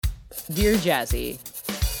Dear Jazzy.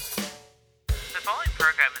 The following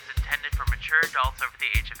program is intended for mature adults over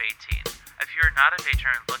the age of 18. If you are not of age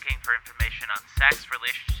and are looking for information on sex,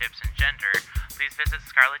 relationships, and gender, please visit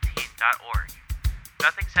scarletteen.org.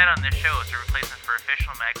 Nothing said on this show is a replacement for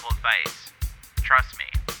official medical advice. Trust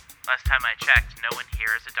me, last time I checked, no one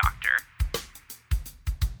here is a doctor.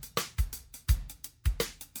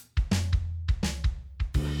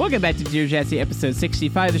 Welcome back to Dear Jazzy, episode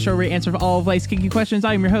 65, the show where we answer all of life's kinky questions.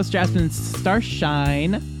 I am your host, Jasmine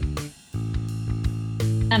Starshine.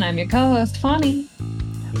 And I'm your co-host, Fani.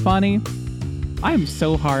 Fani, I am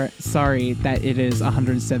so sorry that it is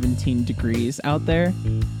 117 degrees out there.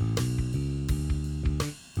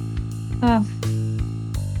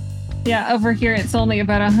 Yeah, over here it's only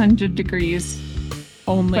about 100 degrees.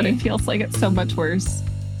 Only. But it feels like it's so much worse.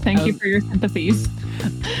 Thank you for your sympathies.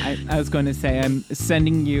 I was going to say, I'm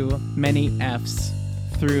sending you many Fs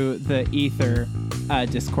through the Ether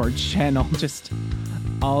Discord channel. Just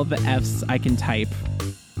all the Fs I can type.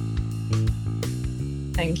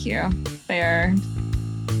 Thank you. They are...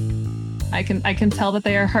 I can tell that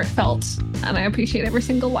they are heartfelt, and I appreciate every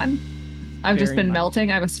single one. I've just been melting.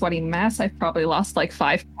 I have a sweaty mess. I've probably lost like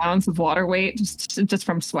 5 pounds of water weight just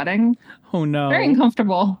from sweating. Oh no. Very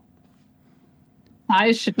uncomfortable.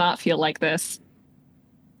 Thighs should not feel like this.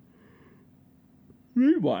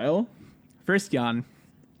 Meanwhile, first yawn.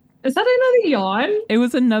 Is that another yawn? It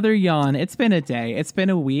was another yawn. It's been a day. It's been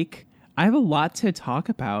a week. I have a lot to talk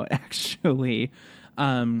about, actually.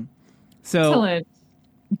 Excellent.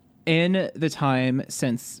 In the time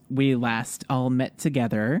since we last all met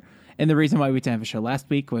together, and the reason why we didn't have a show last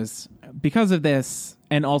week was because of this,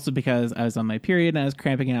 and also because I was on my period and I was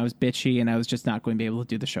cramping and I was bitchy and I was just not going to be able to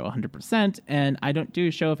do the show 100%, and I don't do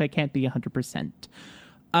a show if I can't be 100%.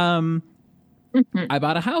 I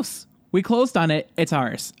bought a house. We closed on it. It's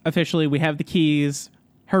ours. Officially, we have the keys.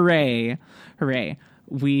 Hooray. Hooray.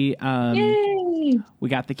 We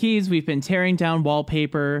got the keys. We've been tearing down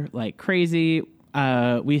wallpaper like crazy.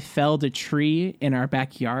 We felled a tree in our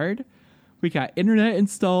backyard. We got internet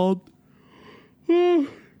installed. I'm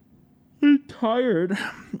tired.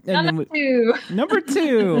 And number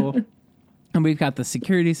two. And we've got the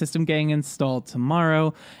security system getting installed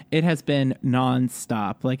tomorrow. It has been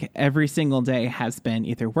nonstop. Like every single day has been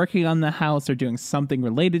either working on the house or doing something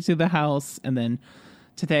related to the house. And then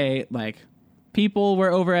today, like, people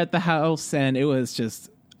were over at the house and it was just,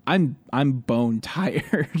 I'm bone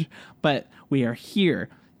tired. But we are here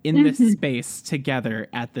in this space together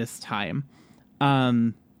at this time.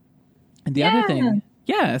 And the other thing,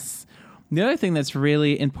 yes. The other thing that's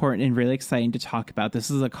really important and really exciting to talk about, this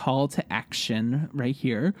is a call to action right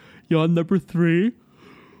here. Yawn number 3.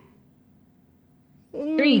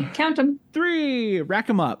 3. Count them. 3. Rack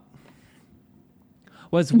them up.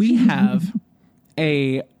 We have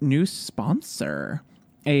a new sponsor.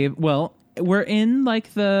 We're in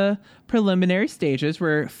like the preliminary stages.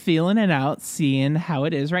 We're feeling it out, seeing how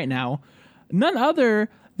it is right now. None other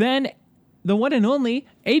than the one and only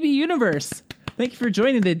AB Universe. Thank you for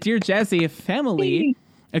joining the Dear Jazzy family.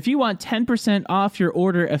 If you want 10% off your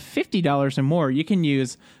order of $50 or more, you can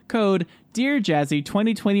use code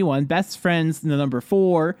DearJazzy2021, best friends, the number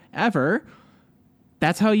 4 ever.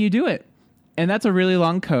 That's how you do it. And that's a really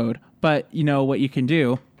long code, but you know what you can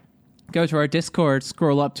do. Go to our Discord,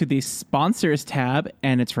 scroll up to the sponsors tab,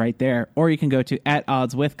 and it's right there. Or you can go to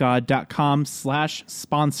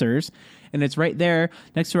atoddswithgod.com/sponsors. And it's right there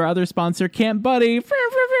next to our other sponsor, Camp Buddy.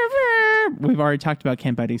 We've already talked about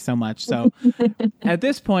Camp Buddy so much. So at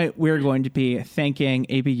this point, we're going to be thanking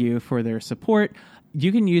ABU for their support.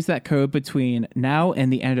 You can use that code between now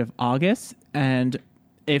and the end of August. And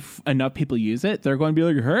if enough people use it, they're going to be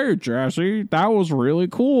like, hey, Jazzy, that was really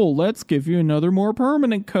cool. Let's give you another more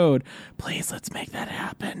permanent code. Please, let's make that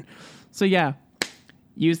happen. So yeah.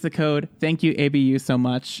 Use the code. Thank you, ABU, so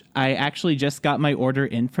much. I actually just got my order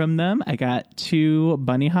in from them. I got 2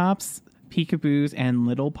 bunny hops, peekaboos, and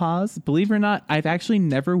little paws. Believe it or not, I've actually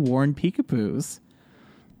never worn peekaboos.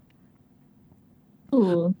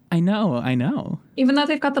 Ooh. I know. Even though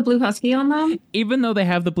they've got the blue husky on them? Even though they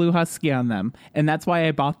have the blue husky on them. And that's why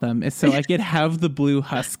I bought them, is so I could have the blue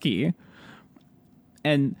husky.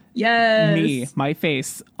 And me, my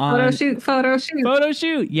face on... Photo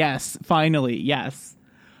shoot. Yes, finally, yes.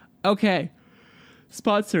 Okay.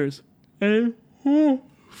 Sponsors. And 4.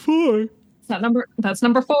 That's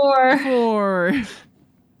number 4. 4.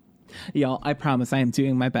 Y'all, I promise I am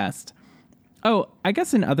doing my best. Oh, I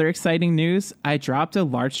guess in other exciting news, I dropped a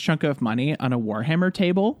large chunk of money on a Warhammer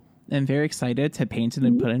table. I'm very excited to paint it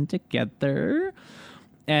and put them together.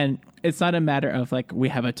 And it's not a matter of like we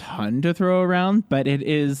have a ton to throw around, but it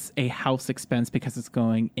is a house expense because it's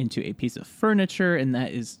going into a piece of furniture and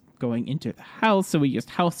that is going into the house. So we used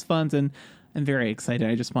house funds and I'm very excited.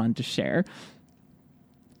 I just wanted to share.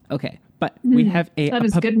 Okay, but we have That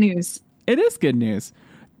is good news. It is good news.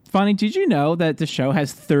 Fonnie, did you know that the show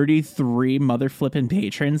has 33 mother flippin'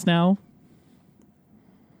 patrons now?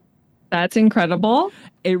 That's incredible.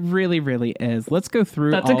 It really, really is. Let's go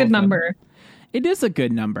through. That's a good number. It is a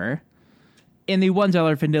good number. In the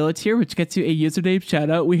 $1 vanilla tier, which gets you a username shout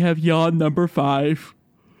out, we have Yawn number 5.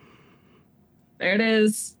 There it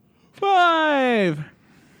is. 5.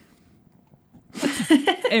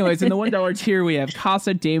 Anyways, in the $1 tier, we have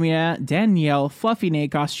Casa, Damia, Danielle, Fluffy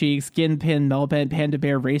Nate, Gosh Cheek, Skin Pin, Melbed, Panda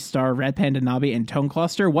Bear, Race Star, Red Panda Nabi, and Tone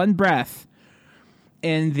Cluster. One breath.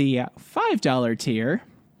 In the $5 tier,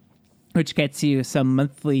 which gets you some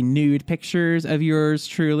monthly nude pictures of yours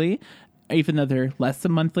truly, even though they're less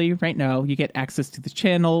than monthly right now, you get access to the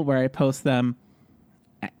channel where I post them.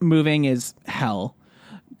 Moving is hell.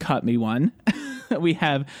 Cut me one. We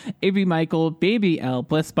have A.B. Michael, Baby L,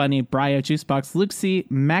 Bliss Bunny, Bria, Juicebox, Luxie,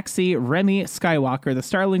 Maxi, Remy, Skywalker, the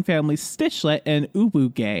Starling Family, Stitchlet, and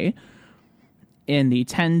Ubu Gay in the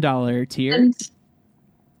 $10 tier. And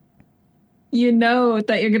you know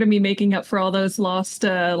that you're going to be making up for all those lost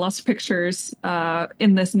pictures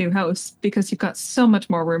in this new house because you've got so much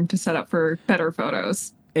more room to set up for better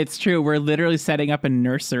photos. It's true. We're literally setting up a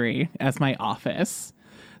nursery as my office.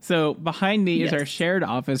 So behind me is our shared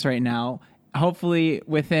office right now. Hopefully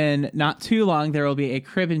within not too long, there will be a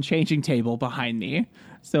crib and changing table behind me.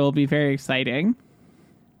 So it'll be very exciting.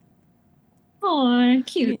 Aw,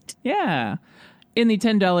 cute. Yeah. In the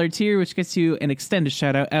 $10 tier, which gets you an extended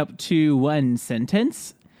shout out up to one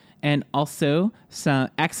sentence. And also some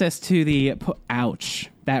access to the... Ouch.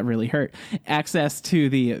 That really hurt. Access to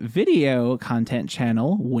the video content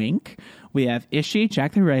channel, Wink. We have Ishi,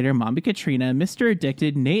 Jack the Writer, Mommy Katrina, Mr.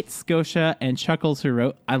 Addicted, Nate Scotia, and Chuckles, who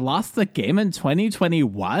wrote, I lost the game in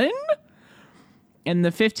 2021? In the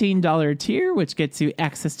 $15 tier, which gets you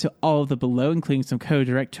access to all of the below, including some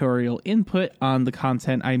co-directorial input on the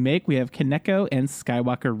content I make, we have Kaneko and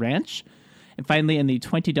Skywalker Ranch. And finally, in the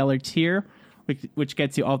 $20 tier, which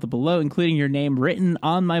gets you all the below, including your name written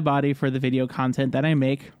on my body for the video content that I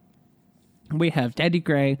make, we have Daddy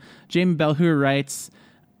Gray, Jamie Bell, who writes...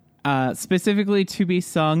 specifically to be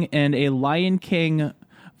sung in a Lion King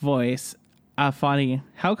voice. Fonnie,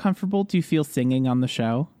 how comfortable do you feel singing on the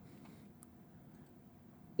show?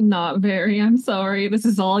 Not very. I'm sorry. This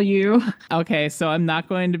is all you. Okay, so I'm not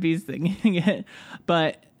going to be singing it,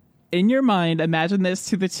 but in your mind, imagine this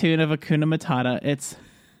to the tune of Hakuna Matata. It's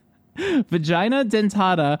vagina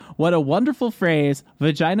dentata. What a wonderful phrase.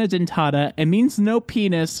 Vagina dentata. It means no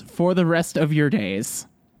penis for the rest of your days.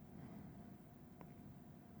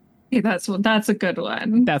 That's a good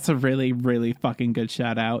one. That's a really, really fucking good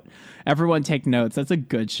shout out. Everyone take notes. That's a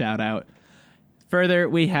good shout out. Further,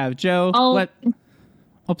 we have Joe.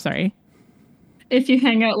 Sorry. If you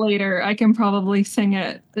hang out later, I can probably sing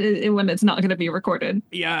it when it's not going to be recorded.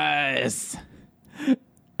 Yes.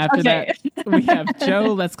 After that, we have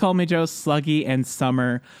Joe, Let's Call Me Joe, Sluggy, and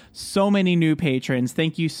Summer. So many new patrons.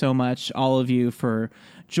 Thank you so much, all of you, for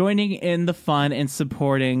joining in the fun and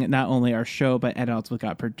supporting not only our show, but Adults with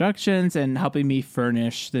God Productions and helping me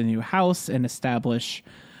furnish the new house and establish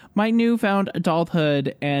my newfound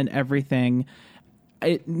adulthood and everything.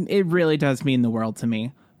 It really does mean the world to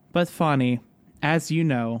me. But Fonnie, as you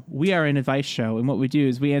know, we are an advice show, and what we do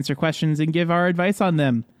is we answer questions and give our advice on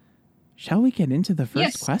them. Shall we get into the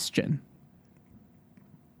first question?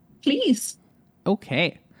 Please.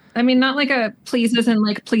 Okay. I mean, not like a please isn't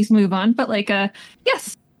like please move on, but like a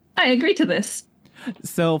yes, I agree to this.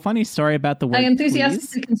 So, funny story about the word I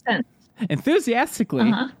enthusiastically please. consent.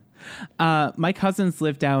 Enthusiastically. My cousins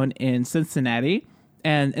live down in Cincinnati,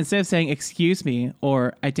 and instead of saying excuse me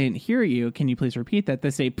or I didn't hear you, can you please repeat that,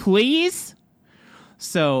 they say please.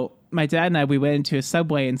 So my dad and I, we went into a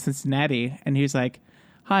Subway in Cincinnati, and he was like,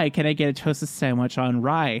 hi, can I get a toasted sandwich on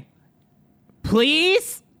rye?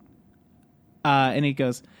 Please? And he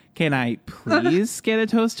goes, can I please get a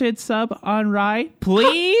toasted sub on rye?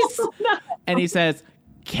 Please? No. And he says,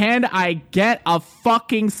 can I get a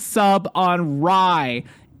fucking sub on rye?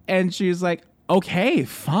 And she was like, okay,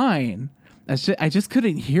 fine. I just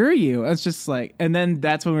couldn't hear you. I was just like, and then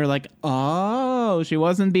that's when we were like, oh, she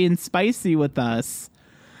wasn't being spicy with us.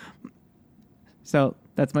 So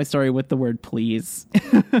that's my story with the word please.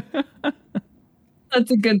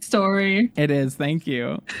 That's a good story. It is. Thank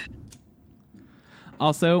you.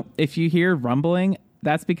 Also, if you hear rumbling,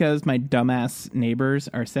 That's because my dumbass neighbors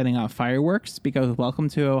are setting off fireworks because welcome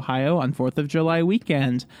to Ohio on 4th of July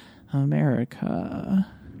weekend. America.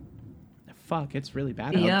 Fuck, it's really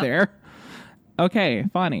bad out there. Okay,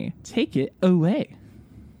 Fonny, take it away.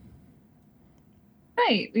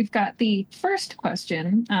 Right. We've got the first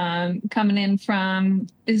question coming in from,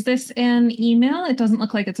 is this an email? It doesn't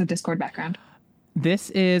look like it's a Discord background. This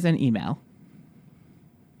is an email.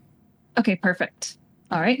 Okay, perfect.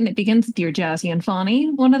 All right, and it begins, Dear Jazzy and Fonny.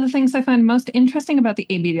 One of the things I find most interesting about the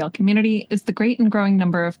ABDL community is the great and growing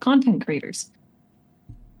number of content creators.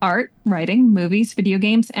 Art, writing, movies, video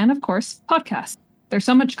games, and of course, podcasts. There's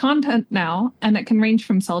so much content now, and it can range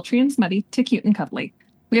from sultry and smutty to cute and cuddly.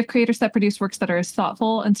 We have creators that produce works that are as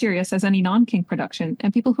thoughtful and serious as any non-kink production,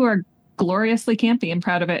 and people who are gloriously campy and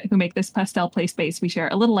proud of it, who make this pastel play space we share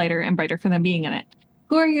a little lighter and brighter for them being in it.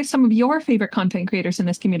 Who are some of your favorite content creators in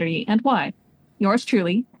this community, and why? Yours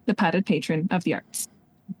truly, the padded patron of the arts.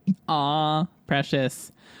 Aw,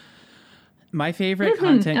 precious. My favorite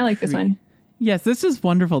content... I like this one. Yes, this is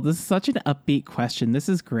wonderful. This is such an upbeat question. This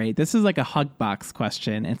is great. This is like a hug box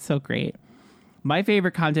question. It's so great. My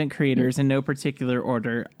favorite content creators in no particular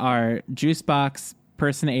order are Juicebox,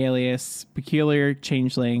 Person Alias, Peculiar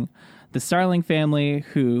Changeling, the Starling family,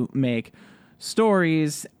 who make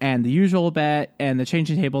stories and The Usual Bet and the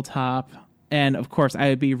Changing Tabletop. And of course, I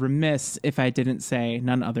would be remiss if I didn't say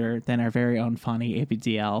none other than our very own Fonny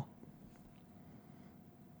ABDL.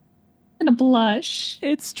 And a blush.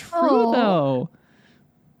 It's true though.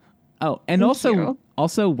 Oh, and Thank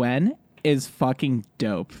also Wen is fucking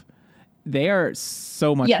dope. They are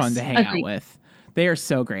so much fun to hang out with. They are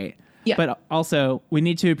so great. Yeah. But also, we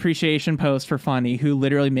need to appreciation post for Fonny, who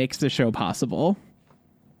literally makes the show possible.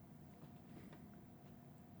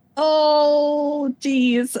 Oh,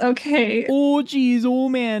 geez. Okay. Oh, geez. Oh,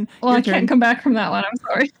 man. Well, I can't come back from that one. I'm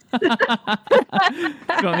sorry. Do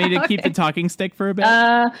you want me to keep the talking stick for a bit?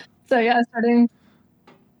 So, yeah, starting.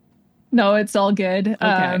 No, it's all good.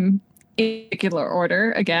 Okay. In particular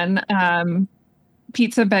order, again.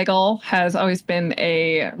 Pizza Bagel has always been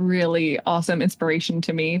a really awesome inspiration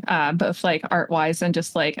to me, both like art-wise and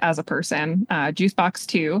just like as a person. Juicebox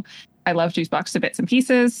too. I love Juicebox to bits and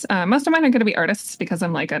pieces. Most of mine are going to be artists because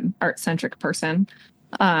I'm like an art-centric person.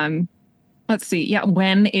 Let's see. Yeah,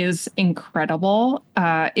 Wen is incredible.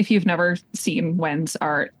 If you've never seen Wen's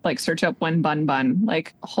art, like search up Wen Bun Bun,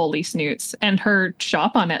 like holy snoots. And her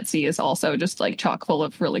shop on Etsy is also just like chock full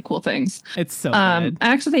of really cool things. It's so good. I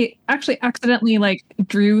actually accidentally like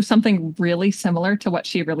drew something really similar to what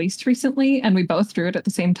she released recently, and we both drew it at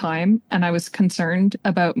the same time. And I was concerned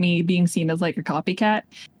about me being seen as like a copycat,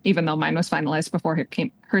 even though mine was finalized before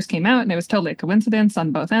hers came out, and it was totally a coincidence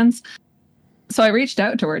on both ends. So I reached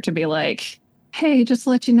out to her to be like, hey, just to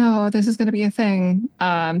let you know, this is going to be a thing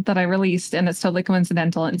that I released, and it's totally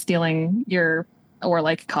coincidental, and stealing your or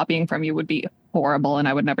like copying from you would be horrible, and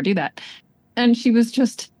I would never do that. And she was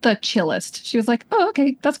just the chillest. She was like, oh,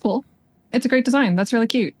 okay, that's cool. It's a great design. That's really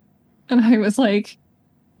cute. And I was like,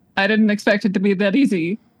 I didn't expect it to be that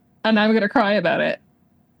easy, and I'm going to cry about it.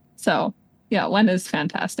 So yeah, Wen is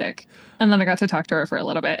fantastic. And then I got to talk to her for a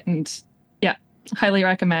little bit, and yeah, highly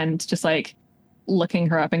recommend just like looking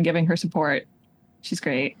her up and giving her support. She's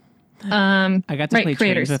great. I got to play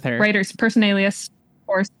creators with her. Writers, Person Alias, of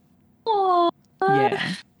course. Aww,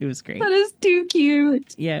 Yeah, it was great. that is too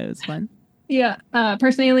cute. Yeah, it was fun. Yeah,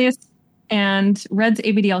 Person Alias and Red's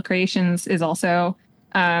ABDL Creations is also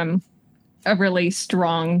a really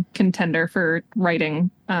strong contender for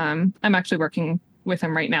writing. I'm actually working with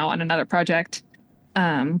him right now on another project.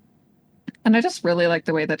 And I just really like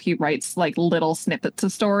the way that he writes like little snippets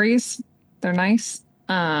of stories. They're nice.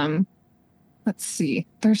 Let's see.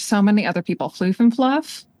 There's so many other people. Floof and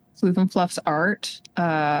Fluff. Floof and Fluff's art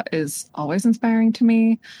is always inspiring to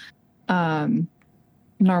me. Normal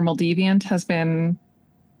Deviant has been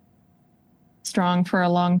strong for a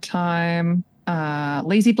long time.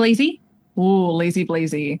 Lazy Blazy. Ooh, Lazy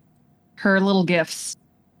Blazy. Her little gifts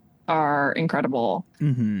are incredible.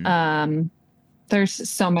 Mm-hmm. There's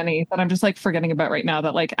so many that I'm just like forgetting about right now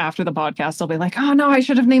that like after the podcast, I'll be like, oh no, I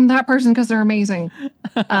should have named that person because they're amazing.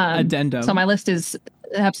 Addendum. So my list is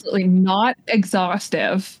absolutely not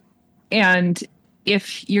exhaustive. And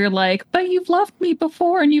if you're like, but you've loved me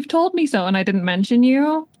before and you've told me so, and I didn't mention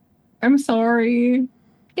you, I'm sorry.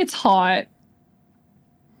 It's hot.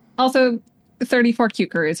 Also, 34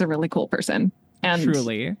 Cuker is a really cool person. And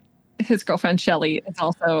truly, his girlfriend Shelly is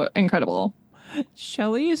also incredible.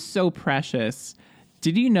 Shelly is so precious.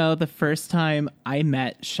 Did you know the first time I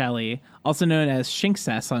met Shelly, also known as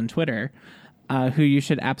Shinksess on Twitter, who you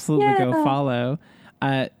should absolutely go follow,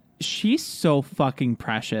 she's so fucking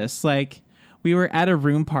precious. Like, we were at a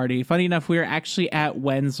room party. Funny enough, we were actually at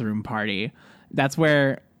Wen's room party. That's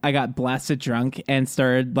where I got blasted drunk and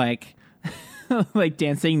started like like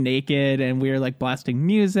dancing naked, and we were like blasting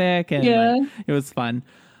music, and like, it was fun.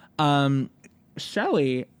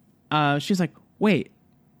 Shelly, she's like, wait,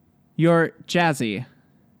 you're Jazzy,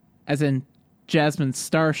 as in Jasmine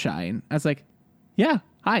Starshine. I was like, yeah,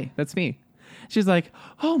 hi, that's me. She's like,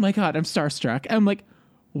 oh my God, I'm starstruck. I'm like,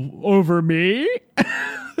 over me?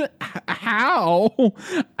 How?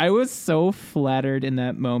 I was so flattered in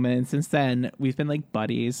that moment. Since then, we've been like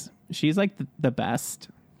buddies. She's like the best.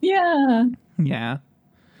 Yeah. Yeah.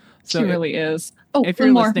 So she really is. Oh, if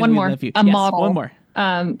you're listening, one more. A model. One more.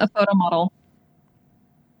 A photo model.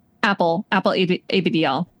 Apple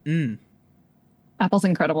ABDL. Apple's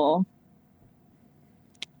incredible.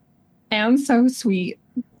 And so sweet.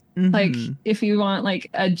 Mm-hmm. Like, if you want like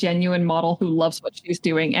a genuine model who loves what she's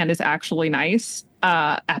doing and is actually nice,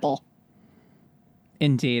 Apple.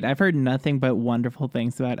 Indeed. I've heard nothing but wonderful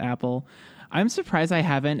things about Apple. I'm surprised I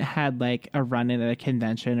haven't had like a run-in at a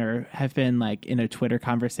convention or have been like in a Twitter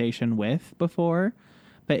conversation with before.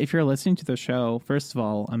 But if you're listening to the show, first of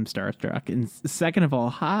all, I'm starstruck. And second of all,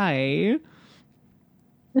 hi.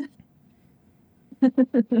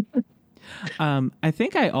 I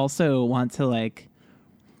think I also want to like,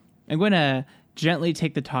 I'm going to gently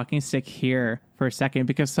take the talking stick here for a second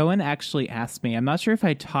because someone actually asked me. I'm not sure if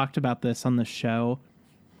I talked about this on the show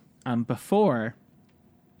before,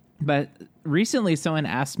 but recently someone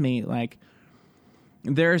asked me, like,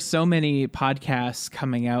 there are so many podcasts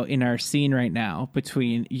coming out in our scene right now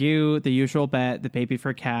between you, The Usual Bet, The Baby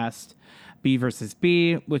for Cast, B versus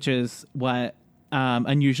B, which is what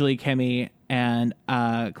Unusually Kimmy and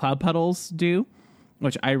Cloud Puddles do,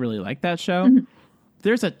 which I really like that show. Mm-hmm.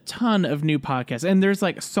 There's a ton of new podcasts, and there's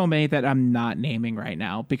like so many that I'm not naming right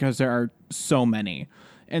now because there are so many.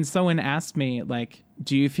 And someone asked me, like,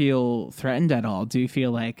 do you feel threatened at all? Do you feel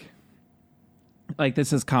like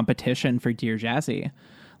this is competition for Dear Jazzy?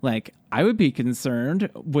 Like, I would be concerned.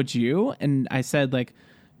 Would you? And I said, like,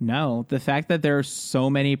 no. The fact that there are so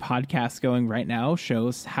many podcasts going right now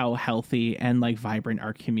shows how healthy and like vibrant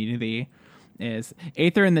our community is.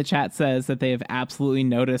 Aether in the chat says that they have absolutely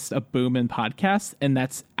noticed a boom in podcasts, and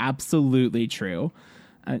that's absolutely true.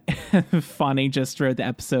 Fonny just wrote the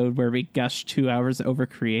episode where we gush 2 hours over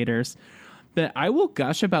creators. But I will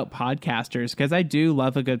gush about podcasters because I do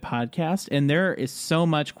love a good podcast, and there is so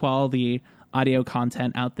much quality audio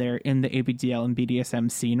content out there in the ABDL and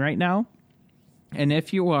BDSM scene right now. And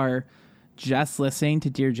if you are just listening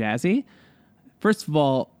to Dear Jazzy, first of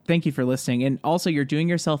all, thank you for listening. And also, you're doing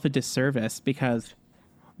yourself a disservice because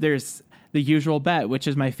there's The Usual Bet, which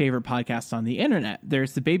is my favorite podcast on the internet.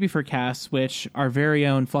 There's The Baby for Cast, which our very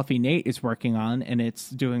own Fluffy Nate is working on, and it's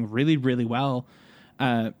doing really, really well.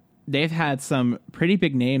 They've had some pretty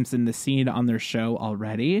big names in the scene on their show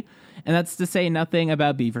already. And that's to say nothing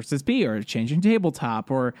about B versus B or Changing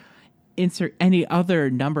Tabletop or insert any other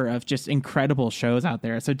number of just incredible shows out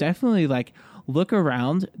there. So definitely like look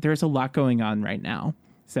around. There's a lot going on right now.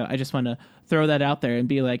 So I just want to throw that out there and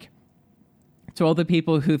be like, to all the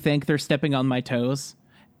people who think they're stepping on my toes,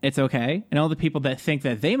 it's okay. And all the people that think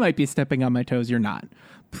that they might be stepping on my toes, you're not.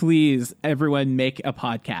 Please, everyone, make a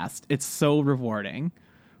podcast. It's so rewarding.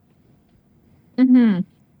 Mm-hmm.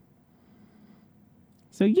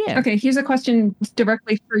 So yeah. Okay, here's a question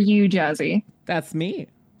directly for you, Jazzy. That's me.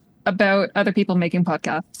 About other people making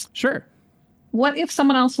podcasts. Sure. What if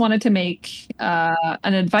someone else wanted to make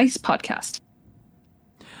an advice podcast?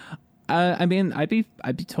 I mean, I'd be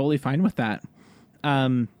totally fine with that.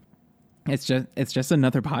 It's just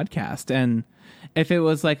another podcast, and if it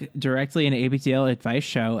was like directly an ABTL advice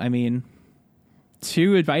show, I mean,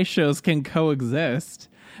 two advice shows can coexist.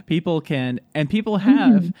 People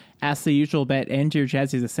have asked The Usual Bet and Dear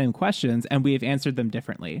Jazzy the same questions, and we have answered them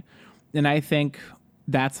differently. And I think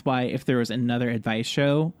that's why if there was another advice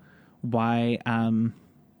show, why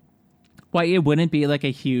it wouldn't be like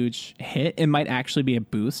a huge hit, it might actually be a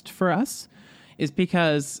boost for us, is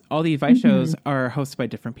because all the advice shows are hosted by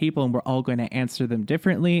different people, and we're all going to answer them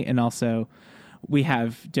differently. And also we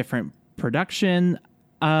have different production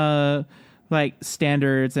like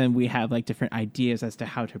standards, and we have like different ideas as to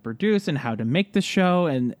how to produce and how to make the show,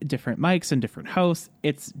 and different mics and different hosts.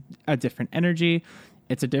 It's a different energy.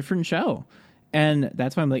 It's a different show. And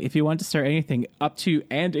that's why I'm like, if you want to start anything up to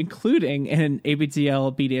and including an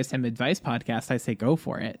ABTL BDSM advice podcast, I say go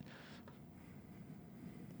for it.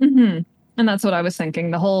 Mm-hmm. And that's what I was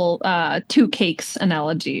thinking. The whole two cakes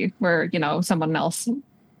analogy where, someone else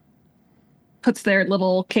puts their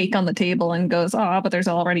little cake on the table and goes, "Oh, but there's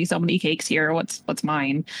already so many cakes here. What's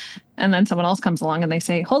mine?" And then someone else comes along and they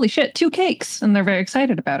say, "Holy shit, 2 cakes!" And they're very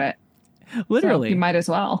excited about it. Literally, so you might as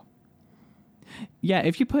well. Yeah,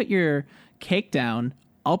 if you put your cake down,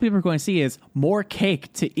 all people are going to see is more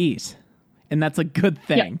cake to eat. And that's a good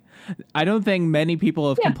thing. Yeah. I don't think many people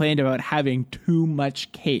have complained about having too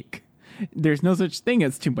much cake. There's no such thing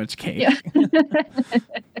as too much cake. Yeah.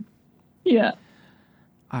 Yeah.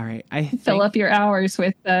 All right. Fill up your hours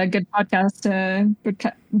with good podcast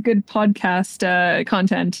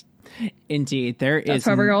content. Indeed. That's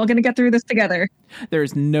how we're all going to get through this together.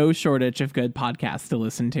 There's no shortage of good podcasts to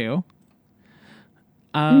listen to.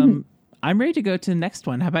 I'm ready to go to the next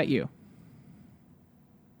one. How about you?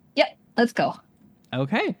 Yep. Let's go.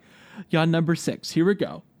 Okay. Yawn number 6. Here we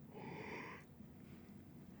go.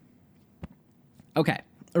 Okay.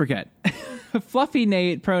 We're good. Fluffy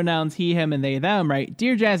Nate, pronouns he, him, and they, them, right?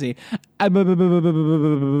 Dear Jazzy.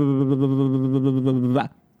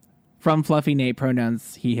 From Fluffy Nate,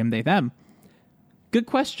 pronouns he, him, they, them. Good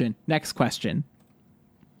question. Next question.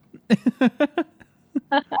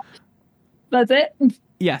 That's it?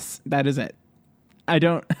 Yes, that is it. I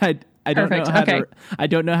don't know how to I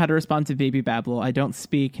don't know how to respond to baby babble. I don't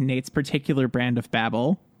speak Nate's particular brand of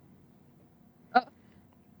babble.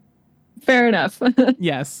 Fair enough.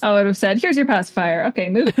 Yes. I would have said, "Here's your pacifier." Okay,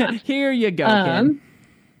 move on. Here you go, kid.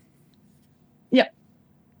 Yep.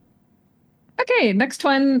 Okay, next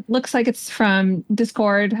one looks like it's from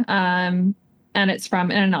Discord, and it's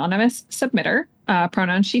from an anonymous submitter,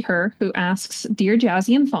 pronoun she, her, who asks, "Dear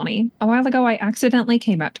Jazzy and Fonny, a while ago I accidentally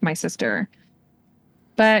came out to my sister,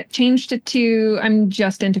 but changed it to I'm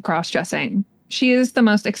just into cross-dressing. She is the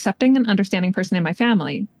most accepting and understanding person in my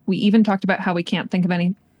family. We even talked about how we can't think of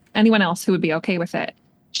anyone else who would be okay with it.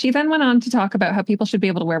 She then went on to talk about how people should be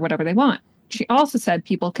able to wear whatever they want. She also said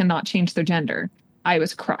people cannot change their gender. I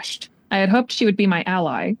was crushed. I had hoped she would be my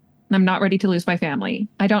ally, and I'm not ready to lose my family.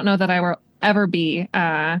 I don't know that I will ever be,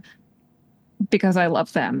 because I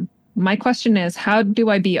love them. My question is, how do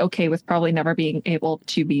I be okay with probably never being able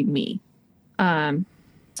to be me?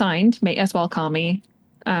 Signed, may as well call me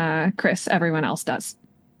Chris. Everyone else does."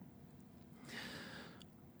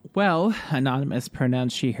 Well, anonymous,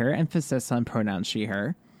 pronouns she, her, emphasis on pronouns she,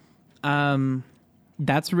 her.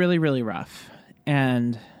 That's really, really rough.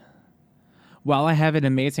 And while I have an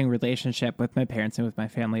amazing relationship with my parents and with my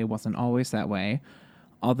family, it wasn't always that way.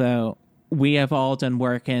 Although we have all done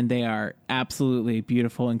work and they are absolutely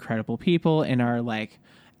beautiful, incredible people and are like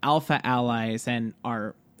alpha allies and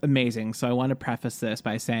are amazing. So I want to preface this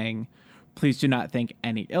by saying, please do not think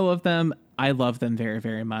any ill of them. I love them very,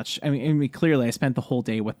 very much. I mean, clearly I spent the whole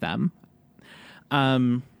day with them.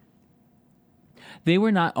 They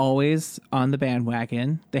were not always on the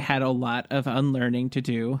bandwagon. They had a lot of unlearning to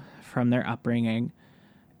do from their upbringing.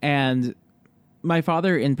 And my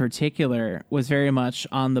father in particular was very much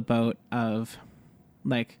on the boat of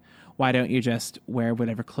like, why don't you just wear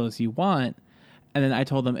whatever clothes you want? And then I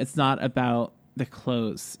told them it's not about the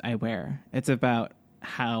clothes I wear. It's about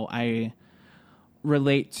how I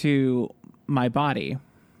relate to my body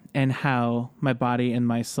and how my body and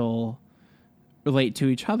my soul relate to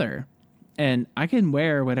each other. And I can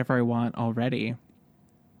wear whatever I want already.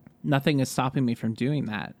 Nothing is stopping me from doing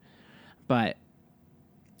that. But,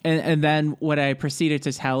 and then what I proceeded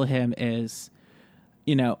to tell him is,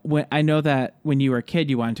 you know, when I know that when you were a kid,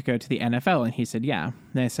 you wanted to go to the NFL. And he said, yeah.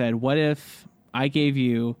 And I said, what if I gave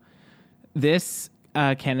you this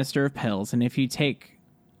canister of pills, and if you take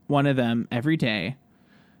one of them every day,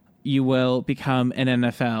 you will become an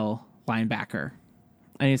NFL linebacker?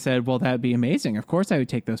 And he said, well, that'd be amazing. Of course I would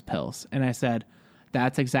take those pills. And I said,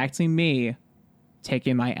 that's exactly me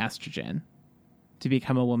taking my estrogen to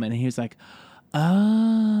become a woman. And he was like,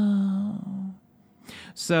 oh.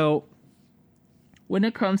 So when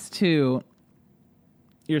it comes to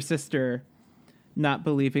your sister not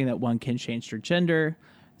believing that one can change their gender,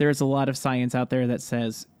 there's a lot of science out there that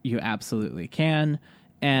says you absolutely can.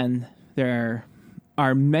 And there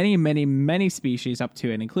are many, many, many species up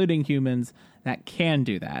to and including humans that can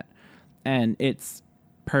do that. And it's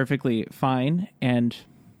perfectly fine. And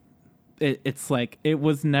it's like, it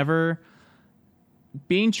was never,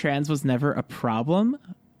 being trans was never a problem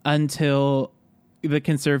until the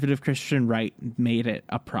conservative Christian right made it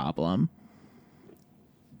a problem.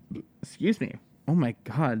 Excuse me. Oh my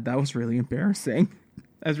God, that was really embarrassing.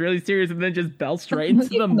 I was really serious and then just belched right into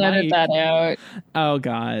the mic. Edit that out. Oh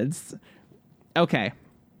God. Okay.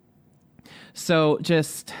 So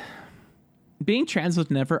just being trans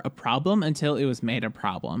was never a problem until it was made a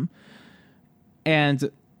problem.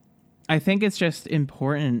 And I think it's just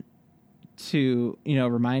important to, you know,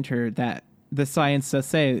 remind her that the science does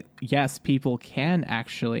say, yes, people can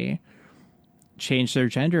actually change their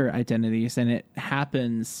gender identities, and it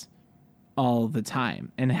happens all the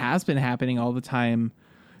time, and has been happening all the time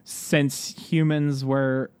since humans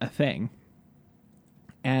were a thing.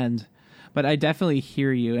 But I definitely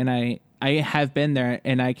hear you, and I have been there,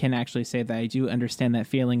 and I can actually say that I do understand that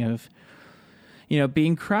feeling of,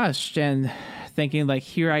 being crushed and thinking like,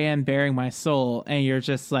 here I am bearing my soul, and you're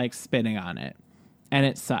just like spitting on it. And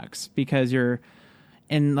it sucks because you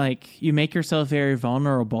make yourself very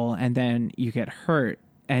vulnerable, and then you get hurt,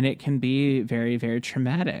 and it can be very, very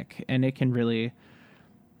traumatic, and it can really,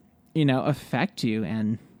 affect you.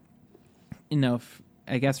 And,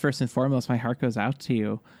 I guess first and foremost, my heart goes out to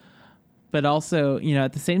you. But also,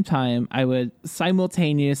 at the same time, I would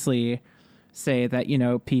simultaneously say that,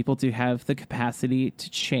 people do have the capacity to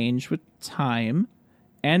change with time.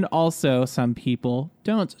 And also some people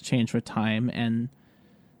don't change with time. And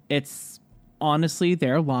it's honestly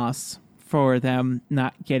their loss for them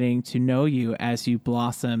not getting to know you as you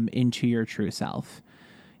blossom into your true self.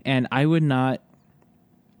 And I would not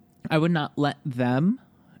let them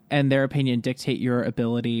and their opinion dictate your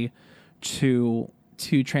ability to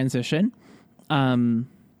transition.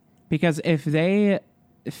 Because if they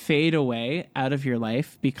fade away out of your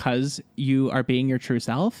life because you are being your true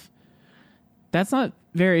self, that's not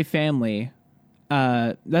very family.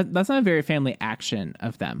 That's not a very family action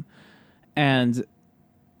of them. And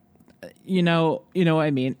you know what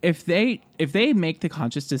I mean? If they make the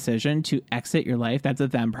conscious decision to exit your life, that's a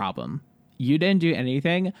them problem. You didn't do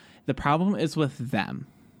anything. The problem is with them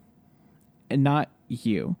and not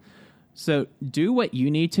you. So do what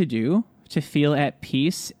you need to do to feel at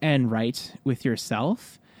peace and right with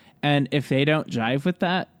yourself. And if they don't jive with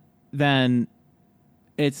that, then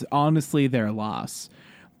it's honestly their loss.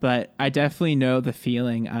 But I definitely know the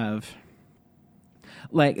feeling of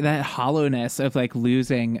like that hollowness of like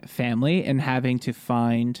losing family and having to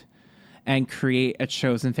find and create a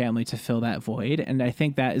chosen family to fill that void. And I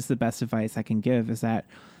think that is the best advice I can give, is that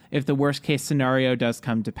if the worst case scenario does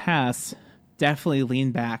come to pass, definitely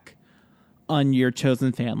lean back on your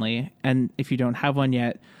chosen family. And if you don't have one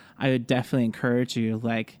yet, I would definitely encourage you,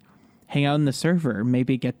 like, hang out in the server,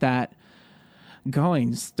 maybe get that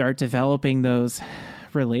going, start developing those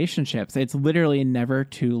relationships. It's literally never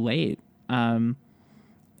too late. And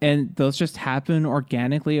those just happen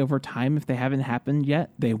organically over time. If they haven't happened yet,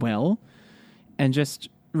 they will. And just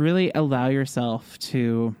really allow yourself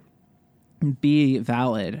to be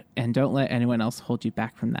valid, and don't let anyone else hold you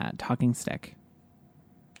back from that talking stick.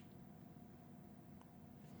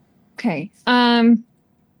 Okay.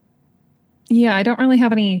 Yeah, I don't really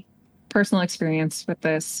have any personal experience with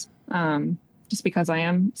this, just because I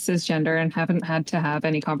am cisgender and haven't had to have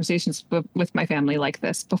any conversations with my family like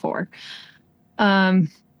this before. But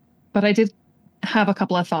I did have a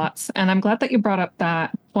couple of thoughts, and I'm glad that you brought up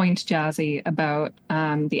that point, Jazzy, about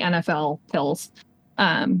the NFL pills.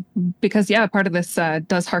 Because yeah, part of this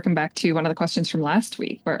does harken back to one of the questions from last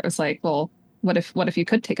week, where it was like, well, what if you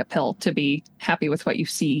could take a pill to be happy with what you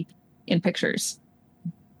see in pictures?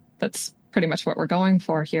 That's pretty much what we're going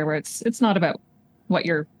for here, where it's not about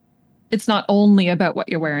it's not only about what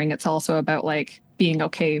you're wearing, it's also about like being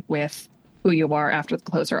okay with who you are after the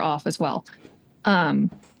clothes are off as well.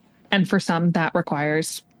 And for some, that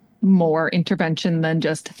requires more intervention than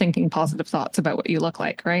just thinking positive thoughts about what you look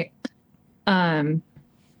like, right?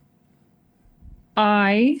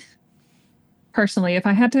 I personally, if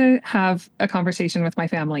I had to have a conversation with my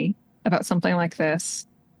family about something like this,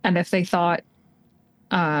 and if they thought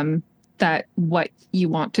that what you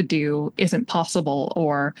want to do isn't possible,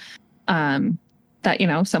 or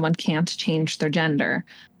that, someone can't change their gender,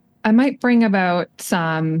 I might bring about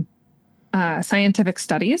some scientific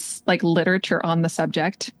studies, like literature on the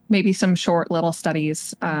subject, maybe some short little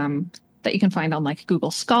studies that you can find on like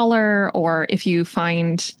Google Scholar, or if you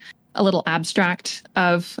find a little abstract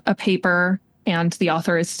of a paper and the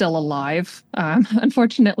author is still alive.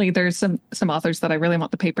 Unfortunately, there's some authors that I really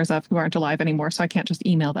want the papers of who aren't alive anymore, so I can't just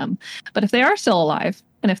email them. But if they are still alive,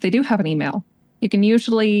 and if they do have an email, you can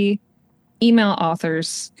usually email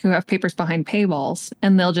authors who have papers behind paywalls,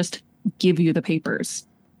 and they'll just give you the papers.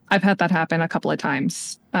 I've had that happen a couple of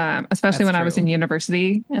times, especially when I was in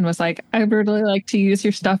university and was like, I would really like to use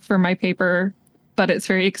your stuff for my paper, but it's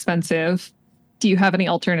very expensive. Do you have any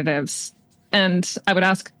alternatives? And I would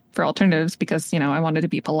ask for alternatives because, I wanted to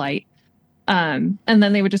be polite. And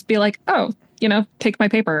then they would just be like, oh, take my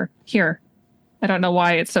paper here. I don't know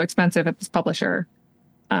why it's so expensive at this publisher.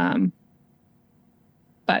 But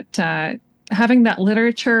having that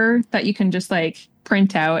literature that you can just like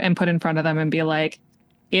print out and put in front of them and be like,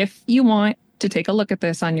 if you want to take a look at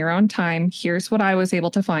this on your own time. Here's what I was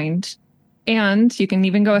able to find. And you can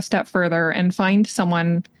even go a step further and find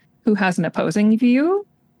someone who has an opposing view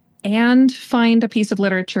and find a piece of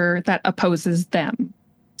literature that opposes them.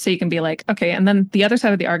 So you can be like, okay, and then the other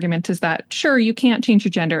side of the argument is that, sure, you can't change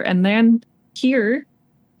your gender. And then here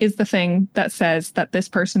is the thing that says that this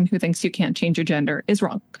person who thinks you can't change your gender is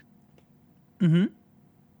wrong. Mm-hmm.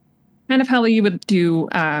 Kind of how you would do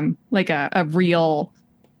like a real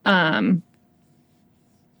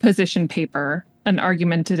position paper, an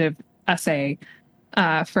argumentative essay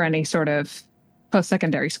for any sort of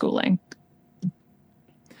post-secondary schooling.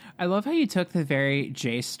 I love how you took the very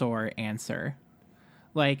JSTOR answer.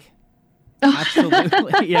 Like,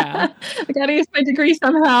 absolutely, yeah. I gotta use my degree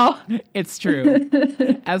somehow. It's true.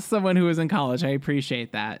 As someone who was in college, I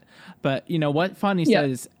appreciate that. But you know what Fonny said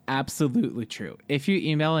is absolutely true. If you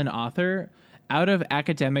email an author, out of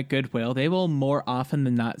academic goodwill, they will more often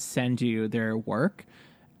than not send you their work.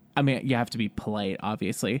 I mean, you have to be polite,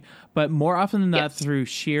 obviously, but more often than not, through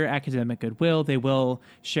sheer academic goodwill, they will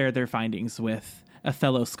share their findings with a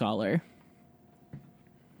fellow scholar.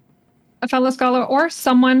 A fellow scholar or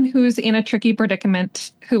someone who's in a tricky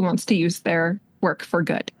predicament who wants to use their work for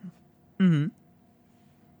good. Mm-hmm.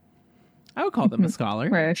 I would call them a scholar.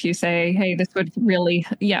 Where if you say, hey, this would really,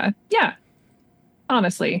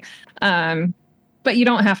 honestly. But you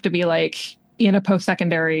don't have to be like in a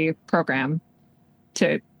post-secondary program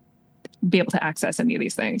to be able to access any of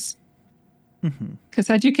these things.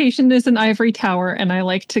 Because education is an ivory tower, and I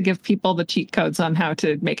like to give people the cheat codes on how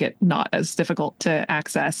to make it not as difficult to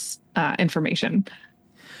access information.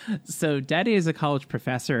 So Daddy is a college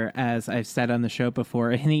professor, as I've said on the show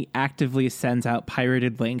before, and he actively sends out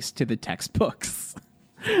pirated links to the textbooks.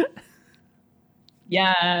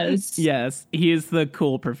 Yes. Yes, he is the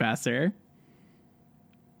cool professor.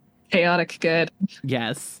 Chaotic good.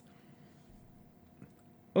 Yes.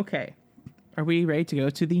 Okay. Are we ready to go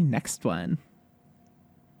to the next one?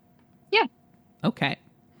 Yeah. Okay.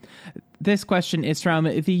 This question is from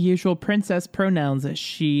the usual princess pronouns,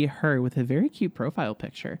 she, her, with a very cute profile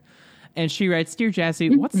picture. And she writes, Dear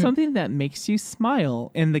Jazzy, what's something that makes you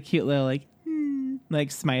smile? In the cute little,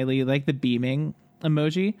 like smiley, like the beaming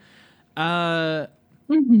emoji.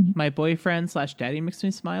 My boyfriend / daddy makes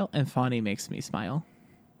me smile, and Fonny makes me smile.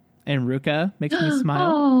 And Ruka makes me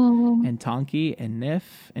smile. Oh. And Tonki and Nif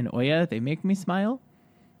and Oya, they make me smile.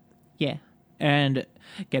 Yeah. And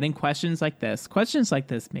getting questions like this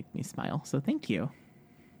make me smile. So thank you.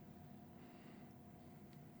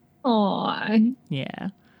 Aw. Yeah.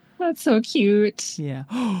 That's so cute. Yeah.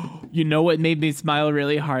 You know what made me smile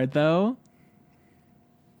really hard, though?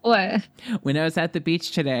 What? When I was at the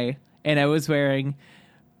beach today, and I was wearing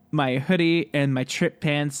my hoodie and my trip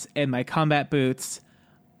pants and my combat boots,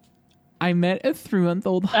 I met a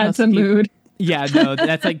 3-month-old husky. That's a mood. Yeah, no,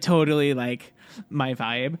 that's like totally like my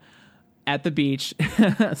vibe. At the beach,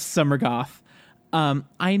 summer goth.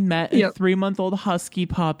 I met a 3-month-old husky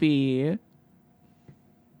puppy.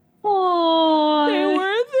 Aww. They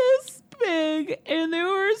were this big and they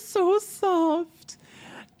were so soft.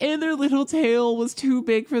 And their little tail was too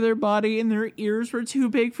big for their body and their ears were too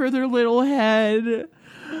big for their little head.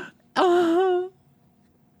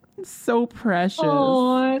 So precious.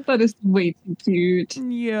 Oh, that is way too cute.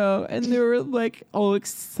 Yeah, and they were like all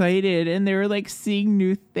excited and they were like seeing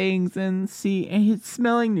new things and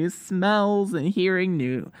smelling new smells and hearing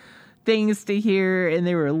new things to hear, and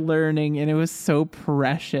they were learning, and it was so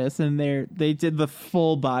precious. And they did the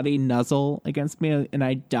full body nuzzle against me, and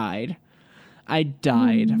I died.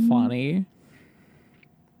 Fonny.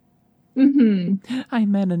 I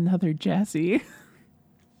met another Jessie.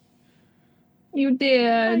 You did.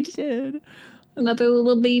 I did. Another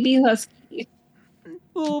little baby husky.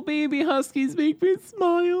 Little baby huskies make me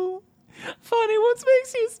smile. Fonny, what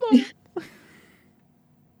makes you smile?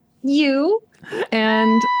 You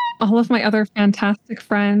and all of my other fantastic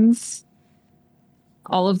friends.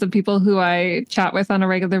 All of the people who I chat with on a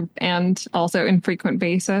regular and also infrequent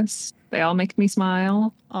basis. They all make me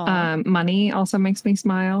smile. Money also makes me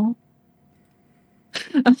smile.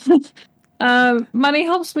 Money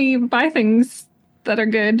helps me buy things that are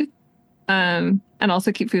good, and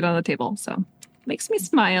also keep food on the table. So makes me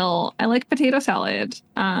smile. I like potato salad.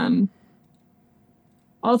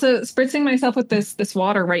 Also spritzing myself with this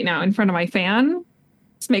water right now in front of my fan.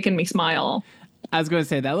 It's making me smile. I was going to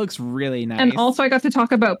say, that looks really nice. And also I got to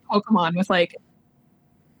talk about Pokemon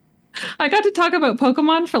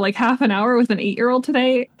for like half an hour with an 8-year-old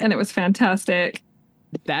today, and it was fantastic.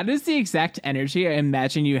 That is the exact energy I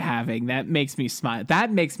imagine you having. That makes me smile.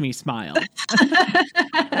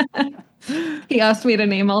 He asked me to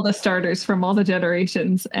name all the starters from all the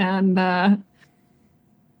generations, and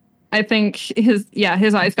I think his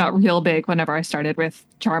eyes got real big whenever I started with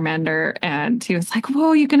Charmander, and he was like,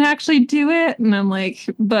 "Whoa, you can actually do it!" And I'm like,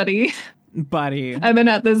 "Buddy, I've been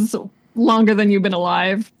at this longer than you've been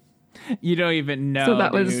alive. You don't even know." So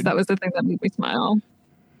that dude. was the thing that made me smile.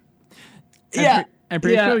 I'm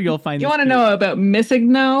pretty sure you'll find. You want to know about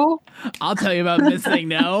Missing-No? I'll tell you about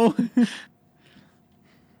Missing-No.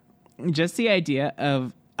 Just the idea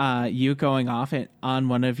of you going off on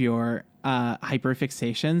one of your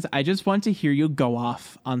hyperfixations. I just want to hear you go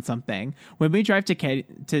off on something. When we drive to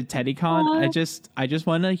TeddyCon, I just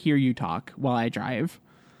want to hear you talk while I drive.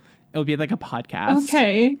 It'll be like a podcast.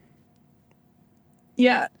 Okay.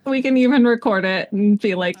 Yeah, we can even record it and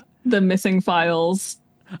be like the missing files.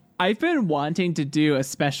 I've been wanting to do a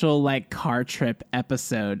special like car trip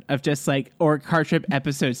episode of just like, or car trip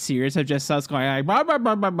episode series of just us going like, blah, blah,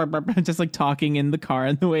 blah, blah, blah, blah, just like talking in the car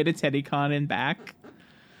on the way to TeddyCon and back.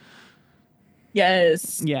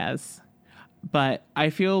 Yes. But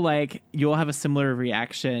I feel like you'll have a similar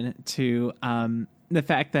reaction to the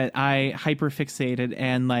fact that I hyperfixated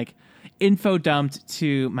and like info dumped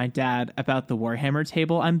to my dad about the Warhammer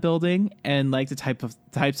table I'm building and like the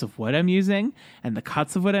types of wood I'm using and the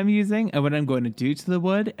cuts of what I'm using and what I'm going to do to the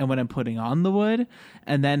wood and what I'm putting on the wood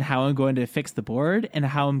and then how I'm going to fix the board and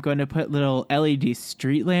how I'm going to put little LED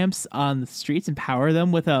street lamps on the streets and power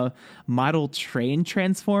them with a model train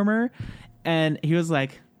transformer. And he was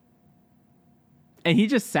like, and he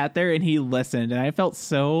just sat there and he listened and I felt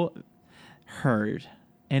so heard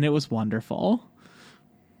and it was wonderful.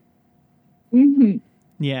 Mm-hmm.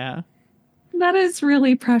 Yeah. That is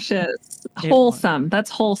really precious. Wholesome.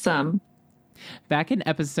 That's wholesome. Back in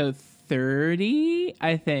episode 30,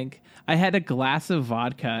 I think, I had a glass of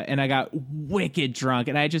vodka and I got wicked drunk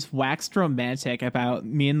and I just waxed romantic about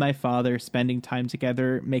me and my father spending time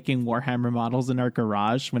together making Warhammer models in our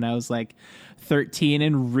garage when I was like 13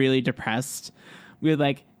 and really depressed. We would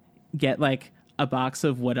like get like a box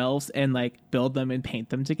of wood elves and like build them and paint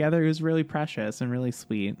them together. It was really precious and really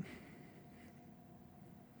sweet.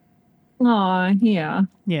 Aw, yeah.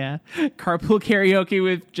 Yeah. Carpool karaoke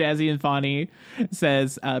with Jazzy and Fawny,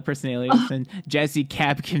 says Personalius, and Jazzy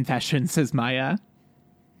Cab Confession, says Maya.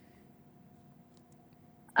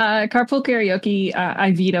 Carpool karaoke,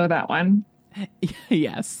 I veto that one.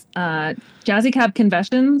 Yes. Jazzy Cab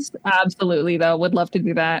Confessions, absolutely, though. Would love to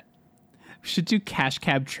do that. We should do Cash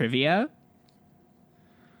Cab Trivia.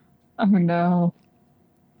 Oh, no.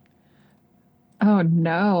 Oh,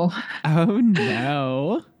 no. Oh,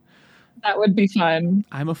 no. That would be fun.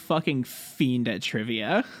 I'm a fucking fiend at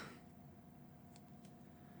trivia.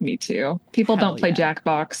 Me too. People don't play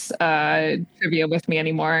Jackbox trivia with me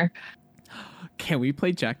anymore. Can we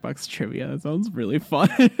play Jackbox trivia? That sounds really fun.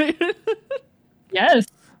 Yes.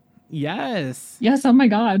 Yes, oh my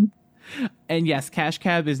god. And yes, Cash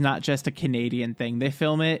Cab is not just a Canadian thing. They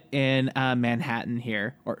film it in Manhattan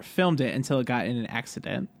here, or filmed it until it got in an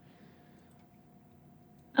accident.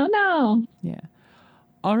 Oh no. Yeah.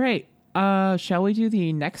 All right. Shall we do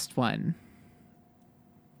the next one?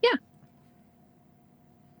 Yeah.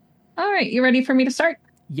 All right, you ready for me to start?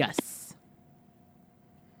 Yes.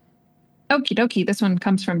 Okie dokie. This one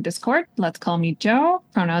comes from Discord. Let's call me Joe,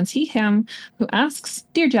 pronouns he, him, who asks,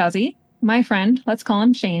 Dear Jazzy, my friend, let's call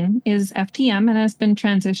him Shane, is FTM and has been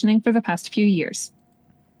transitioning for the past few years.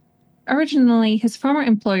 Originally, his former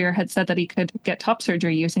employer had said that he could get top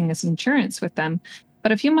surgery using his insurance with them,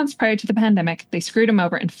 but a few months prior to the pandemic, they screwed him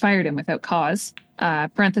over and fired him without cause.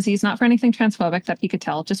 Parentheses, not for anything transphobic that he could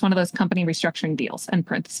tell, just one of those company restructuring deals, end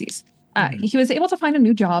parentheses. He was able to find a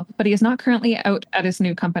new job, but he is not currently out at his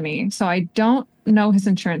new company, so I don't know his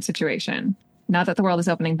insurance situation. Now that the world is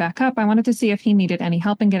opening back up, I wanted to see if he needed any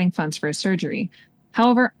help in getting funds for his surgery.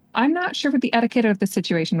 However, I'm not sure what the etiquette of this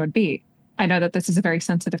situation would be. I know that this is a very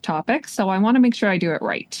sensitive topic, so I want to make sure I do it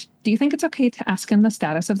right. Do you think it's okay to ask him the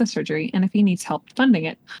status of the surgery and if he needs help funding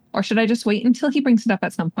it? Or should I just wait until he brings it up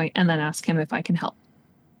at some point and then ask him if I can help?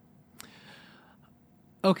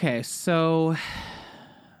 Okay, so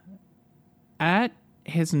at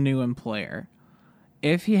his new employer,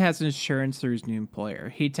 if he has insurance through his new employer,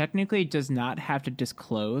 he technically does not have to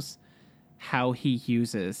disclose how he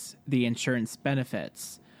uses the insurance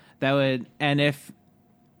benefits. And if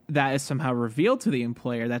that is somehow revealed to the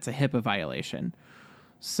employer, that's a HIPAA violation.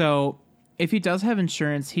 So if he does have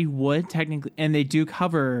insurance, he would technically, and they do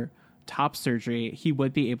cover top surgery, he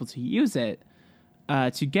would be able to use it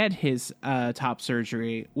to get his top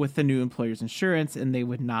surgery with the new employer's insurance, and they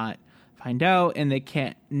would not find out, and they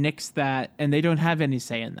can't nix that, and they don't have any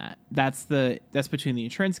say in that. That's between the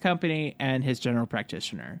insurance company and his general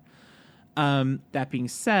practitioner. That being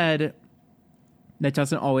said, that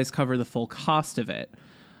doesn't always cover the full cost of it.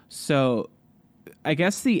 So I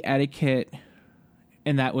guess the etiquette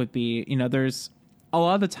in that would be, there's a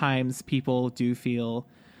lot of the times people do feel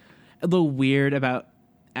a little weird about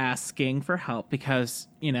asking for help because,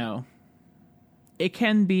 it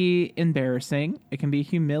can be embarrassing, it can be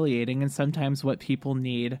humiliating, and sometimes what people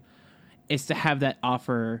need is to have that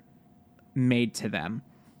offer made to them.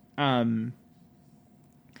 And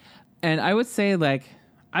I would say,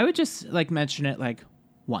 I would just, mention it,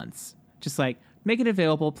 once. Just, make it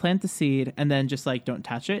available, plant the seed, and then just, don't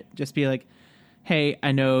touch it. Just be like, hey,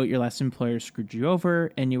 I know your last employer screwed you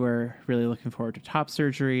over, and you were really looking forward to top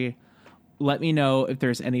surgery. Let me know if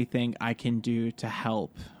there's anything I can do to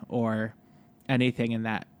help, or anything in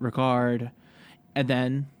that regard. And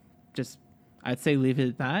then just, I'd say leave it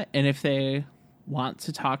at that. And if they want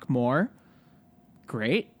to talk more,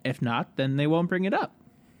 great. If not, then they won't bring it up.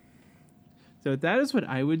 So that is what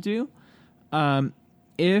I would do.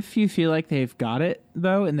 If you feel like they've got it,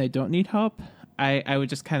 though, and they don't need help, I would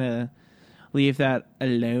just kind of leave that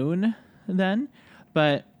alone then.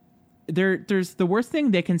 But there's the worst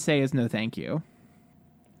thing they can say is no thank you.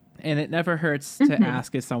 And it never hurts to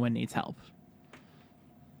ask if someone needs help.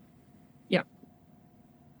 Yep.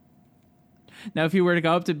 Now, if you were to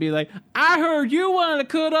go up to be like, I heard you want to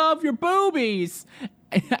cut off your boobies,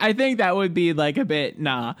 I think that would be a bit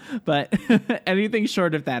nah. But anything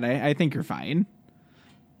short of that, I think you're fine.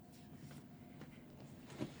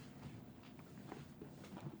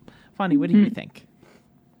 Fonny, what do you think?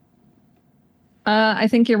 I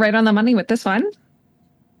think you're right on the money with this one.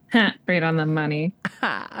 Right on the money.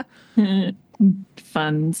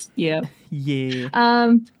 Funds. Yep.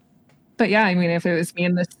 Yeah. But yeah, I mean, if it was me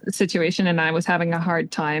in this situation and I was having a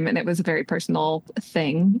hard time and it was a very personal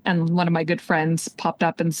thing, and one of my good friends popped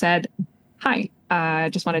up and said, hi, I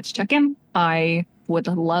just wanted to check in. I would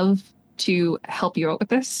love to help you out with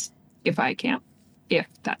this if I can, if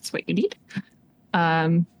that's what you need.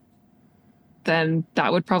 Then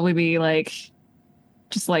that would probably be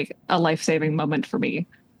just a life-saving moment for me.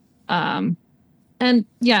 And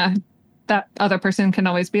yeah, that other person can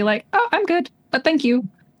always be like, oh, I'm good, but thank you.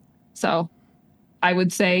 So I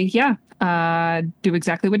would say, yeah, do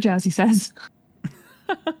exactly what Jazzy says.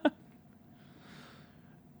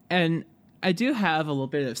 And I do have a little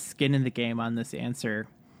bit of skin in the game on this answer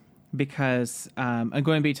because I'm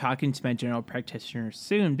going to be talking to my general practitioner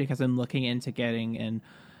soon because I'm looking into getting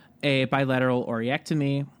a bilateral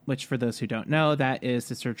oreectomy, which for those who don't know, that is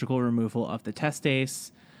the surgical removal of the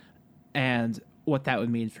testes. And what that would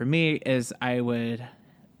mean for me is I would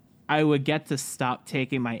get to stop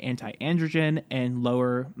taking my anti-androgen and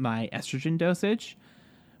lower my estrogen dosage,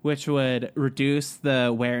 which would reduce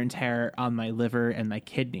the wear and tear on my liver and my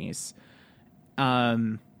kidneys.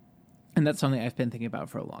 And that's something I've been thinking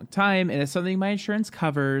about for a long time. And it's something my insurance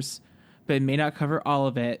covers, but it may not cover all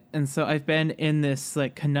of it. And so I've been in this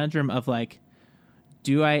conundrum of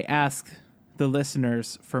do I ask the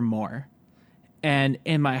listeners for more? And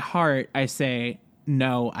in my heart, I say,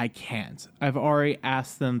 no, I can't. I've already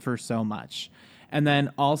asked them for so much. And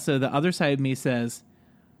then also the other side of me says,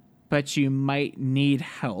 but you might need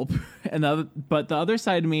help. But the other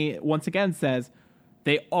side of me, once again, says,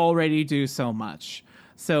 they already do so much.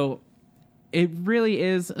 So it really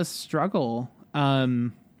is a struggle.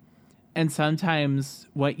 And sometimes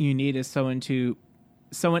what you need is someone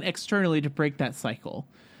externally to break that cycle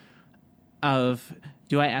of,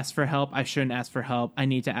 do I ask for help? I shouldn't ask for help. I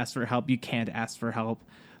need to ask for help. You can't ask for help.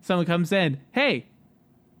 Someone comes in, hey,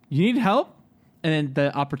 you need help? And then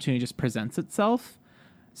the opportunity just presents itself.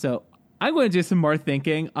 So I'm going to do some more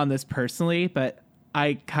thinking on this personally, but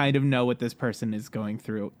I kind of know what this person is going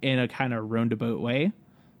through in a kind of roundabout way.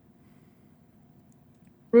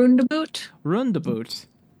 Roundabout? Roundabout.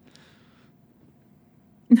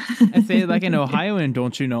 I say it like an Ohioan,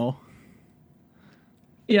 don't you know?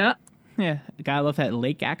 Yeah. Yeah, gotta love that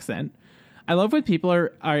lake accent. I love when people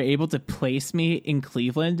are able to place me in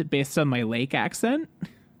Cleveland based on my lake accent.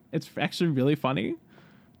 It's actually really funny.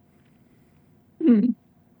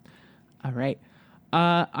 All right.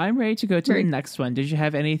 I'm ready to go to the next one. Did you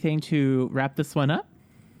have anything to wrap this one up?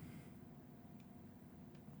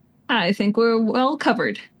 I think we're well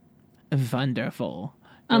covered. Wonderful.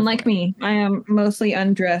 Unlike me, I am mostly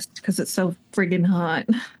undressed because it's so friggin' hot.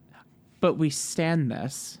 But we stand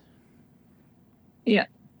this. Yeah.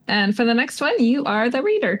 And for the next one, you are the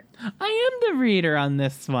reader. I am the reader on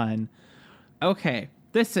this one. Okay.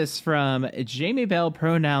 This is from Jamie Bell,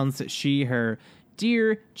 pronouns she, her.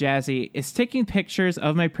 Dear Jazzy, is taking pictures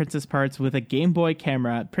of my princess parts with a Game Boy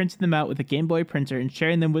camera, printing them out with a Game Boy printer, and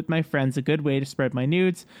sharing them with my friends a good way to spread my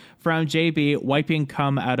nudes? From JB, wiping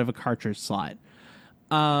cum out of a cartridge slot.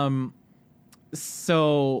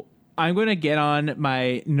 So I'm going to get on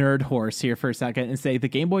my nerd horse here for a second and say the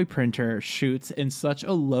Game Boy printer shoots in such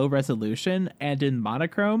a low resolution and in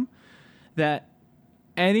monochrome that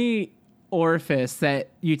any orifice that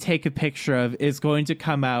you take a picture of is going to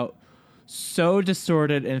come out so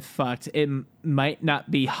distorted and fucked it might not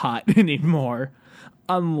be hot anymore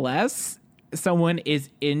unless someone is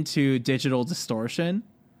into digital distortion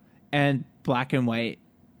and black and white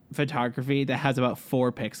photography that has about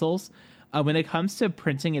 4 pixels. When it comes to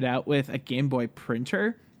printing it out with a Game Boy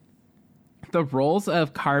printer, the rolls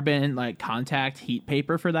of carbon like contact heat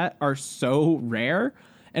paper for that are so rare,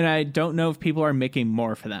 and I don't know if people are making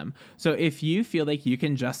more for them. So if you feel like you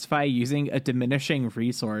can justify using a diminishing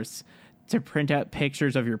resource to print out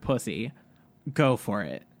pictures of your pussy, go for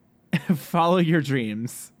it. Follow your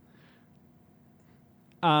dreams.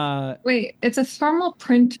 Wait, it's a thermal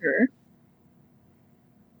printer.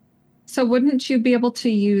 So wouldn't you be able to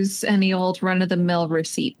use any old run-of-the-mill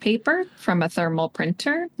receipt paper from a thermal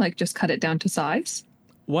printer? Like just cut it down to size?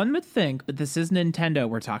 One would think, but this is Nintendo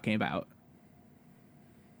we're talking about.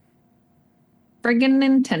 Friggin'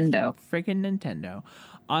 Nintendo. Friggin' Nintendo.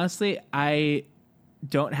 Honestly, I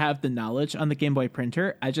don't have the knowledge on the Game Boy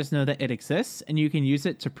printer. I just know that it exists, and you can use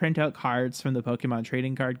it to print out cards from the Pokemon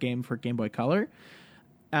trading card game for Game Boy Color.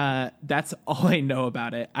 That's all I know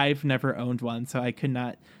about it. I've never owned one, so I could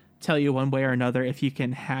not tell you one way or another if you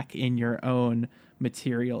can hack in your own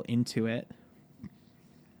material into it.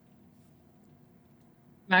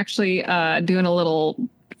 I'm actually doing a little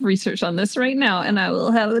research on this right now, and I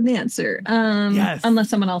will have an answer. Yes. Unless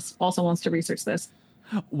someone else also wants to research this.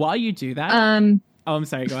 While you do that, I'm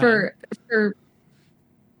sorry. Go ahead.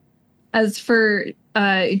 For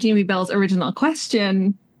Jamie Bell's original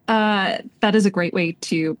question, that is a great way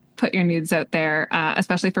to put your nudes out there,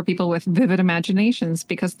 especially for people with vivid imaginations,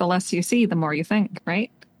 because the less you see, the more you think,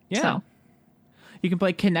 right? Yeah. So. You can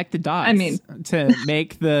play connect the dots to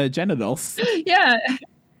make the genitals. Yeah.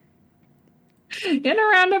 In a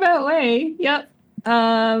roundabout way. Yep.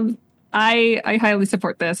 I highly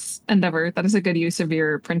support this endeavor. That is a good use of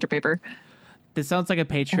your printer paper. This sounds like a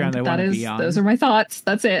Patreon I want to be on. Those are my thoughts.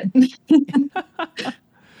 That's it.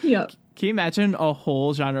 Yep. Can you imagine a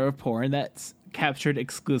whole genre of porn that's captured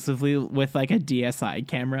exclusively with like a DSi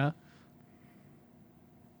camera?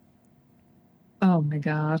 Oh my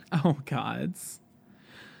god. Oh gods.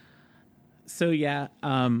 So yeah,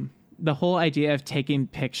 the whole idea of taking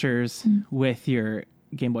pictures with your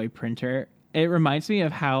Game Boy printer, it reminds me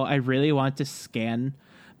of how I really want to scan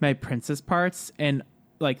my princess parts and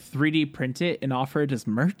like 3D print it and offer it as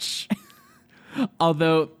merch.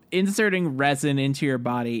 Although inserting resin into your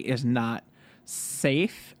body is not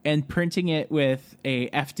safe, and printing it with a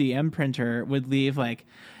FDM printer would leave like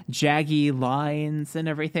jaggy lines and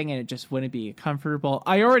everything, and it just wouldn't be comfortable.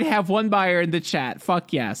 I already have one buyer in the chat.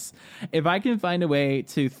 Fuck yes. If I can find a way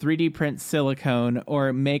to 3D print silicone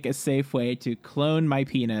or make a safe way to clone my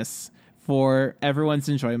penis for everyone's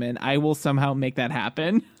enjoyment, I will somehow make that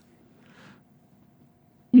happen.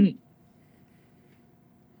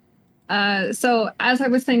 So as I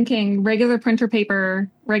was thinking, regular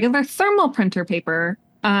thermal printer paper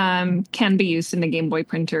can be used in a Game Boy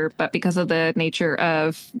printer, but because of the nature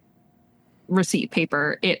of receipt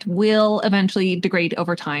paper, it will eventually degrade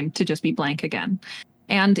over time to just be blank again.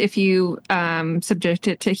 And if you subject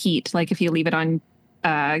it to heat, like if you leave it on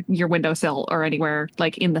your windowsill or anywhere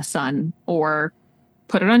like in the sun, or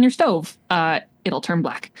put it on your stove, it'll turn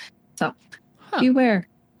black. So beware.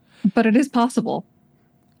 But it is possible.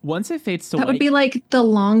 Once it fades to white... That would be like the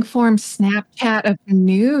long-form Snapchat of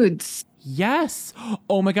nudes. Yes.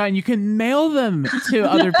 Oh my god, and you can mail them to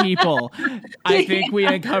other people. I think we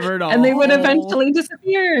uncovered all. And they would eventually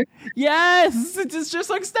disappear. Yes! It's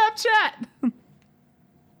just like Snapchat!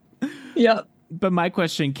 Yep. But my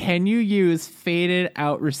question, can you use faded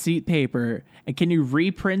out receipt paper, and can you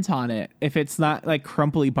reprint on it if it's not like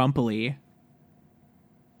crumply bumpily?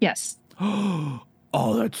 Yes.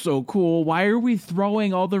 Oh, that's so cool. Why are we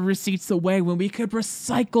throwing all the receipts away when we could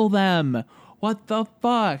recycle them? What the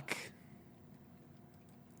fuck?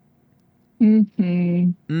 That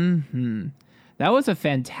was a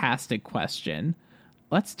fantastic question.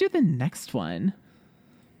 Let's do the next one.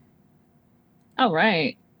 All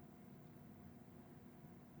right.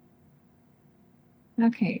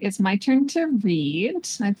 Okay, it's my turn to read,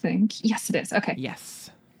 I think. Yes, it is. Okay. Yes.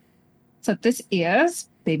 So this is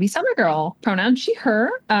Baby Summer Girl, pronoun she,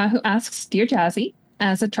 her, who asks, Dear Jazzy,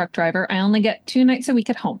 as a truck driver, I only get 2 nights a week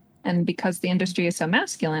at home. And because the industry is so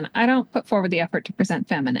masculine, I don't put forward the effort to present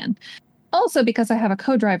feminine. Also, because I have a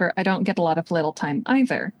co-driver, I don't get a lot of little time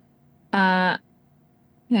either.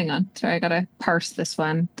 hang on. Sorry, I gotta parse this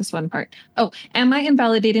one part. Oh, am I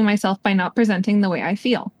invalidating myself by not presenting the way I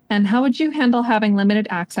feel? And how would you handle having limited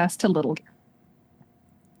access to little gear?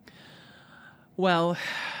 Well,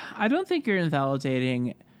 I don't think you're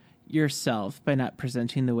invalidating yourself by not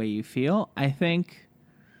presenting the way you feel. I think,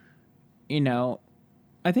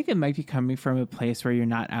 I think it might be coming from a place where you're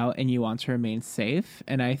not out and you want to remain safe.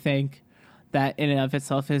 And I think that in and of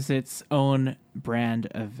itself is its own brand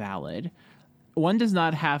of valid. One does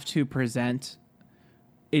not have to present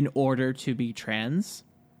in order to be trans.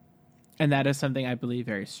 And that is something I believe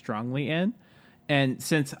very strongly in. And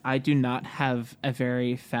since I do not have a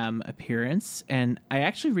very femme appearance, and I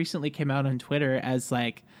actually recently came out on Twitter as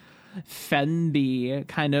like femby,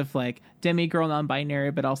 kind of like demigirl,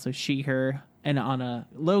 non-binary, but also she, her, and on a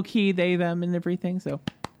low key they, them, and everything. So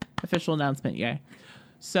official announcement, yay.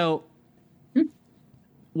 So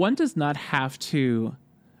one does not have to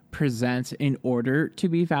present in order to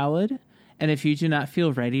be valid. And if you do not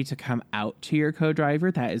feel ready to come out to your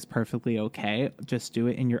co-driver, that is perfectly okay. Just do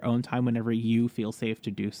it in your own time whenever you feel safe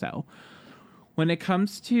to do so. When it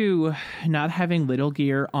comes to not having little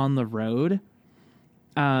gear on the road,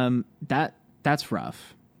 that's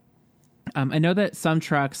rough. I know that some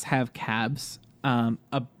trucks have cabs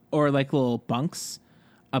or like little bunks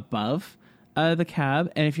above the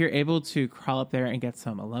cab. And if you're able to crawl up there and get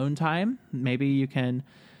some alone time, maybe you can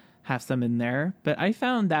have some in there. But I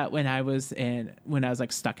found that when I was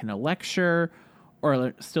like stuck in a lecture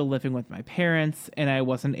or still living with my parents and I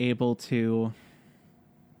wasn't able to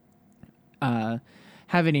have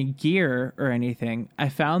any gear or anything, I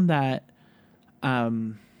found that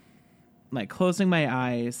like closing my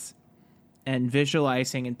eyes and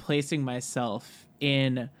visualizing and placing myself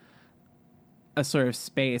in a sort of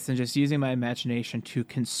space and just using my imagination to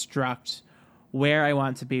construct where I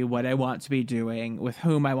want to be, what I want to be doing, with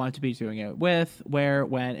whom I want to be doing it with, where,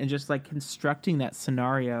 when, and just like constructing that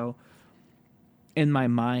scenario in my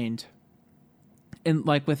mind, in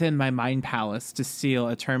like within my mind palace, to steal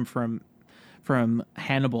a term from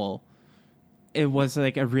Hannibal. It was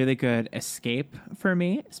like a really good escape for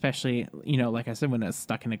me, especially, like I said, when I was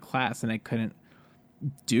stuck in a class and I couldn't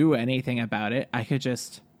do anything about it, I could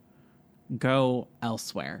just go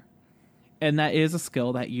elsewhere. And that is a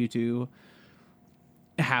skill that you do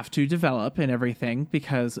have to develop and everything,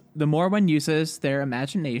 because the more one uses their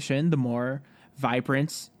imagination, the more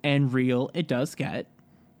vibrant and real it does get.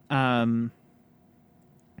 And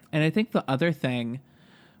I think the other thing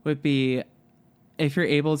would be, if you're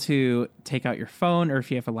able to take out your phone or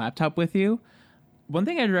if you have a laptop with you, one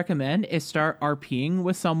thing I'd recommend is start RPing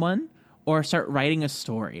with someone or start writing a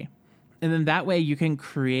story. And then that way you can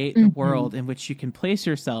create a world in which you can place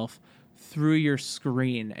yourself through your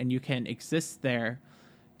screen and you can exist there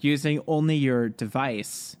using only your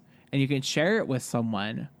device, and you can share it with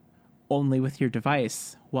someone only with your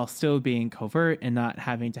device while still being covert and not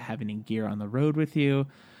having to have any gear on the road with you.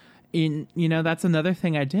 That's another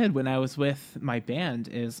thing I did when I was with my band,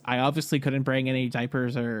 is I obviously couldn't bring any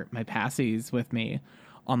diapers or my passies with me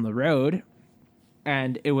on the road.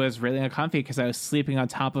 And it was really uncomfy because I was sleeping on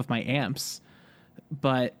top of my amps.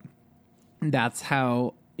 But that's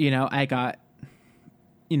how, I got,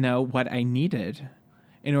 what I needed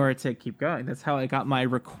in order to keep going. That's how I got my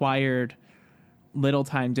required little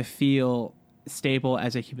time to feel stable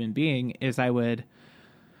as a human being, is I would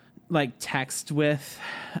like text with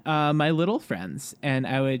my little friends, and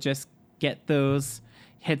I would just get those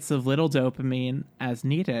hits of little dopamine as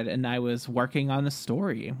needed. And I was working on a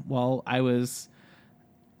story while I was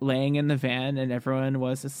laying in the van and everyone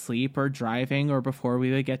was asleep or driving, or before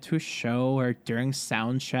we would get to a show, or during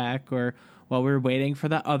sound check, or while we were waiting for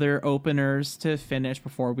the other openers to finish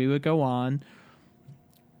before we would go on.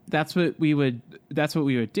 That's what we would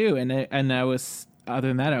do. And I was, other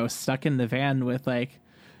than that, I was stuck in the van with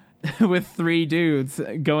with three dudes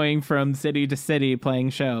going from city to city playing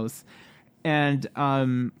shows. And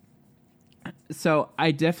so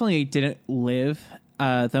I definitely didn't live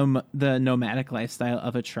the nomadic lifestyle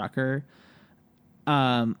of a trucker.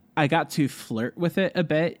 I got to flirt with it a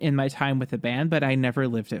bit in my time with the band, but I never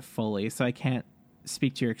lived it fully, so I can't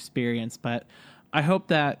speak to your experience. But I hope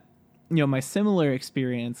that, my similar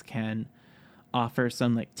experience can offer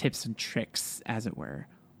some like tips and tricks, as it were.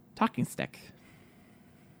 Talking stick.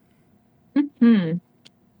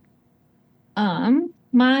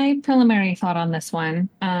 My preliminary thought on this one,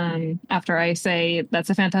 after I say that's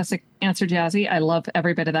a fantastic answer, Jazzy, I love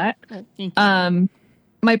every bit of that.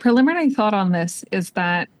 My preliminary thought on this is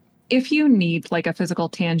that if you need like a physical,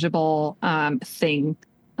 tangible thing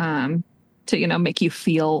to, make you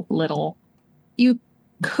feel little, you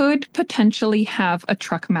could potentially have a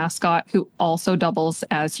truck mascot who also doubles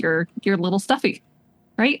as your little stuffy,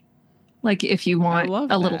 right? Like if you want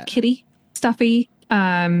a little kitty stuffy,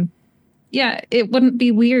 yeah, it wouldn't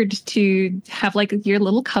be weird to have like your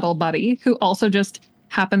little cuddle buddy who also just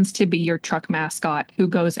happens to be your truck mascot who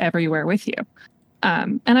goes everywhere with you.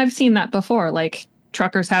 And I've seen that before. Like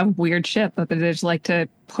truckers have weird shit that they just like to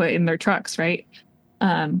put in their trucks, right?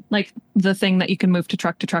 Like the thing that you can move to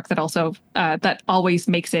truck that also that always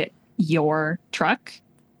makes it your truck.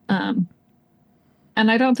 And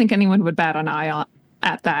I don't think anyone would bat an eye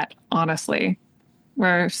at that, honestly.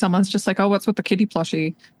 Where someone's just like, oh, what's with the kitty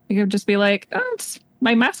plushie? You could just be like, oh, it's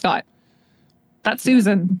my mascot. That's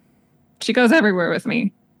Susan. She goes everywhere with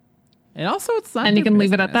me. And also, it's not. And you can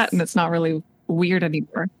leave it at that, and it's not really weird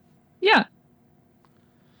anymore. Yeah.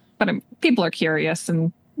 But people are curious,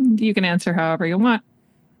 and you can answer however you want.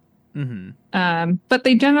 Mm-hmm. But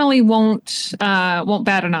they generally won't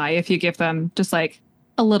bat an eye if you give them just like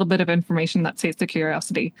a little bit of information that sates the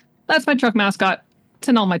curiosity. That's my truck mascot. It's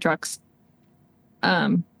in all my trucks.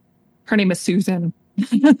 Her name is Susan.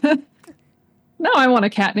 No, I want a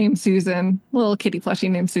cat named Susan. A little kitty plushie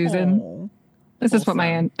named Susan. Aww. This is what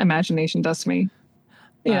my imagination does to me.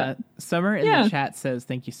 Yeah. Summer in the chat says,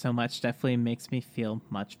 thank you so much. Definitely makes me feel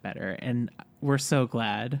much better. And we're so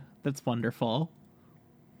glad. That's wonderful.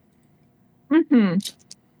 Mm-hmm.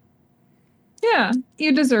 Yeah,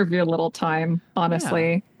 you deserve your little time,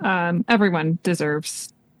 honestly. Yeah. Everyone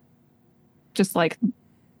deserves just like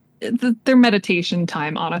their meditation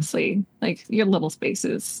time, honestly. Like your little space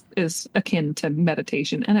is akin to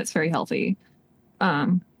meditation, and it's very healthy.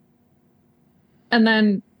 And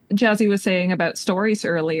then Jazzy was saying about stories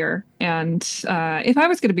earlier, and if I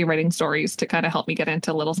was going to be writing stories to kind of help me get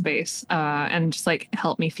into a little space and just like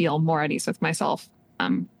help me feel more at ease with myself,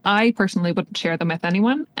 I personally wouldn't share them with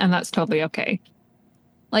anyone, and that's totally okay.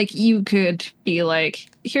 Like you could be like,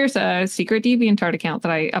 here's a secret DeviantArt account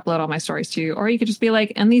that I upload all my stories to, or you could just be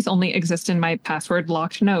like, and these only exist in my password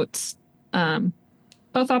locked notes.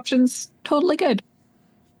 Both options, totally good.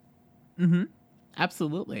 Mm-hmm.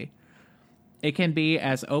 Absolutely. It can be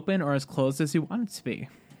as open or as closed as you want it to be.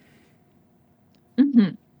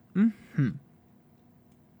 Mm-hmm. Mm-hmm.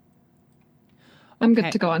 I'm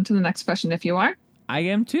good to go on to the next question if you are. I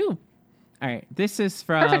am too. All right. This is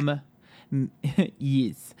from...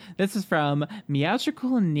 yes. This is from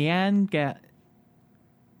Meowgical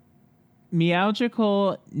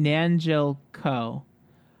Nangelco.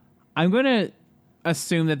 I'm going to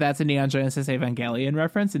assume that that's a Neon Genesis Evangelion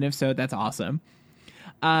reference, and if so, that's awesome.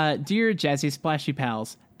 Dear Jazzy Splashy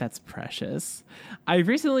Pals, that's precious. I've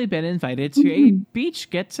recently been invited to a beach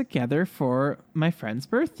get-together for my friend's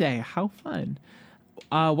birthday. How fun.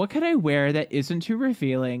 What could I wear that isn't too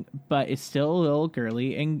revealing, but is still a little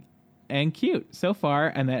girly and cute? So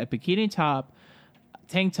far, I'm at a bikini top,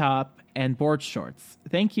 tank top, and board shorts.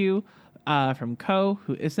 Thank you. From Ko,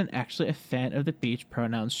 who isn't actually a fan of the beach,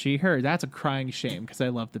 pronouns she, her. That's a crying shame, because I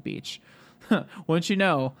love the beach. Won't you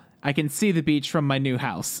know, I can see the beach from my new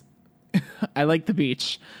house. I like the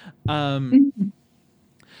beach.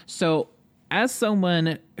 So, as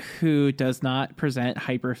someone who does not present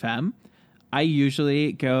hyperfemme, I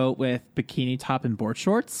usually go with bikini top and board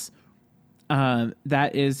shorts.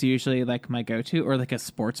 That is usually like my go-to, or like a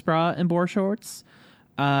sports bra and board shorts.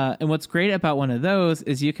 And what's great about one of those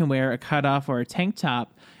is you can wear a cutoff or a tank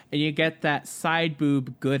top, and you get that side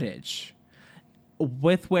boob goodage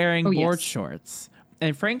with wearing board shorts.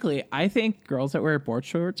 And frankly, I think girls that wear board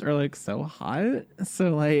shorts are like so hot.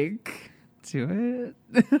 So like, do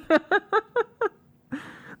it.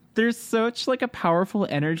 There's such like a powerful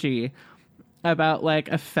energy about like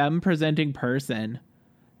a femme presenting person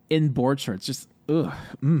in board shorts. Just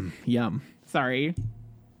yum. Sorry.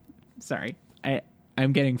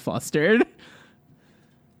 I'm getting flustered.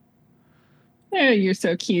 Oh, you're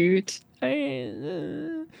so cute.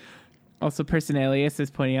 Also, Personalius is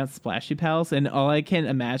pointing out Splashy Pals, and all I can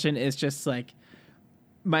imagine is just like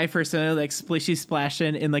my persona like splishy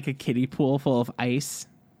splashing in like a kiddie pool full of ice,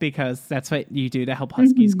 because that's what you do to help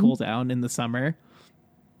huskies cool down in the summer.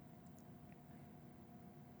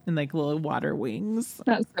 And like little water wings.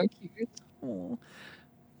 That's so cute. Aww.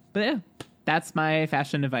 But yeah, that's my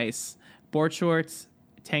fashion advice. Board shorts,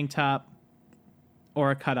 tank top,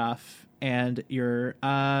 or a cutoff, and your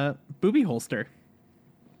booby holster.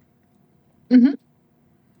 Mm-hmm.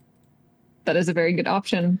 That is a very good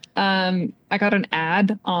option. I got an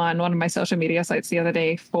ad on one of my social media sites the other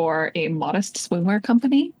day for a modest swimwear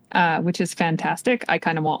company, which is fantastic. I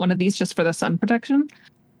kind of want one of these just for the sun protection.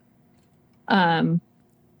 But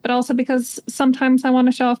also because sometimes I want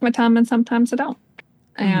to show off my tum and sometimes I don't.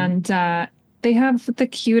 And they have the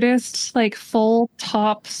cutest like full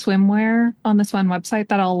top swimwear on this one website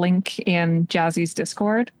that I'll link in Jazzy's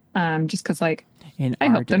Discord. Just because like I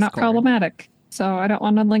hope they're not problematic, so I don't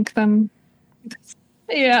want to link them.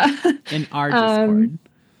 Yeah, in our Discord.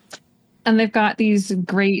 And they've got these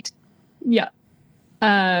great,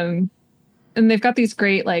 and they've got these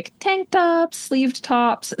great like tank tops, sleeved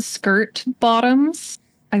tops, skirt bottoms.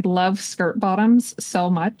 I love skirt bottoms so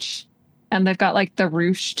much. And they've got like the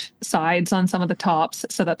ruched sides on some of the tops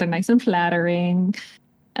so that they're nice and flattering.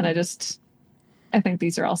 And I think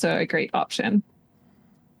these are also a great option.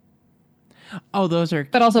 Oh, those are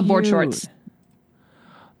But also board shorts.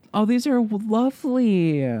 Oh, these are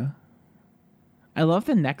lovely. I love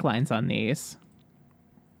the necklines on these.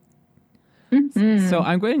 Mm-hmm. So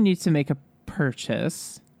I'm going to need to make a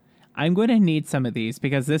purchase. I'm going to need some of these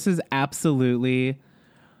because this is absolutely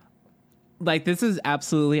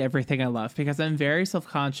everything I love, because I'm very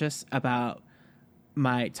self-conscious about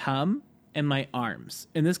my tum and my arms.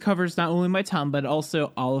 And this covers not only my tum, but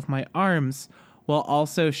also all of my arms, while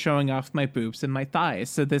also showing off my boobs and my thighs.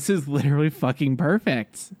 So this is literally fucking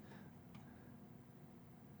perfect.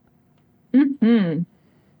 Mm-hmm.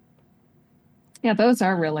 Yeah, those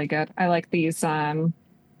are really good. I like these. What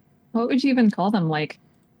would you even call them? Like,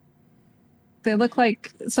 they look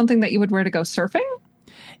like something that you would wear to go surfing?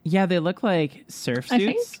 Yeah, they look like surf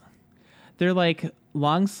suits. They're like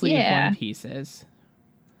long sleeve one pieces.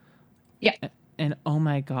 Yeah. And oh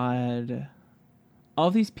my god. All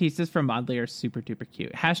these pieces from Modly are super duper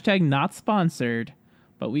cute. Hashtag not sponsored,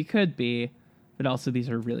 but we could be. But also these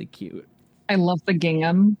are really cute. I love the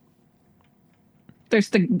gingham. There's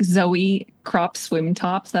the Zoe crop swim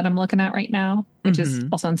tops that I'm looking at right now, which is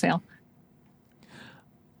also on sale.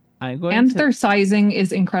 Their sizing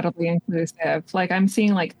is incredibly inclusive. Like I'm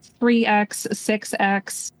seeing like 3X,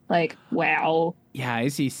 6X. Like, wow. Yeah, I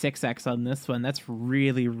see 6X on this one. That's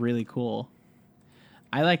really, really cool.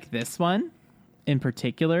 I like this one in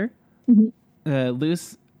particular.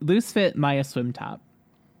 Loose fit Maya swim top.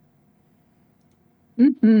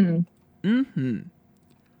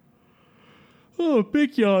 Oh,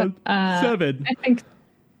 big yawn. 7. I think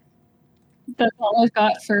that's all I've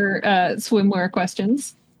got for swimwear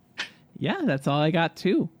questions. Yeah, that's all I got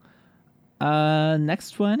too.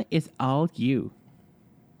 Next one is all you.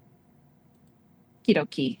 Okie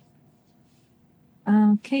dokie.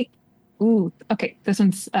 Okay. Ooh, okay. This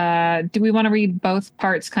one's, do we want to read both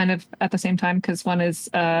parts kind of at the same time? Because one is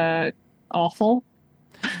awful.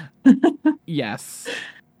 Yes.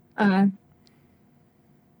 But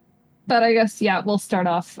I guess, we'll start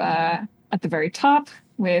off at the very top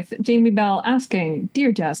with Jamie Bell asking,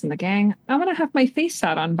 Dear Jazz and the gang, I want to have my face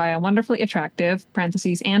sat on by a wonderfully attractive,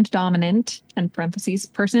 parentheses, and dominant, and parentheses,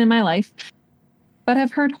 person in my life, but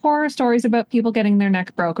have heard horror stories about people getting their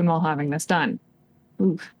neck broken while having this done.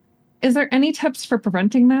 Oof. Is there any tips for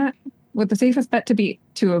preventing that? Would the safest bet be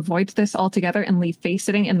to avoid this altogether and leave face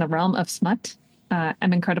sitting in the realm of smut?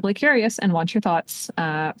 I'm incredibly curious and want your thoughts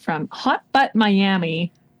from Hot Butt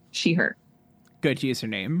Miami, she, her. Good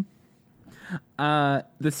username.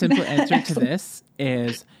 The simple answer to this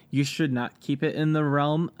is you should not keep it in the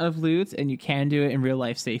realm of lewds, and you can do it in real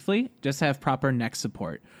life safely. Just have proper neck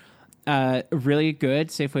support. Really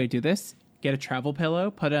good, safe way to do this. Get a travel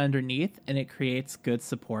pillow, put it underneath, and it creates good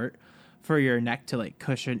support for your neck to like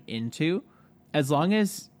cushion into. As long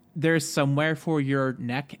as there's somewhere for your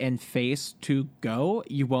neck and face to go,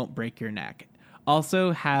 you won't break your neck.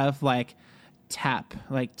 Also have like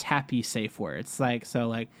tappy safe words. Like, so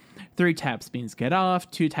like 3 taps means get off,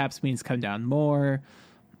 2 taps means come down more.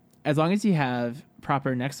 As long as you have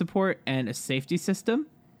proper neck support and a safety system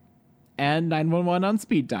and 911 on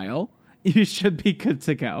speed dial, you should be good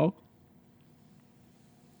to go.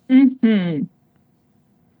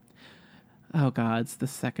 Oh god, it's the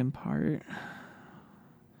second part.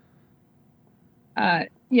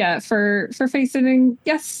 For face sitting,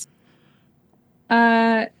 yes.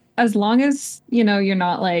 As long as, you're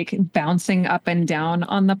not like bouncing up and down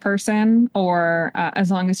on the person, or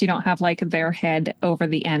as long as you don't have like their head over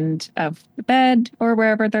the end of the bed or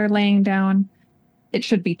wherever they're laying down, it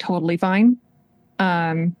should be totally fine.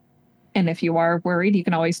 And if you are worried, you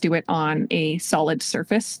can always do it on a solid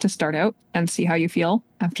surface to start out and see how you feel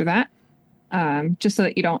after that. Just so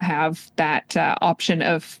that you don't have that option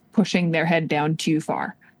of pushing their head down too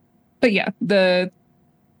far. But yeah, the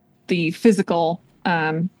physical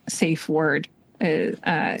safe word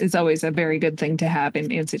is always a very good thing to have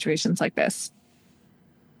in situations like this.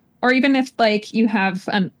 Or even if like you have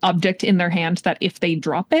an object in their hand that if they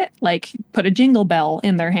drop it, like put a jingle bell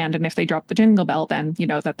in their hand, and if they drop the jingle bell, then you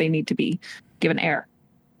know that they need to be given air.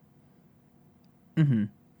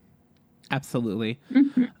 Absolutely.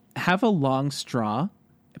 Mm-hmm. Have a long straw,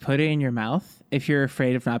 put it in your mouth if you're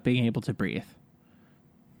afraid of not being able to breathe.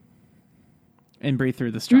 And breathe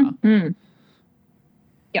through the straw. Mm-hmm.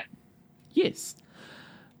 Yeah. Yes.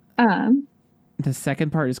 The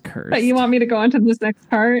second part is cursed. But you want me to go on to this next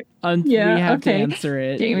part? Yeah, we have to answer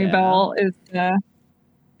it. Jamie Bell is...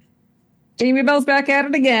 Jamie Bell's back at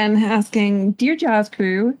it again, asking, "Dear Jazz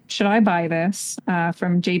Crew, should I buy this?"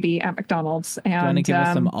 From JB at McDonald's. And do you want to give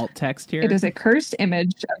us some alt text here? It is a cursed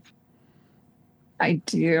image. I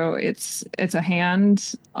do. It's a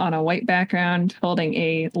hand on a white background holding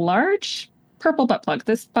a large purple butt plug.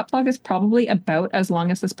 This butt plug is probably about as long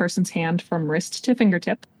as this person's hand from wrist to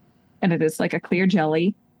fingertip. And it is like a clear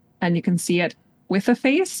jelly. And you can see it with a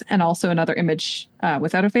face and also another image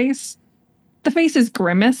without a face. The face is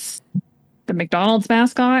Grimace, the McDonald's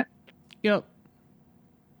mascot. Yep.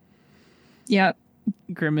 Yep.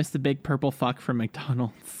 Grimace, the big purple fuck from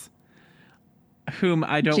McDonald's, whom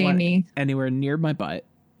I don't want anywhere near my butt.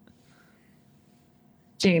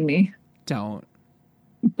 Jamie. Don't.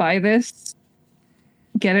 Buy this,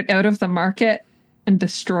 get it out of the market, and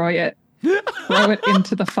destroy it. Throw it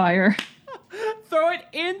into the fire. Throw it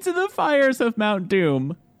into the fires of Mount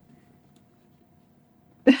Doom.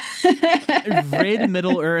 Rid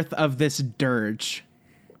Middle Earth of this dirge.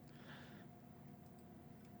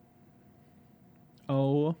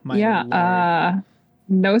 Oh my Lord.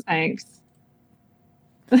 No thanks.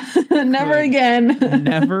 Never again.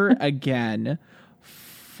 Never again.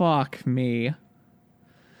 Fuck me.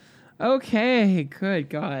 Okay, good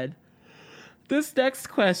God. This next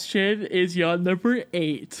question is yawn number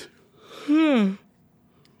 8.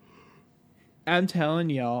 I'm telling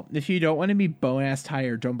y'all, if you don't want to be bone-ass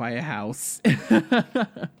tired, don't buy a house.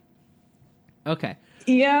 Okay.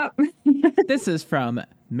 Yeah. This is from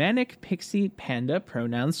Manic Pixie Panda,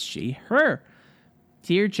 pronouns she, her.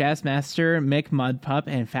 Dear Jazzmaster, Mick Mudpup,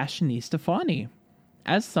 and Fashionista Fawny.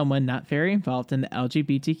 As someone not very involved in the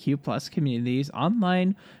LGBTQ plus communities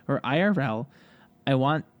online or IRL, I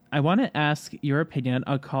want to ask your opinion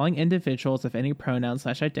on calling individuals of any pronoun /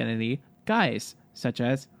 identity guys, such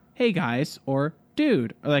as hey guys or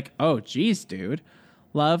dude, or like oh geez dude.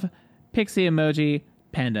 Love, pixie emoji,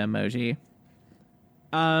 panda emoji.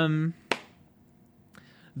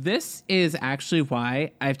 This is actually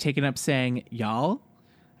why I've taken up saying y'all,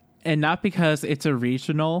 and not because it's a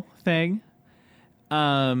regional thing.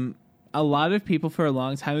 A lot of people for a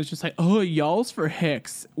long time was just like, oh, y'all's for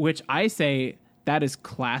hicks, which I say that is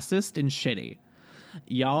classist and shitty.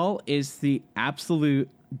 Y'all is the absolute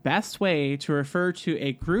best way to refer to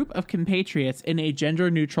a group of compatriots in a gender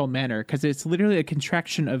neutral manner, because it's literally a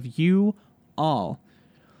contraction of you all.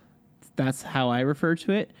 That's how I refer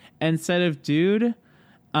to it. Instead of dude,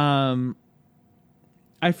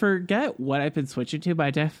 I forget what I've been switching to,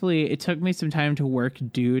 but it took me some time to work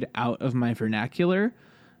dude out of my vernacular.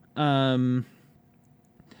 So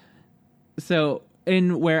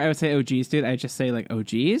in where I would say, oh geez, dude, I just say like, oh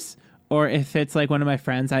geez. Or if it's like one of my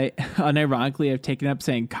friends, I unironically have taken up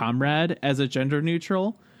saying comrade as a gender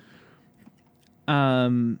neutral.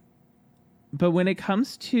 But when it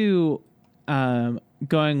comes to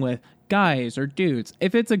going with guys or dudes,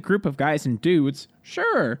 if it's a group of guys and dudes,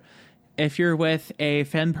 sure. If you're with a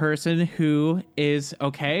femme person who is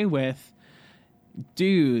okay with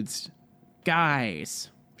dudes, guys,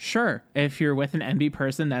 sure. If you're with an NB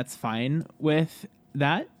person that's fine with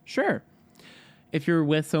that, sure. If you're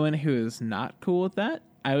with someone who is not cool with that,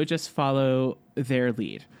 I would just follow their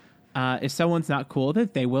lead. If someone's not cool with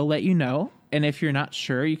it, they will let you know. And if you're not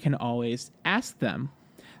sure, you can always ask them.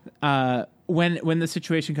 When the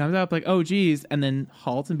situation comes up, like, oh, geez, and then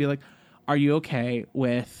halt and be like, are you okay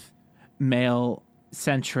with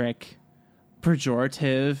male-centric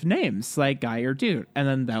pejorative names like guy or dude? And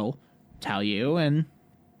then they'll tell you, and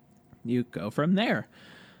you go from there.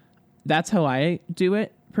 That's how I do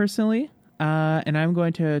it personally. And I'm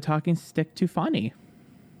going to talking stick to Fawny.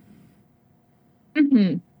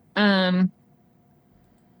 Mm-hmm.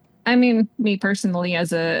 I mean, me personally,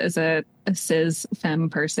 as a cis femme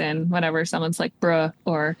person, whenever someone's like bruh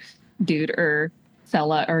or dude or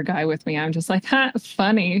fella or guy with me, I'm just like, ha,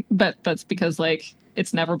 funny. But that's because like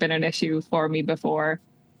it's never been an issue for me before.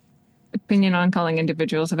 Opinion on calling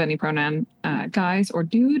individuals of any pronoun guys or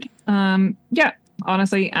dude. Yeah,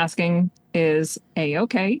 honestly, asking is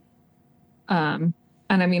a-okay. And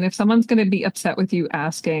I mean, if someone's going to be upset with you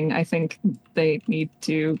asking, I think they need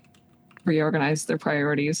to reorganize their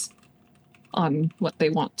priorities on what they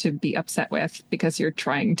want to be upset with, because you're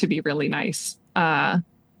trying to be really nice. Yeah,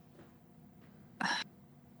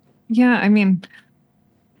 I mean,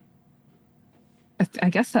 I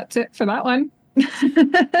guess that's it for that one.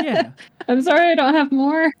 Yeah. I'm sorry I don't have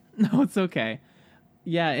more. No, it's okay.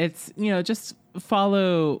 Yeah, it's, just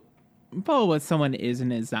follow what someone is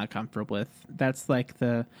and is not comfortable with. That's like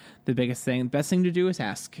the biggest thing. The best thing to do is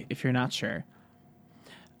ask if you're not sure.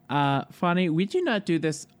 Fonny, we do not do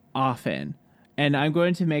this often, and I'm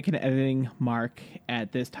going to make an editing mark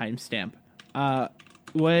at this timestamp.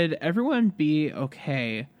 Would everyone be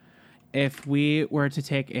okay if we were to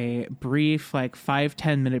take a brief, like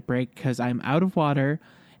 5-10 minute break because I'm out of water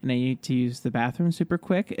and I need to use the bathroom super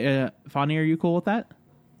quick? Fonny, are you cool with that?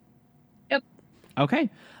 Yep. Okay.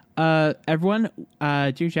 Everyone,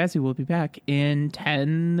 Dear Jazzy will be back in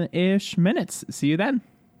 10-ish minutes. See you then.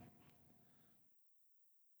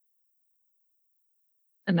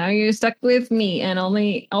 And now you're stuck with me and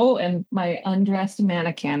and my undressed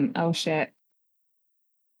mannequin. Oh shit.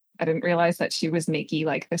 I didn't realize that she was Nikki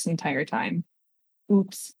like this entire time.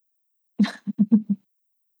 Oops.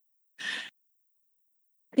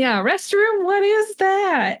 Yeah, restroom, what is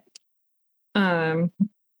that? I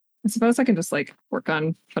suppose I can just like work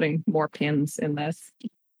on putting more pins in this.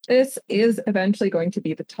 This is eventually going to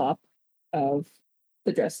be the top of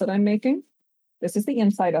the dress that I'm making. This is the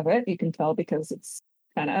inside of it. You can tell because it's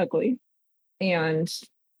kind of ugly. And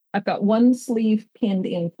I've got one sleeve pinned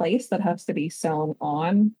in place that has to be sewn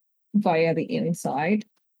on via the inside.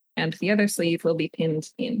 And the other sleeve will be pinned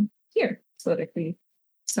in here so that it can be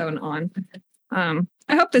sewn on.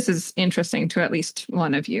 I hope this is interesting to at least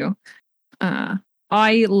one of you.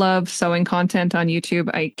 I love sewing content on YouTube.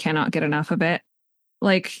 I cannot get enough of it.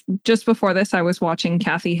 Like just before this, I was watching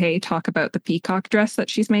Kathy Hay talk about the peacock dress that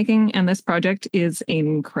she's making, and this project is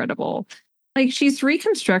incredible. Like she's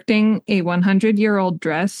reconstructing a 100-year-old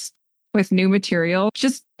dress with new material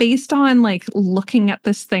just based on like looking at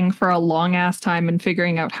this thing for a long ass time and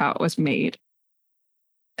figuring out how it was made.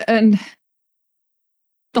 And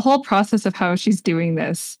the whole process of how she's doing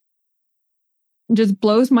this just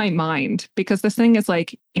blows my mind because this thing is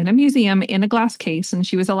like in a museum in a glass case, and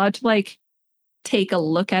she was allowed to like take a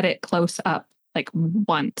look at it close up like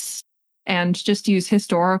once and just use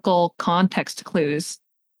historical context clues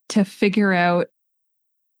to figure out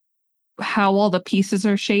how all the pieces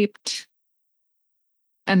are shaped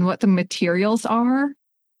and what the materials are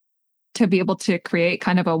to be able to create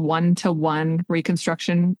kind of a one-to-one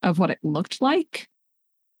reconstruction of what it looked like.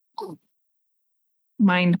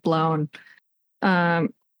 Mind blown. And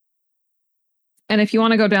if you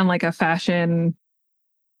want to go down like a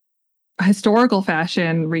historical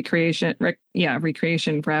fashion recreation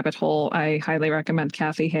rabbit hole, I highly recommend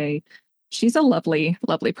Kathy Hay. She's a lovely,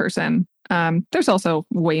 lovely person. There's also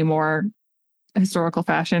way more historical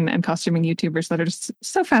fashion and costuming YouTubers that are just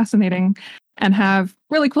so fascinating and have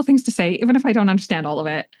really cool things to say, even if I don't understand all of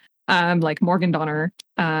it. Like Morgan Donner,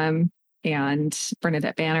 and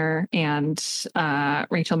Bernadette Banner and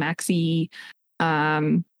Rachel Maxey.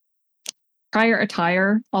 Prior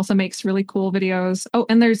Attire also makes really cool videos. Oh,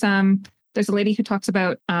 and there's a lady who talks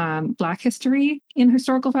about Black history in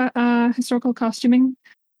historical costuming.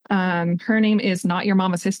 Her name is Not Your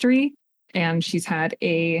Mama's History, and she's had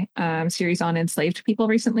a series on enslaved people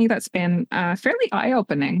recently that's been fairly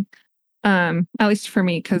eye-opening, at least for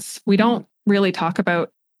me, because we don't really talk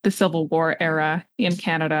about the Civil War era in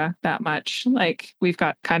Canada that much. Like we've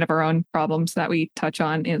got kind of our own problems that we touch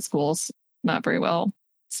on in schools not very well,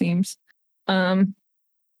 it seems. And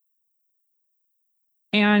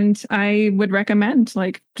I would recommend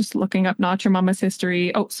like just looking up Not Your Mama's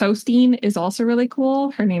History. Oh, Sewstein is also really cool.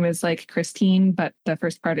 Her name is like Christine, but the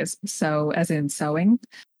first part is sew as in sewing.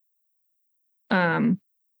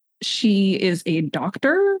 She is a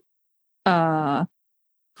doctor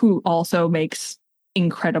who also makes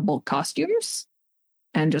incredible costumes.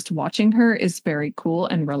 And just watching her is very cool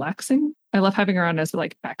and relaxing. I love having her on as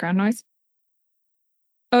like background noise.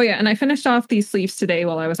 Oh yeah, and I finished off these sleeves today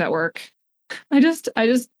while I was at work. I just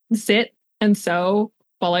sit and sew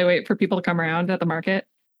while I wait for people to come around at the market.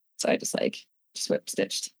 So I just whip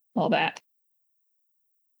stitched all that.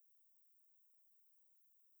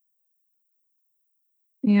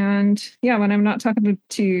 And yeah, when I'm not talking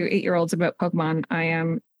to 8-year-olds about Pokemon, I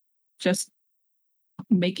am just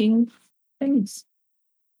making things.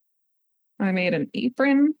 I made an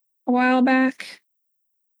apron a while back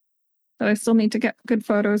that I still need to get good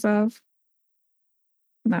photos of.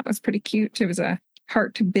 And that was pretty cute. It was a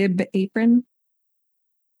heart bib apron.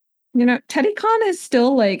 You know, TeddyCon is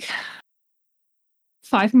still like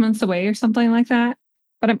 5 months away or something like that.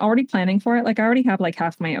 But I'm already planning for it. Like I already have like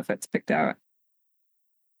half my outfits picked out.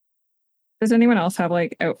 Does anyone else have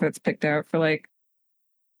like outfits picked out for like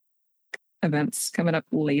events coming up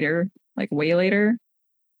later? Like way later?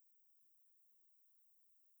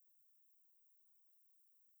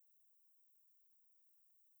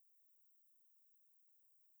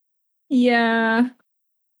 Yeah.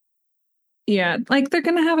 Yeah, like they're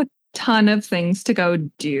gonna have a ton of things to go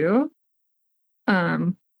do.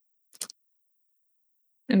 In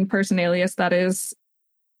Personalius, that is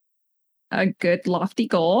a good lofty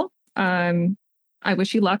goal. I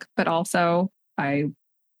wish you luck, but also I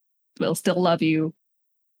will still love you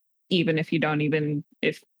even if you don't even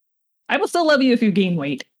if I will still love you if you gain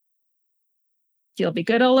weight. You'll be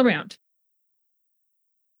good all around.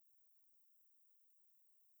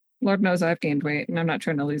 Lord knows I've gained weight and I'm not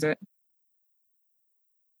trying to lose it.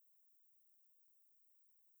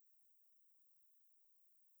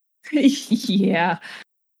 Yeah.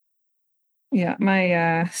 Yeah,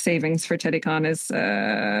 my savings for TeddyCon is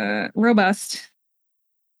robust.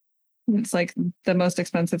 It's like the most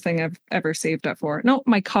expensive thing I've ever saved up for. No,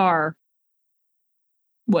 my car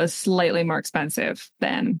was slightly more expensive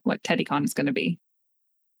than what TeddyCon is going to be.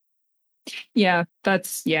 Yeah,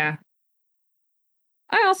 yeah.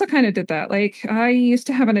 I also kind of did that. Like, I used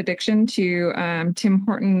to have an addiction to Tim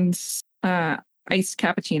Hortons iced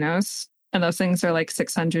cappuccinos, and those things are like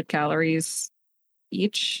 600 calories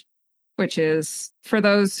each, which is, for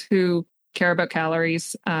those who care about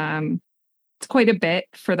calories, it's quite a bit.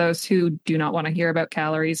 For those who do not want to hear about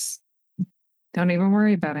calories, don't even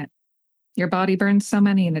worry about it. Your body burns so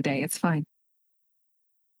many in a day. It's fine.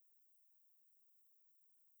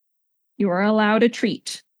 You are allowed a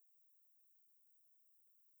treat.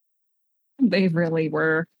 They really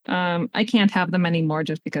were. I can't have them anymore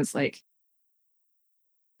just because, like,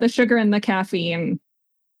 the sugar and the caffeine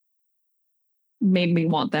made me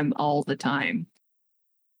want them all the time.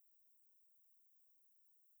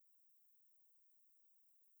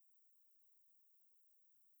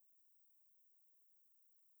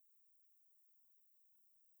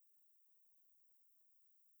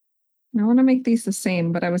 I want to make these the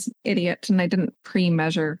same, but I was an idiot and I didn't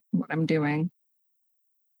pre-measure what I'm doing.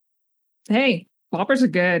 Hey, Whoppers are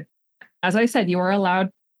good. As I said, you are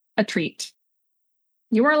allowed a treat.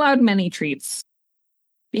 You are allowed many treats.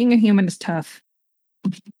 Being a human is tough.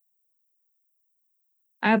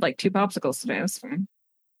 I had like 2 popsicles today. It was fine.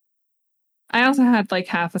 I also had like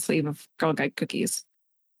half a sleeve of Girl Guide cookies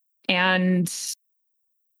and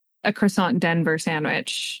a croissant Denver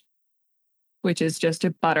sandwich, which is just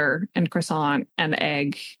a butter and croissant and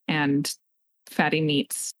egg and fatty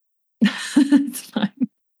meats. It's fine.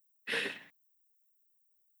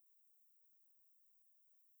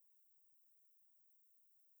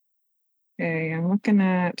 Okay, I'm looking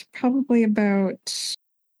at probably about,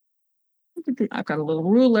 I've got a little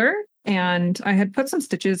ruler and I had put some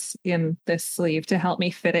stitches in this sleeve to help me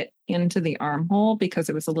fit it into the armhole because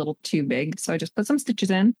it was a little too big. So I just put some stitches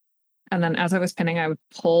in. And then as I was pinning, I would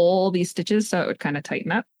pull these stitches so it would kind of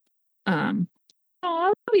tighten up. Oh,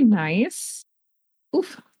 that'd be nice.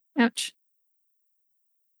 Oof, ouch.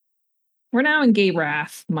 We're now in Gay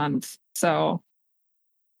Wrath month, so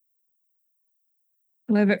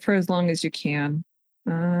live it for as long as you can.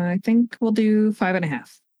 I think we'll do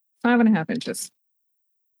 5.5. 5.5 inches.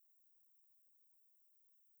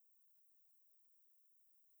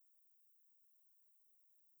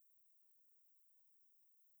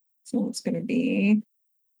 So it's going to be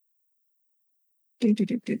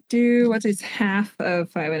What's its half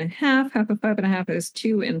of 5.5? Half of 5.5 is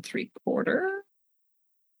 2 3/4.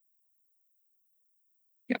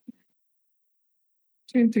 Yep.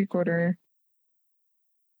 2 3/4.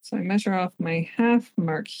 So I measure off my half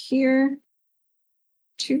mark here.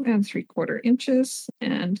 2 3/4 inches,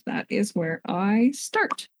 and that is where I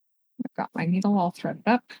start. I've got my needle all threaded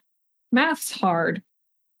up. Math's hard.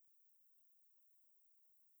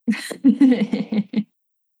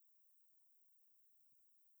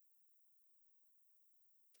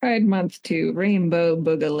 Pride Month 2, Rainbow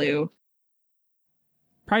Boogaloo.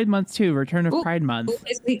 Pride Month 2, Return of Pride Month.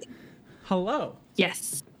 Hello.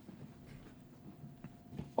 Yes.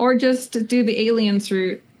 Or just do the aliens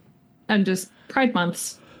route and just Pride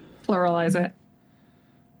Months, pluralize it.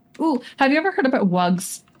 Ooh, have you ever heard about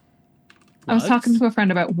wugs? I was talking to a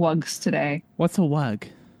friend about wugs today. What's a wug?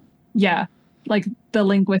 Yeah, like the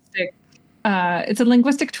linguistic. It's a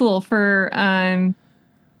linguistic tool for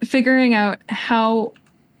figuring out how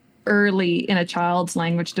early in a child's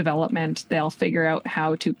language development they'll figure out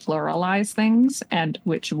how to pluralize things and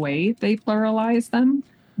which way they pluralize them.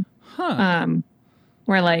 Huh.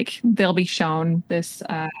 Where like they'll be shown this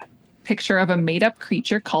picture of a made-up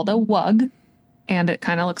creature called a wug, and it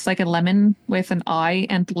kind of looks like a lemon with an eye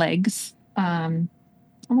and legs,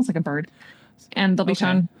 almost like a bird. And they'll be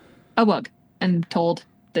shown a wug and told,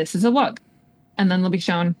 this is a wug. And then they'll be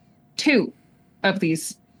shown 2 of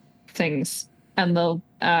these things, and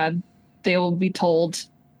they will be told,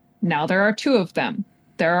 now there are 2 of them.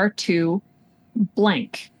 there are two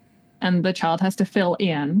blank, and the child has to fill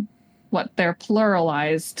in what their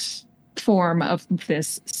pluralized form of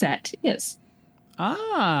this set is.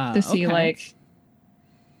 To see, like,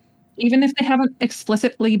 even if they haven't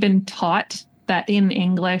explicitly been taught that in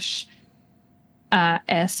English,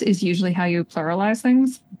 S is usually how you pluralize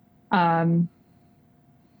things.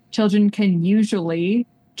 Children can usually,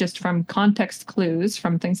 just from context clues,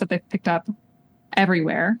 from things that they've picked up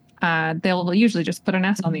everywhere, they'll usually just put an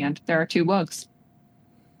S on the end. There are two wugs.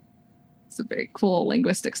 It's a very cool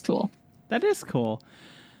linguistics tool. That is cool.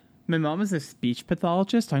 My mom is a speech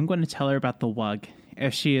pathologist. I'm going to tell her about the wug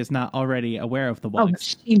if she is not already aware of the wugs.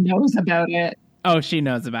 Oh, she knows about it. Oh, she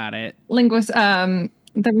knows about it. There was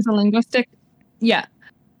a linguistic. Yeah.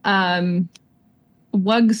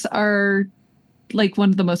 Wugs are like one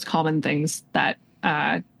of the most common things that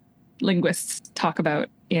linguists talk about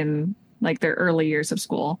in like their early years of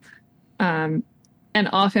school. And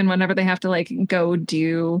often whenever they have to like go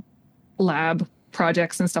do lab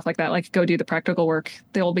projects and stuff like that, like go do the practical work,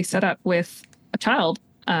 they will be set up with a child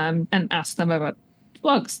and ask them about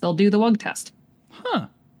wugs. They'll do the wug test. Huh.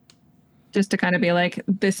 Just to kind of be like,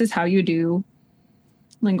 this is how you do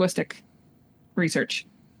linguistic research.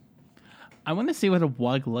 I want to see what a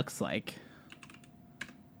wug looks like.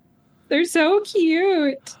 They're so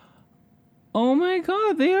cute. Oh my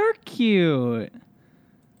god, they are cute.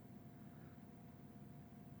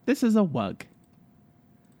 This is a wug.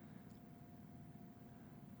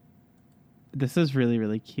 This is really,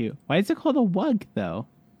 really cute. Why is it called a wug, though?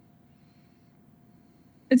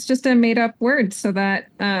 It's just a made-up word so that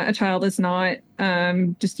a child is not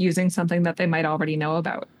just using something that they might already know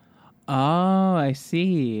about. Oh, I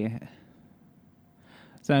see.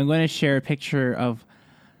 So I'm going to share a picture of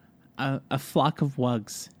a flock of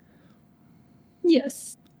wugs.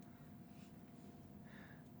 Yes.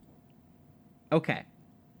 Okay.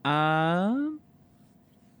 I'm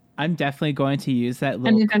definitely going to use that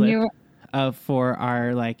little clip for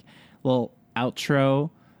our like little outro.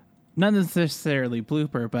 Not necessarily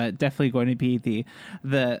blooper, but definitely going to be the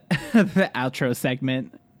the outro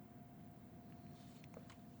segment.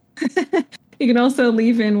 You can also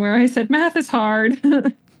leave in where I said math is hard.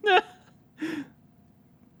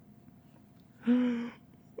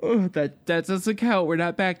 Oh, that doesn't count. We're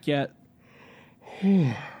not back yet.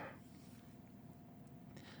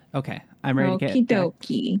 Okay, I'm ready to get Okie back.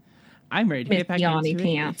 dokie. I'm ready to get back Yanni into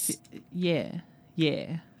pants. it. Yeah.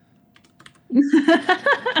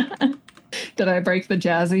 Did I break the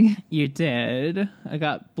jazzy? You did. I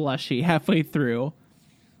got blushy halfway through.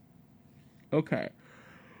 Okay.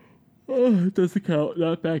 Oh, it doesn't count.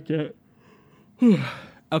 Not back yet.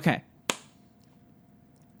 Okay.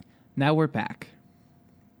 Now we're back.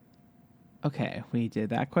 Okay, we did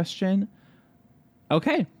that question.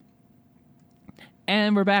 Okay.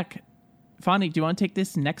 And we're back. Fonny, do you want to take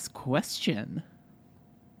this next question?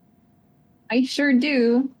 I sure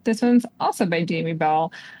do. This one's also by Jamie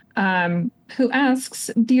Bell, who asks,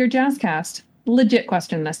 Dear Jazzcast, legit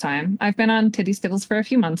question this time. I've been on Titty Skittles for a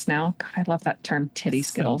few months now. God, I love that term, Titty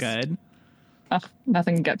Skittles. So good. Ugh,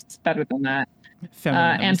 nothing gets better than that.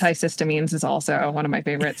 Antihistamines is also one of my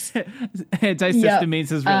favorites.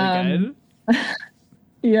 Antihistamines is really good.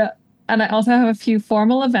 Yeah. And I also have a few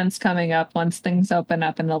formal events coming up once things open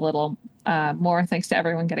up in a little more, thanks to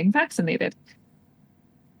everyone getting vaccinated.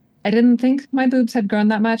 I didn't think my boobs had grown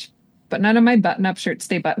that much, but none of my button-up shirts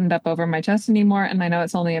stay buttoned up over my chest anymore, and I know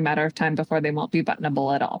it's only a matter of time before they won't be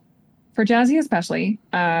buttonable at all. For Jazzy especially,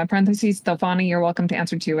 parentheses, though Fonny, you're welcome to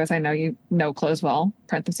answer too, as I know you know clothes well,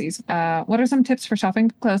 parentheses. What are some tips for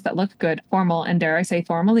shopping clothes that look good, formal, and dare I say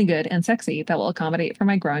formally good and sexy that will accommodate for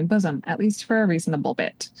my growing bosom, at least for a reasonable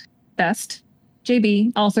bit? Best,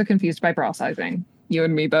 JB, also confused by bra sizing. You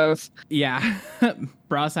and me both. Yeah,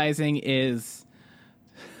 bra sizing is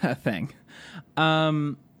a thing.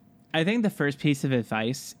 I think the first piece of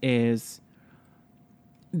advice is,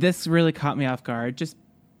 this really caught me off guard. Just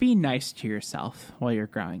be nice to yourself while you're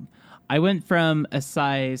growing. I went from a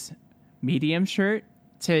size medium shirt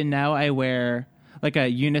to now I wear like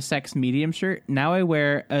a unisex medium shirt. Now I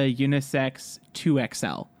wear a unisex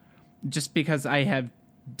 2XL just because I have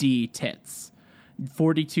D tits,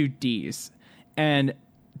 42 Ds, and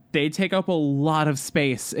they take up a lot of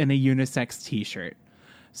space in a unisex t-shirt.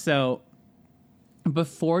 So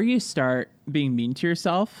before you start being mean to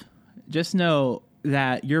yourself, just know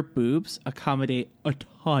that your boobs accommodate a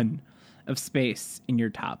ton of space in your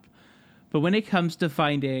top. But when it comes to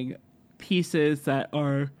finding pieces that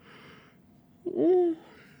are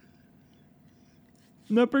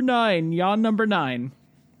number 9, yawn number 9,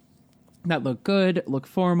 that look good, look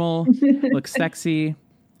formal, look sexy,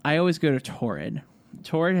 I always go to Torrid.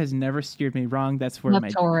 Torrid has never steered me wrong. That's where Love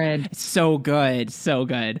Torrid. It's so good. So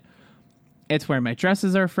good. It's where my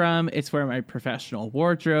dresses are from. It's where my professional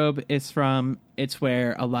wardrobe is from. It's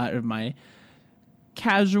where a lot of my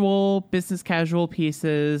business casual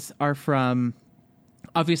pieces are from.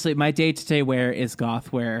 Obviously, my day-to-day wear is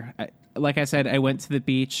goth wear. Like I said, I went to the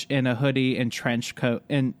beach in a hoodie and trench coat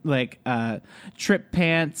and like trip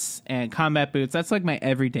pants and combat boots. That's like my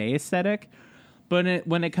everyday aesthetic. But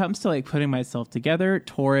when it comes to like putting myself together,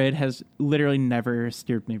 Torrid has literally never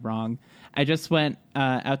steered me wrong. I just went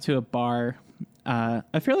out to a bar,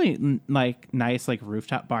 a fairly like nice like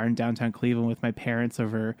rooftop bar in downtown Cleveland with my parents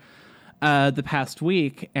over the past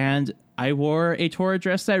week, and I wore a Torrid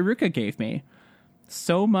dress that Ruka gave me.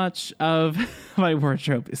 So much of my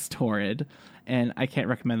wardrobe is Torrid, and I can't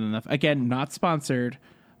recommend it enough. Again, not sponsored,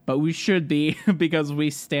 but we should be because we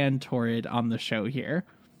stand Torrid on the show here.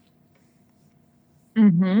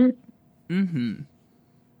 And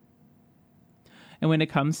when it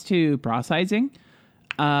comes to bra sizing,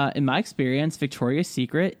 in my experience, Victoria's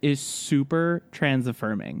Secret is super trans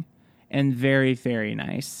affirming and very, very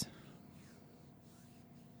nice.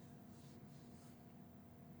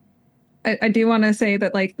 I do want to say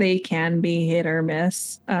that like they can be hit or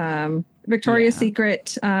miss. Victoria's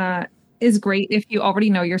Secret is great if you already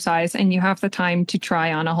know your size and you have the time to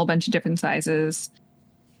try on a whole bunch of different sizes.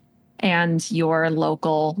 And your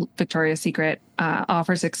local Victoria's Secret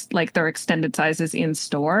offers like their extended sizes in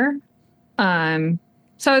store.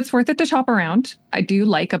 So it's worth it to shop around. I do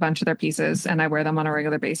like a bunch of their pieces and I wear them on a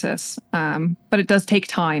regular basis. But it does take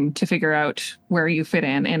time to figure out where you fit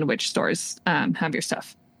in and which stores have your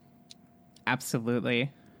stuff.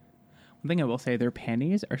 Absolutely. One thing I will say, their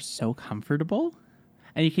panties are so comfortable.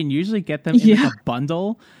 And you can usually get them in like a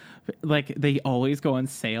bundle. Like, they always go on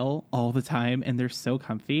sale all the time, and they're so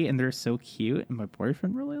comfy, and they're so cute, and my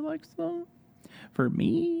boyfriend really likes them for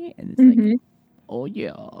me, and it's like, oh,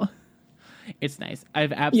 yeah. It's nice.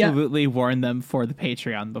 I've absolutely worn them for the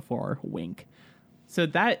Patreon before. Wink. So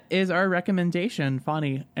that is our recommendation.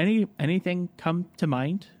 Fonny, anything come to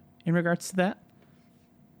mind in regards to that?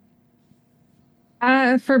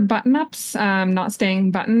 For button-ups, not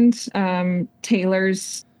staying buttoned,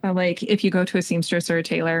 tailors, like if you go to a seamstress or a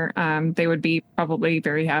tailor, they would be probably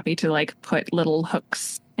very happy to like put little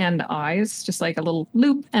hooks and eyes, just like a little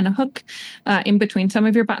loop and a hook in between some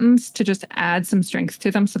of your buttons to just add some strength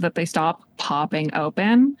to them so that they stop popping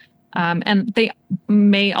open. And they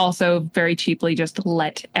may also very cheaply just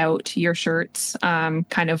let out your shirts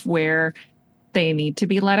kind of where they need to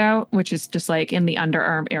be let out, which is just like in the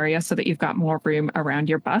underarm area so that you've got more room around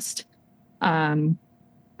your bust. And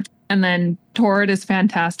then Torrid is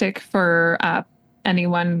fantastic for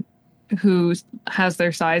anyone who has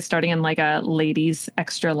their size starting in like a ladies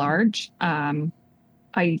extra large.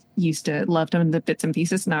 I used to love them in the bits and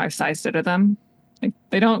pieces. Now I've sized it to them. Like,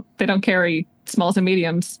 they don't carry smalls and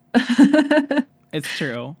mediums. It's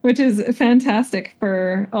true. Which is fantastic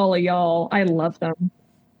for all of y'all. I love them.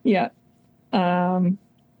 Yeah. And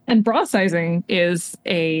bra sizing is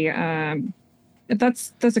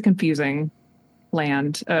that's a confusing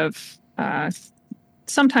land of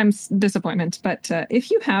sometimes disappointment. But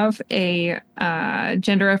if you have a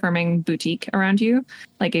gender affirming boutique around you,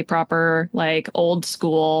 like a proper like old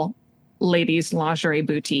school ladies lingerie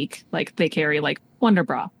boutique, like they carry like Wonder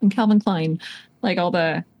Bra and Calvin Klein, like all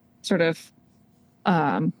the sort of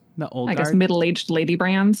the old I guess middle-aged lady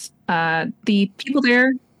brands. The people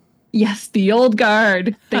there, yes, the old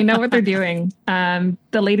guard, they know what they're doing. The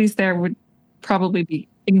ladies there would probably be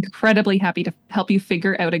incredibly happy to help you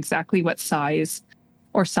figure out exactly what size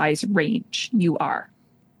or size range you are.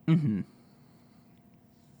 And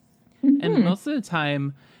most of the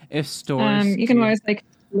time, if stores you can always like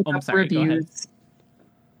look up reviews.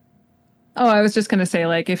 Oh, I was just going to say,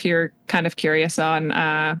 like, if you're kind of curious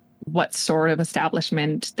on what sort of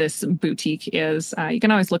establishment this boutique is, you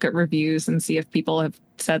can always look at reviews and see if people have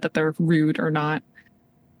said that they're rude or not.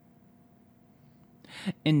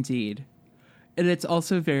 Indeed. And it's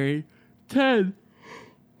also very also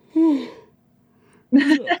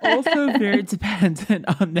very dependent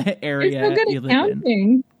on the area so good you at live counting.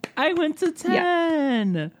 in. I went to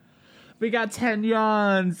 10. Yeah. We got 10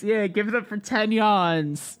 yawns. Yeah, give it up for 10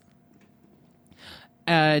 yawns.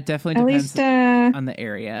 Definitely depends on the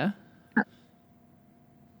area.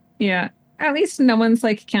 Yeah. At least no one's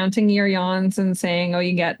like counting your yawns and saying, oh,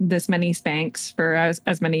 you get this many spanks for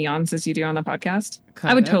as many yawns as you do on the podcast.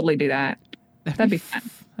 I would totally do that. That'd be fun.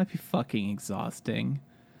 That'd be fucking exhausting.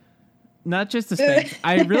 Not just the Spanx.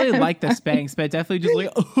 I really like the Spanx, but definitely just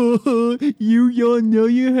like, oh, you yawn, now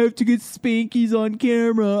you have to get Spankies on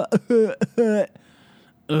camera.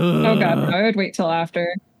 Oh god, no, I would wait till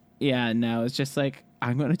after. Yeah, no, it's just like,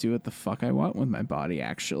 I'm going to do what the fuck I want with my body,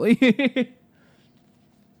 actually.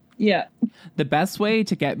 Yeah. The best way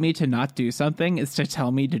to get me to not do something is to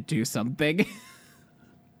tell me to do something.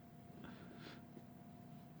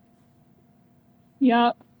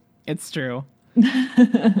 Yeah. It's true.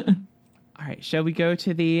 All right, shall we go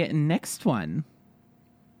to the next one?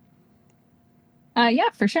 Yeah,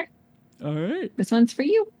 for sure. All right. This one's for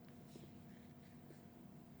you.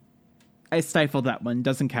 I stifled that one.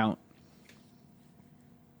 Doesn't count.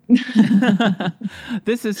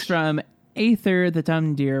 This is from Aether, the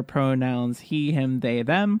Dumb Deer, pronouns he, him, they,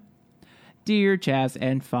 them. Dear Jazz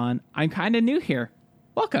and Fawn, I'm kind of new here.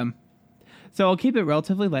 Welcome. So I'll keep it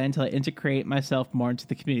relatively light until I integrate myself more into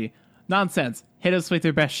the community. Nonsense. Hit us with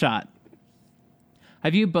your best shot.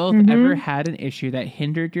 Have you both ever had an issue that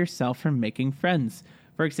hindered yourself from making friends?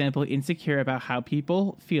 For example, insecure about how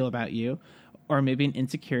people feel about you, or maybe an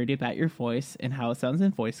insecurity about your voice and how it sounds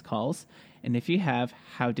in voice calls. And if you have,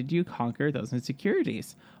 how did you conquer those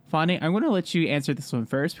insecurities? Fawny, I'm going to let you answer this one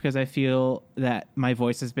first because I feel that my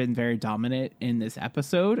voice has been very dominant in this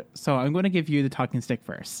episode. So I'm going to give you the talking stick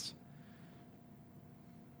first.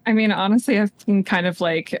 I mean, honestly, I've been kind of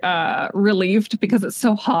like relieved because it's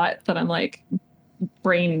so hot that I'm like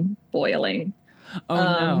brain boiling. Oh,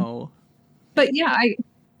 no. But yeah,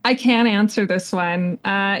 I can answer this one.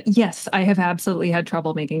 Yes, I have absolutely had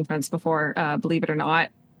trouble making friends before, believe it or not.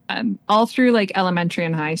 All through like elementary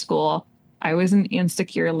and high school, I was an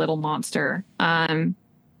insecure little monster.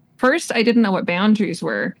 First, I didn't know what boundaries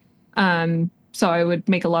were. So I would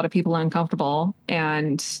make a lot of people uncomfortable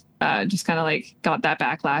and just kind of like got that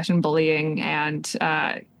backlash and bullying and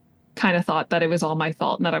kind of thought that it was all my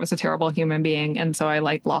fault and that I was a terrible human being. And so I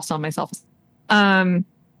like lost all my self-esteem.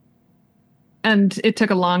 And it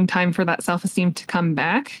took a long time for that self-esteem to come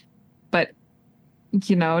back. But,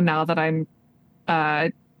 you know, now that I'm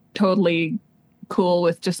totally cool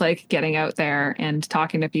with just like getting out there and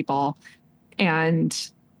talking to people and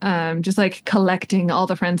just like collecting all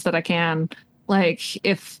the friends that I can. Like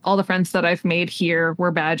if all the friends that I've made here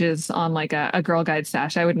were badges on like a Girl Guide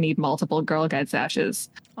sash, I would need multiple Girl Guide sashes.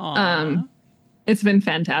 It's been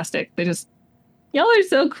fantastic. Y'all are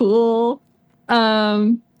so cool.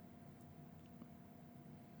 But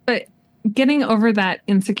getting over that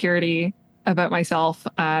insecurity about myself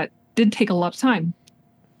did take a lot of time.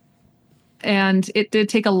 And it did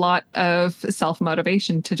take a lot of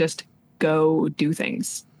self-motivation to just go do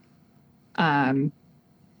things.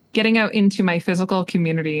 Getting out into my physical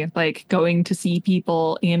community, like going to see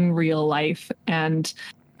people in real life and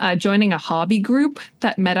joining a hobby group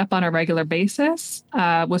that met up on a regular basis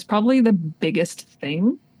was probably the biggest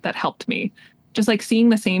thing that helped me. Just like seeing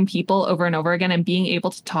the same people over and over again and being able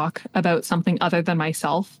to talk about something other than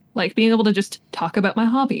myself, like being able to just talk about my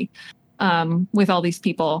hobby with all these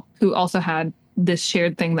people who also had this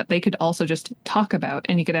shared thing that they could also just talk about.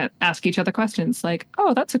 And you could ask each other questions like,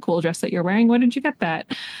 oh, that's a cool dress that you're wearing. Where did you get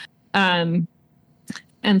that? And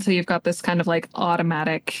so you've got this kind of like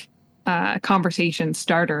automatic conversation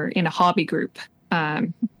starter in a hobby group.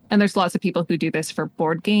 And there's lots of people who do this for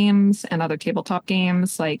board games and other tabletop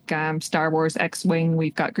games like Star Wars X-Wing.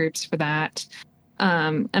 We've got groups for that.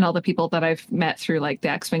 And all the people that I've met through like the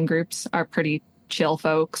X-Wing groups are pretty chill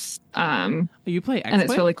folks. You play X-Wing? And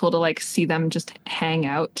it's really cool to like see them just hang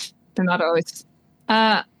out. They're not always...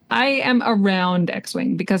 I am around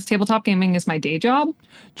X-Wing because tabletop gaming is my day job.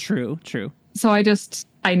 True. So I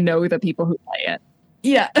know the people who play it.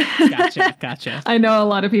 Yeah. Gotcha. I know a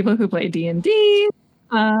lot of people who play D&D.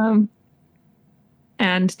 And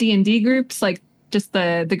D&D groups, like just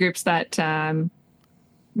the groups that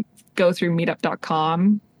go through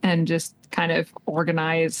meetup.com and just kind of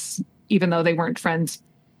organize, even though they weren't friends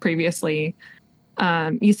previously.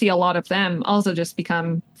 You see a lot of them also just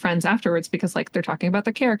become friends afterwards because like they're talking about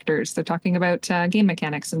their characters, they're talking about game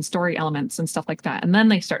mechanics and story elements and stuff like that. And then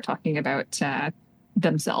they start talking about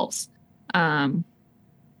themselves. I'd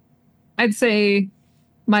say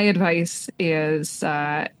my advice is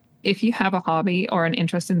if you have a hobby or an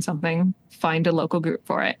interest in something, find a local group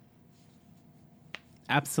for it.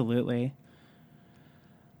 Absolutely.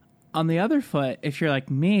 On the other foot, if you're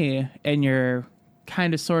like me and you're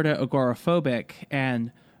kind of sort of agoraphobic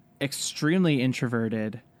and extremely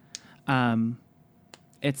introverted, it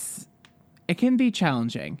can be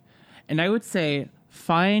challenging. And I would say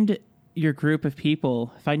find your group of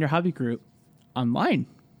people, find your hobby group online,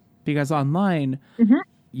 because online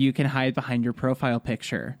you can hide behind your profile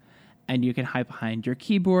picture and you can hide behind your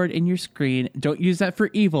keyboard and your screen. Don't use that for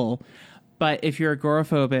evil. But if you're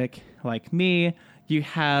agoraphobic like me, you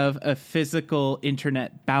have a physical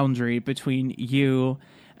internet boundary between you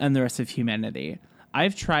and the rest of humanity.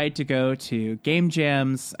 I've tried to go to game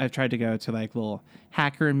jams. I've tried to go to like little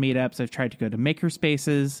hacker meetups. I've tried to go to maker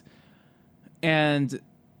spaces. And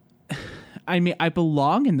I mean, I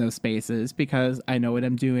belong in those spaces because I know what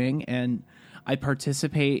I'm doing and I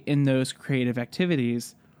participate in those creative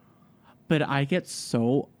activities. But I get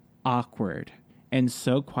so awkward and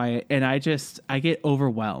so quiet, and I get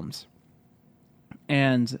overwhelmed.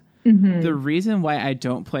 And the reason why I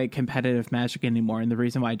don't play competitive Magic anymore, and the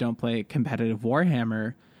reason why I don't play competitive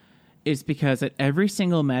Warhammer, is because at every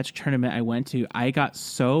single Magic tournament I went to, I got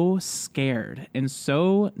so scared and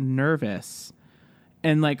so nervous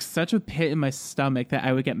and like such a pit in my stomach that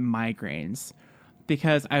I would get migraines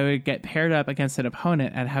because I would get paired up against an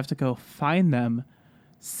opponent and I'd have to go find them,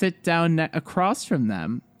 sit down across from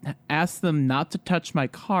them, ask them not to touch my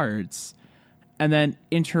cards, and then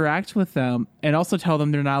interact with them and also tell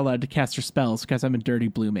them they're not allowed to cast their spells because I'm a dirty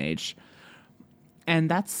blue mage. And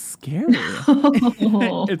that's scary.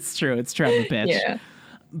 It's true. It's true. I'm a bitch. Yeah.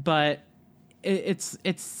 But it's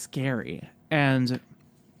scary. And,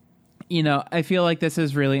 you know, I feel like this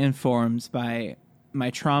is really informed by my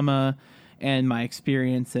trauma and my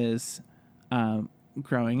experiences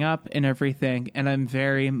growing up and everything. And I'm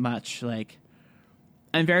very much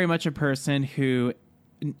a person who,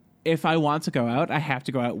 if I want to go out, I have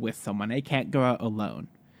to go out with someone. I can't go out alone.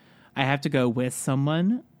 I have to go with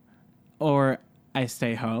someone, or I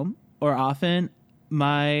stay home. Or often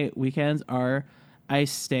my weekends are I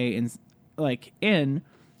stay in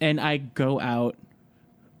and I go out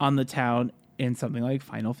on the town in something like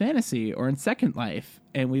Final Fantasy or in Second Life,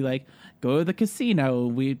 and we like go to the casino.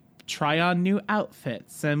 We try on new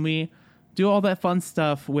outfits and we do all that fun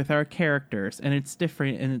stuff with our characters, and it's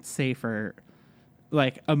different and it's safer,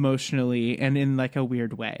 like emotionally and in like a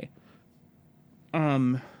weird way.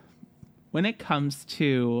 When it comes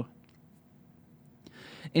to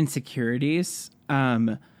insecurities,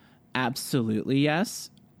 absolutely yes,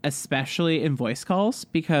 especially in voice calls,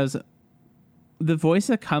 because the voice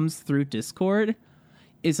that comes through Discord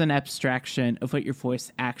is an abstraction of what your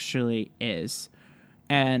voice actually is.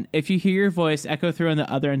 And if you hear your voice echo through on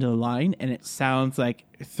the other end of the line and it sounds like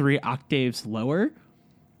 3 octaves lower,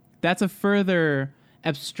 that's a further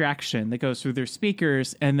abstraction that goes through their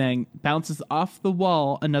speakers and then bounces off the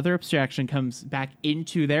wall. Another abstraction comes back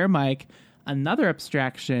into their mic, another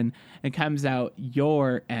abstraction, and comes out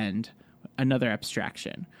your end, another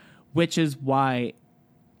abstraction. Which is why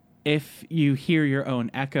if you hear your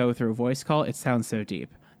own echo through a voice call, it sounds so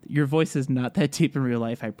deep. Your voice is not that deep in real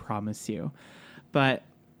life, I promise you. But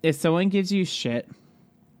if someone gives you shit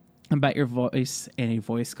about your voice in a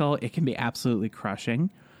voice call, it can be absolutely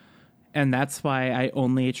crushing. And that's why I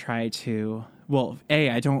only try to... Well,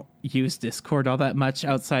 I don't use Discord all that much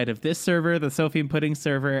outside of this server, the Sophie and Pudding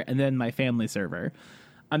server, and then my family server.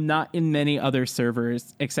 I'm not in many other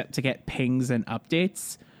servers except to get pings and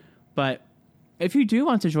updates. But if you do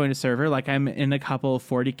want to join a server, like I'm in a couple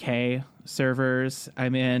 40k servers,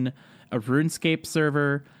 I'm in a RuneScape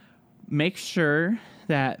server, make sure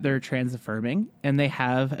that they're trans affirming and they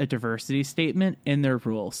have a diversity statement in their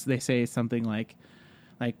rules. They say something like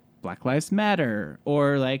Black Lives Matter,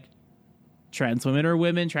 or like trans women are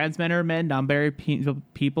women, trans men are men, non-binary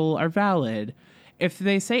people are valid. If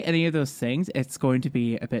they say any of those things, it's going to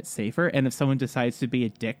be a bit safer. And if someone decides to be a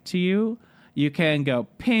dick to you, you can go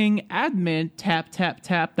ping admin, tap, tap,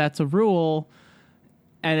 tap. That's a rule.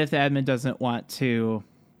 And if the admin doesn't want to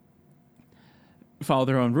follow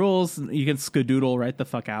their own rules, you can skadoodle right the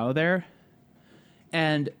fuck out of there.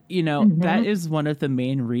 And, you know, that is one of the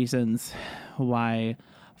main reasons why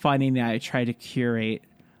finding that I try to curate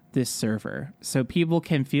this server so people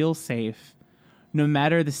can feel safe no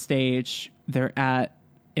matter the stage they're at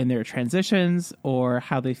in their transitions or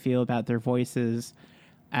how they feel about their voices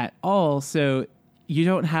at all. So you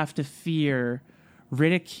don't have to fear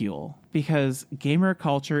ridicule, because gamer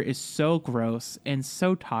culture is so gross and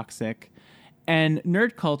so toxic, and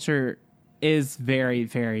nerd culture is very,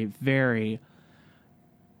 very, very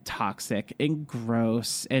toxic and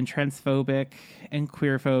gross and transphobic and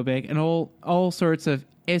queerphobic and all sorts of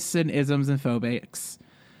is and isms and phobics.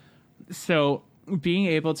 So being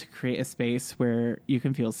able to create a space where you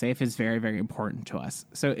can feel safe is very, very important to us.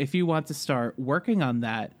 So if you want to start working on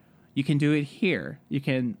that, you can do it here. You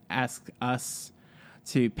can ask us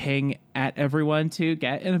to ping at everyone to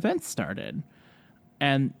get an event started,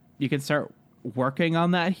 and you can start working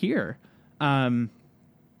on that here.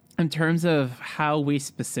 In terms of how we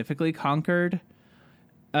specifically conquered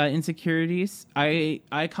insecurities,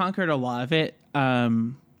 I conquered a lot of it.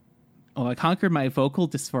 I conquered my vocal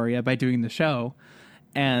dysphoria by doing the show.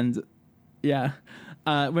 And yeah,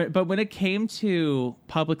 But when it came to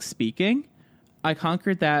public speaking, I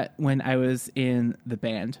conquered that when I was in the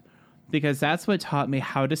band, because that's what taught me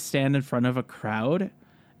how to stand in front of a crowd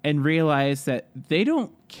and realize that they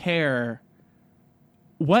don't care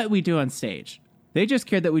what we do on stage. They just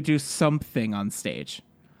care that we do something on stage.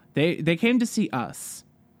 They came to see us.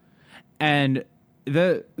 And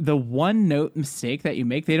the one note mistake that you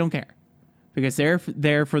make, they don't care, because they're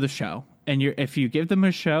there for the show. And if you give them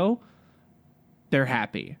a show, they're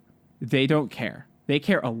happy. They don't care. They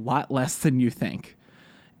care a lot less than you think.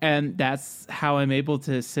 And that's how I'm able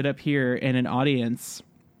to sit up here in an audience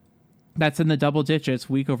that's in the double digits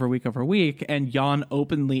week over week over week and yawn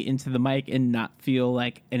openly into the mic and not feel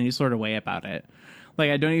like any sort of way about it.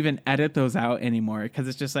 Like, I don't even edit those out anymore, because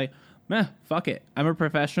it's just like, meh, fuck it. I'm a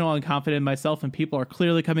professional and confident in myself, and people are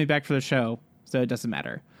clearly coming back for the show, so it doesn't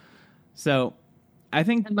matter. So I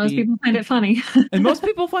think most people find it funny. And most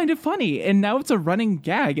people find it funny. And now it's a running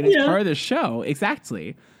gag, and it's part of the show.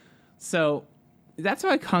 Exactly. So that's how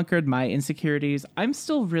I conquered my insecurities. I'm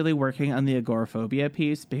still really working on the agoraphobia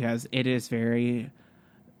piece, because it is very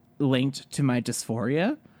linked to my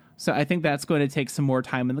dysphoria. So I think that's going to take some more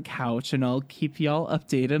time on the couch, and I'll keep y'all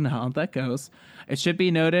updated on how that goes. It should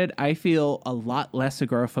be noted, I feel a lot less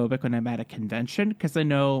agoraphobic when I'm at a convention, because I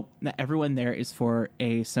know that everyone there is for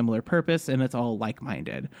a similar purpose and it's all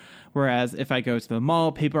like-minded. Whereas if I go to the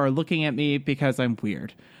mall, people are looking at me because I'm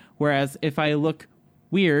weird. Whereas if I look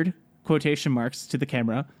weird, quotation marks, to the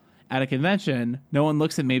camera at a convention, no one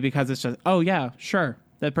looks at me, because it's just, oh yeah, sure,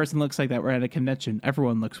 that person looks like that. We're at a convention.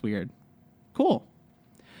 Everyone looks weird. Cool.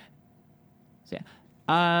 So yeah,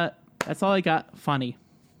 that's all I got. Funny.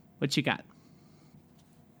 What you got?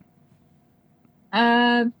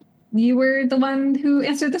 You were the one who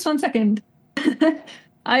answered this one second.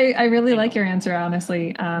 I really like your answer,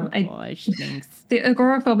 honestly. The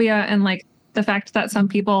agoraphobia, and like the fact that some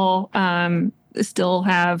people still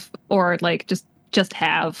have, or like just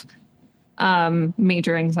have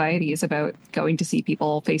major anxieties about going to see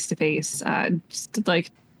people face to face, just like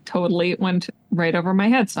totally went right over my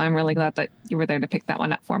head. So I'm really glad that you were there to pick that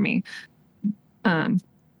one up for me. And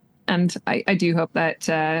I do hope that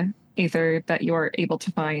Aether, that you're able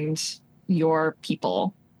to find your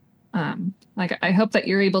people. Like, I hope that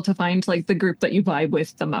you're able to find like the group that you vibe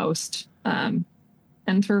with the most. And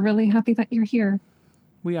we're really happy that you're here.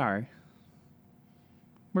 We are.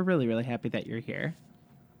 We're really, really happy that you're here.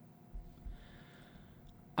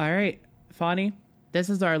 All right, Fawny, this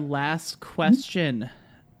is our last question.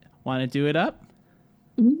 Want to do it up?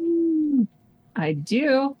 I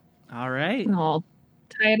do. All right. And I'll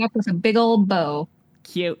tie it up with a big old bow.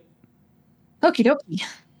 Cute. Okie dokie.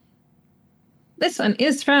 This one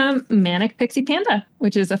is from Manic Pixie Panda,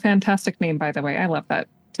 which is a fantastic name, by the way. I love that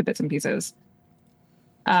to bits and pieces.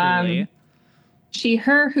 She,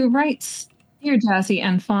 her, who writes, Dear Jazzy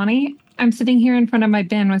and Fawny, I'm sitting here in front of my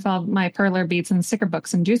bin with all my perler beads and sticker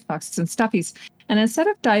books and juice boxes and stuffies, and instead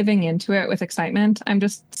of diving into it with excitement, I'm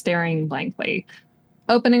just staring blankly,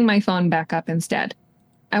 opening my phone back up instead.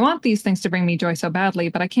 I want these things to bring me joy so badly,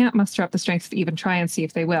 but I can't muster up the strength to even try and see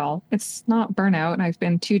if they will. It's not burnout, and I've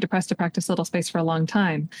been too depressed to practice Little Space for a long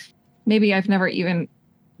time. Maybe I never even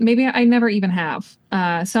have.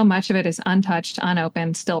 So much of it is untouched,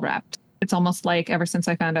 unopened, still wrapped. It's almost like ever since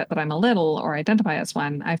I found out that I'm a little, or identify as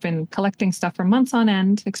one, I've been collecting stuff for months on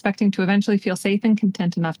end, expecting to eventually feel safe and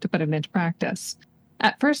content enough to put it into practice.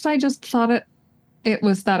 At first, I just thought it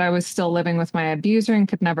was that I was still living with my abuser and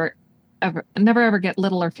could never ever get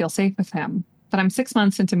little or feel safe with him. But I'm 6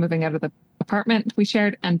 months into moving out of the apartment we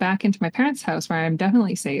shared and back into my parents' house, where I'm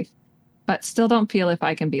definitely safe, but still don't feel if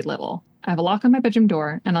I can be little. I have a lock on my bedroom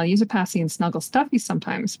door, and I'll use a passy and snuggle stuffies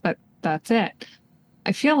sometimes, but that's it.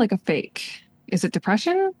 I feel like a fake. Is it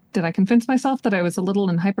depression? Did I convince myself that I was a little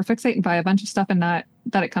and hyperfixate and buy a bunch of stuff, and not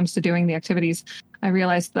that it comes to doing the activities, I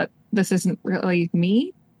realized that this isn't really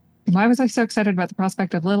me? Why was I so excited about the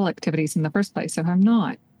prospect of little activities in the first place if I'm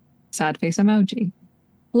not? Sad face emoji.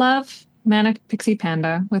 Love, Manic Pixie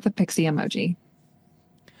Panda with a pixie emoji.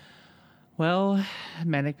 Well,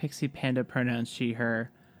 Manic Pixie Panda, pronouns she, her.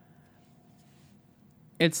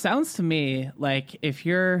 It sounds to me like if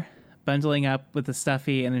you're bundling up with the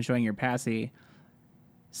stuffy and enjoying your passy,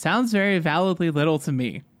 sounds very validly little to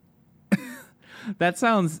me. That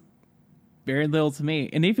sounds very little to me.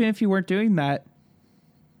 And even if you weren't doing that,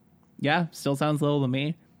 yeah, still sounds little to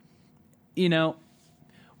me. You know,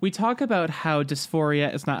 we talk about how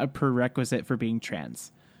dysphoria is not a prerequisite for being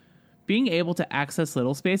trans. Being able to access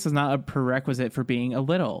little space is not a prerequisite for being a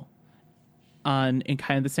little, in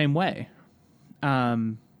kind of the same way.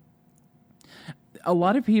 A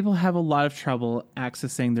lot of people have a lot of trouble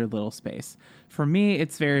accessing their little space. for me,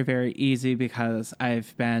 it's very, very easy because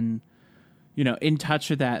I've been, in touch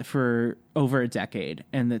with that for over a decade,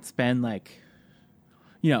 and it's been like,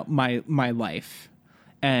 my life,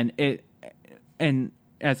 and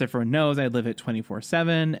as everyone knows, I live it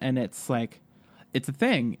 24/7, and it's like, it's a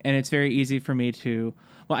thing, and it's very easy for me to,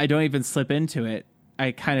 well, I don't even slip into it.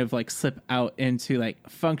 I kind of like slip out into like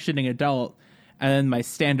functioning adult, and then my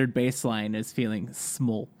standard baseline is feeling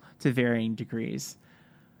small to varying degrees.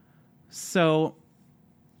 So,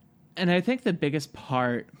 and I think the biggest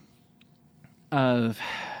part of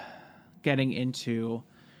getting into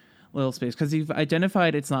Little Space, because you've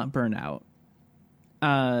identified it's not burnout.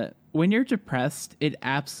 When you're depressed, it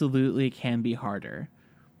absolutely can be harder,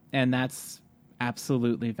 and that's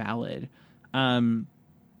absolutely valid.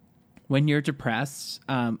 When you're depressed,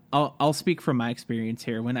 I'll speak from my experience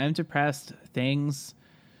here. When I'm depressed, things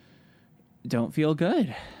don't feel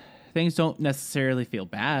good. Things don't necessarily feel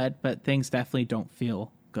bad, but things definitely don't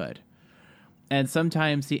feel good. And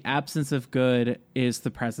sometimes the absence of good is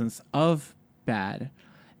the presence of bad.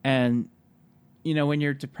 And, when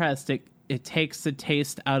you're depressed, it takes the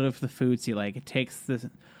taste out of the foods you like. It takes the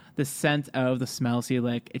scent out of the smells you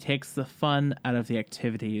like. It takes the fun out of the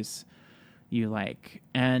activities you like.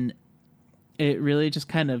 And it really just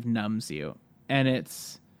kind of numbs you. And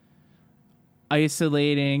it's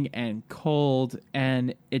isolating and cold,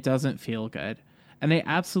 and it doesn't feel good. And I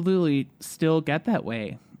absolutely still get that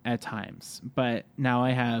way at times. But now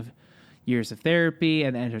I have years of therapy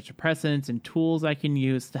and antidepressants and tools I can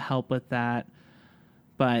use to help with that.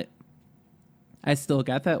 But I still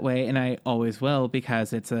get that way, and I always will,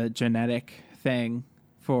 because it's a genetic thing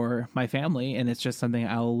for my family, and it's just something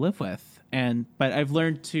I'll live with. But I've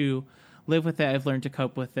learned to live with it. I've learned to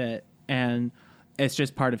cope with it, and it's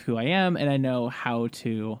just part of who I am, and I know how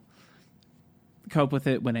to cope with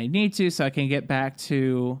it when I need to, so I can get back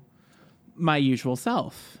to my usual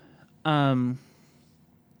self.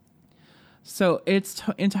 So it's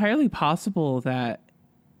entirely possible that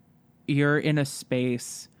you're in a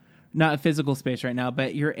space, not a physical space right now,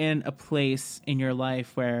 but you're in a place in your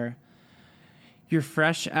life where you're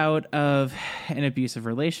fresh out of an abusive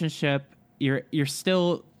relationship. You're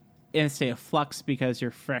still in a state of flux because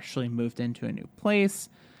you're freshly moved into a new place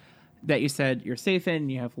that you said you're safe in,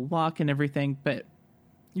 you have a lock and everything, but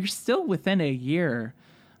you're still within a year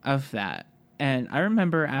of that. And I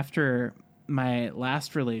remember after my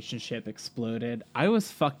last relationship exploded, I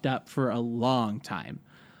was fucked up for a long time.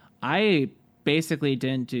 I basically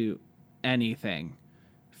didn't do anything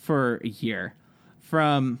for a year.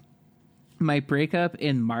 From my breakup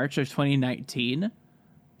in March of 2019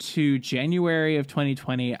 to January of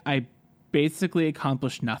 2020, I basically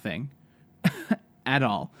accomplished nothing at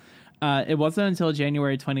all. It wasn't until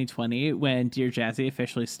January 2020 when Dear Jazzy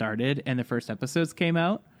officially started and the first episodes came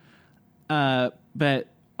out. But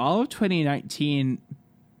all of 2019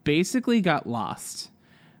 basically got lost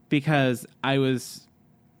because I was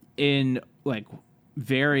in like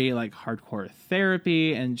very like hardcore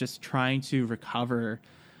therapy and just trying to recover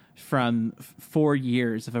from 4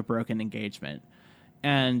 years of a broken engagement.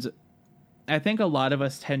 And I think a lot of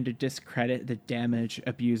us tend to discredit the damage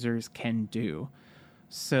abusers can do.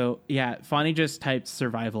 So yeah, Fani just typed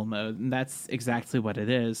survival mode, and that's exactly what it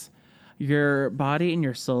is. Your body and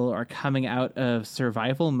your soul are coming out of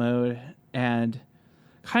survival mode, and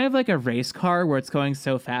kind of like a race car where it's going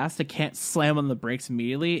so fast, it can't slam on the brakes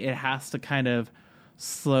immediately. It has to kind of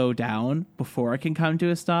slow down before it can come to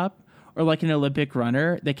a stop. Or like an Olympic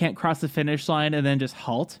runner, they can't cross the finish line and then just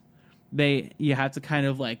halt. You have to kind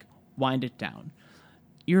of like wind it down.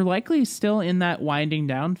 You're likely still in that winding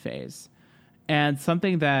down phase. And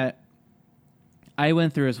something that I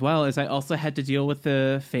went through as well is I also had to deal with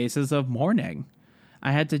the phases of mourning.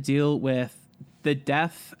 I had to deal with the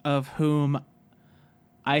death of whom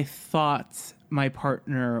I thought my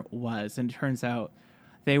partner was, and it turns out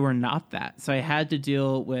they were not that. So I had to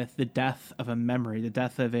deal with the death of a memory, the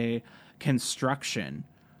death of a construction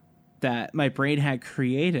that my brain had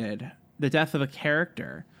created, the death of a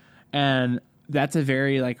character. And that's a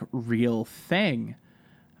very like real thing,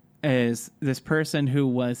 is this person who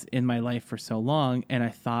was in my life for so long and I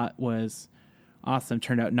thought was awesome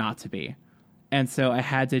turned out not to be. And so I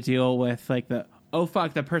had to deal with like the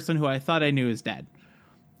person who I thought I knew is dead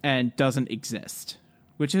and doesn't exist,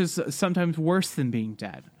 which is sometimes worse than being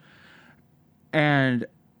dead. And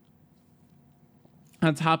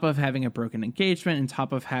on top of having a broken engagement, on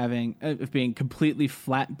top of being completely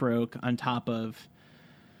flat broke, on top of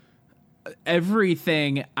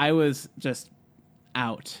everything, I was just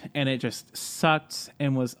out, and it just sucked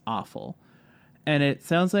and was awful. And it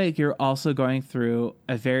sounds like you're also going through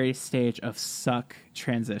a very stage of suck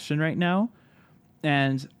transition right now,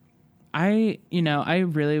 And I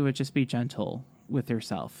really would just be gentle with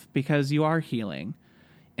yourself because you are healing.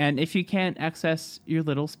 And if you can't access your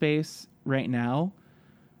little space right now,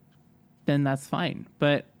 then that's fine.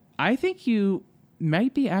 But I think you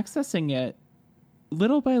might be accessing it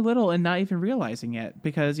little by little and not even realizing it,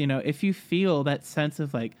 because, if you feel that sense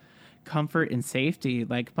of like comfort and safety,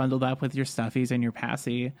 like bundled up with your stuffies and your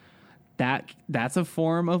passy, that's a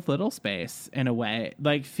form of little space in a way,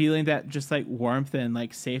 like feeling that just like warmth and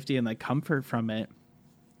like safety and like comfort from it.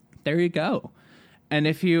 There you go. And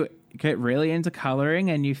if you get really into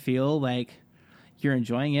coloring and you feel like you're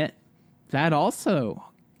enjoying it, that also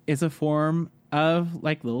is a form of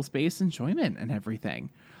like little space enjoyment and everything.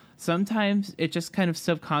 Sometimes it just kind of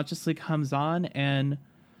subconsciously comes on and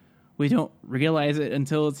we don't realize it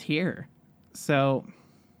until it's here. So,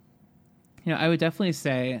 I would definitely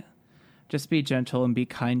say just be gentle and be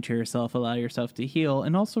kind to yourself, allow yourself to heal,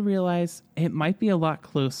 and also realize it might be a lot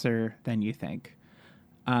closer than you think.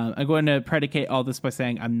 I'm going to predicate all this by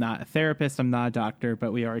saying I'm not a therapist, I'm not a doctor,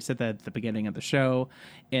 but we already said that at the beginning of the show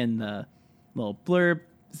in the little blurb.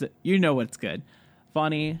 So you know what's good.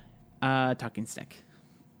 Vani, talking stick.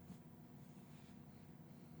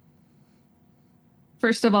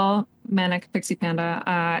 First of all, Manic Pixie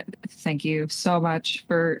Panda, thank you so much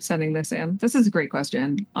for sending this in. This is a great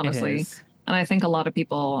question, honestly. And I think a lot of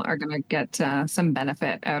people are going to get some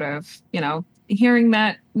benefit out of, hearing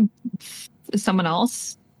that someone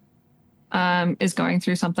else is going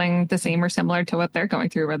through something the same or similar to what they're going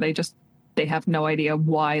through, where they have no idea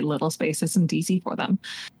why little space isn't easy for them.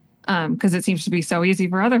 Because it seems to be so easy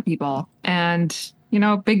for other people. And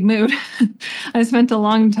big mood. I spent a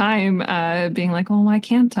long time being like, well, why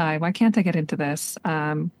can't I? Why can't I get into this?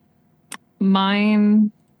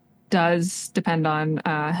 Mine does depend on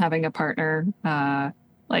having a partner,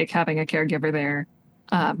 like having a caregiver there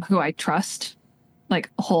who I trust, like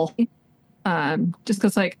wholly. Just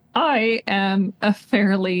because, like, I am a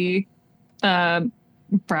fairly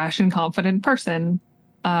brash and confident person.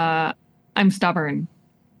 I'm stubborn.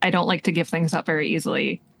 I don't like to give things up very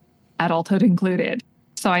easily, adulthood included.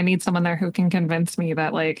 So I need someone there who can convince me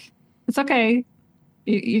that, like, it's okay.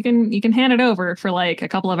 You can hand it over for like a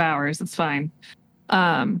couple of hours. It's fine.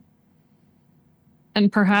 And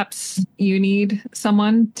perhaps you need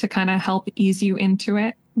someone to kind of help ease you into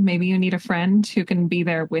it. Maybe you need a friend who can be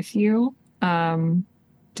there with you to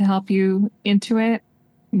help you into it.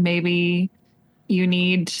 Maybe you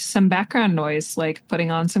need some background noise, like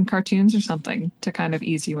putting on some cartoons or something to kind of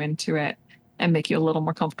ease you into it and make you a little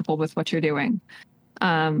more comfortable with what you're doing.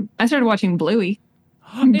 I started watching Bluey.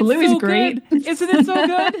 Bluey's so great. Good. Isn't it so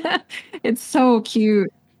good? It's so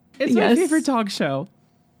cute. It's my favorite dog show.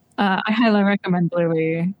 I highly recommend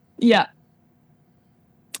Bluey. Yeah.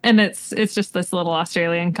 And it's just this little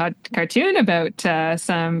Australian cartoon about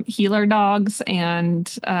some healer dogs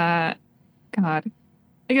and God.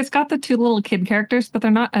 Like, it's got the two little kid characters, but they're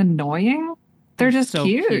not annoying. They're just so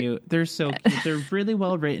cute. They're so cute. They're really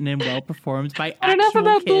well written and well performed by actual enough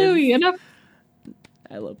about kids. Bluey. Enough.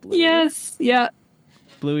 I love Bluey. Yes. Yeah.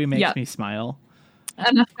 Bluey makes me smile.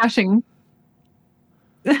 Enough gushing.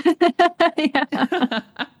 Yeah.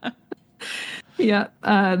 Yeah.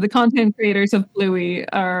 The content creators of Bluey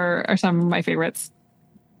are some of my favorites.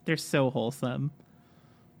 They're so wholesome.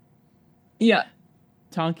 Yeah.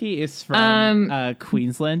 Tonki is from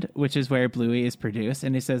Queensland, which is where Bluey is produced,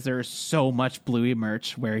 and he says there's so much Bluey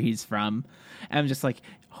merch where he's from. And I'm just like,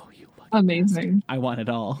 oh, you look amazing. Bastard. I want it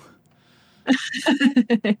all.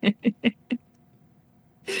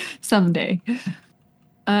 Someday.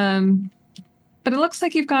 But it looks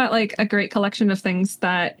like you've got like a great collection of things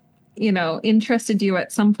that, interested you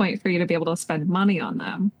at some point for you to be able to spend money on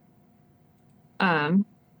them. I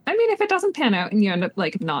mean, if it doesn't pan out and you end up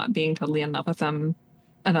like not being totally in love with them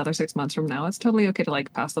another 6 months from now, it's totally okay to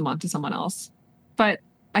like pass them on to someone else. But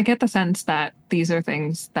I get the sense that these are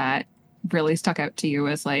things that really stuck out to you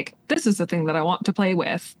as like, this is the thing that I want to play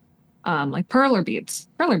with. Like perler beads.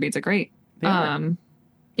 Perler beads are great. You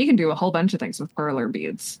can do a whole bunch of things with perler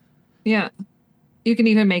beads. Yeah. You can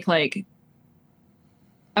even make like,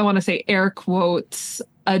 I want to say air quotes,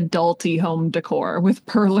 adulty home decor with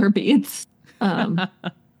perler beads.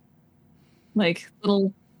 Like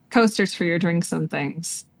little coasters for your drinks and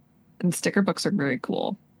things. And sticker books are very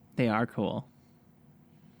cool. They are cool.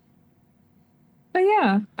 But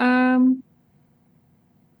yeah,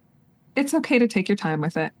 it's okay to take your time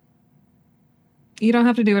with it. You don't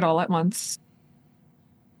have to do it all at once.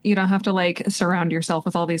 You don't have to like surround yourself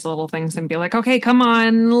with all these little things and be like, okay, come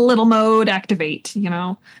on, little mode, activate,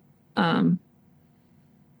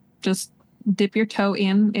 Just dip your toe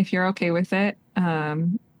in if you're okay with it.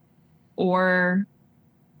 or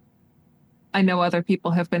I know other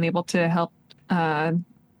people have been able to help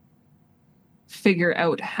figure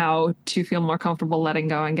out how to feel more comfortable letting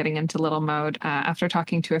go and getting into little mode after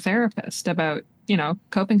talking to a therapist about,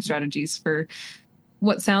 coping strategies for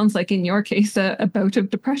what sounds like, in your case, a bout of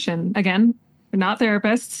depression. Again, we're not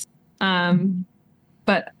therapists,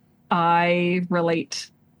 but I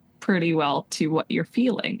relate pretty well to what you're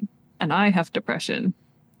feeling. And I have depression.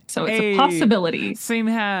 So it's a possibility. Same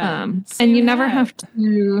hat. And you never have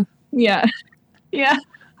to... Yeah. Yeah.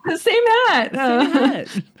 Same hat.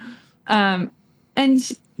 Same hat.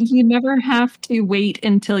 And you never have to wait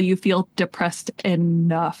until you feel depressed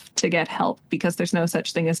enough to get help, because there's no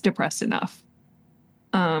such thing as depressed enough.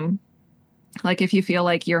 Like if you feel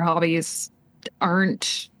like your hobbies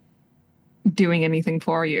aren't doing anything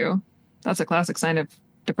for you, that's a classic sign of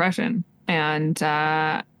depression. And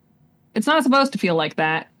it's not supposed to feel like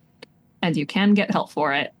that. And you can get help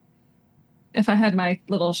for it. If I had my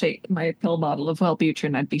pill bottle of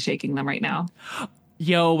Wellbutrin, I'd be shaking them right now.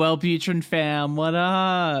 Yo, Wellbutrin fam, what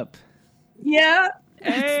up? Yeah.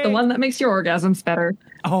 Hey. It's the one that makes your orgasms better.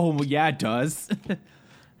 Oh, yeah, it does.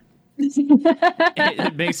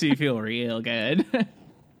 It makes me feel real good.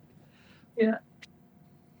 Yeah.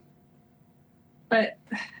 But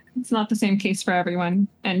it's not the same case for everyone,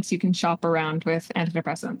 and you can shop around with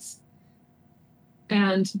antidepressants.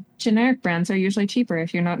 And generic brands are usually cheaper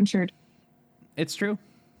if you're not insured. It's true.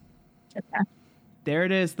 Okay. There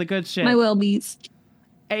it is, the good shit. My Wellbeats.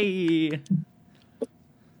 Hey.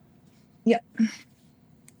 Yep.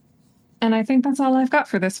 And I think that's all I've got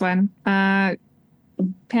for this one. Panda,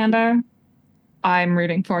 I'm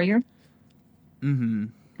rooting for you. Mm-hmm.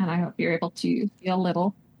 And I hope you're able to feel a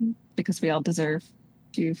little, because we all deserve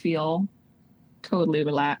to feel totally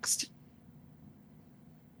relaxed.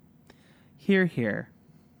 Hear, hear.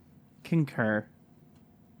 Concur.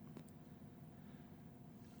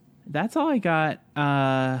 That's all I got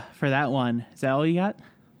for that one. Is that all you got?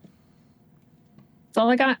 That's all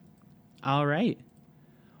I got. All right.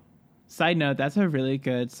 Side note, that's a really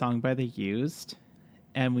good song by The Used,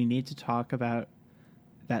 and we need to talk about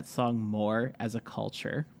that song more as a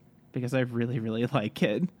culture, because I really, really like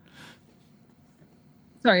it.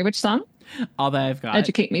 Sorry, which song? All That I've Got.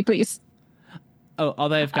 Educate me, please. Oh, All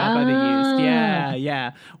That I've Got by The Used. Yeah,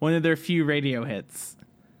 yeah. One of their few radio hits.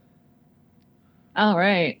 All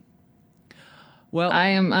right. Well, I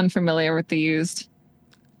am unfamiliar with The Used.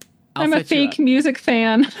 I'm a fake music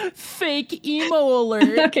fan. Fake emo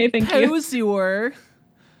alert. Okay, thank you. Pose you were.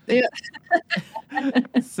 Yeah.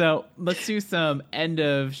 So let's do some end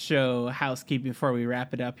of show housekeeping before we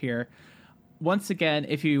wrap it up here. Once again,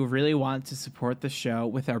 if you really want to support the show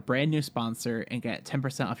with our brand new sponsor and get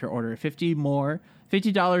 10% off your order of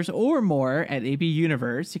 $50 or more at AB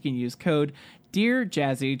Universe, you can use code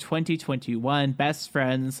DearJazzy2021, best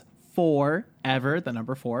friends forever, the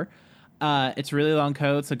number 4. It's a really long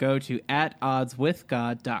code, so go to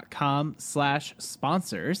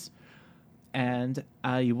atoddswithgod.com/sponsors, and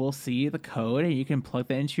you will see the code, and you can plug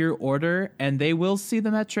that into your order, and they will see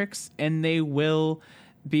the metrics, and they will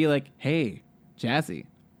be like, hey, Jazzy,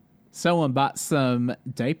 someone bought some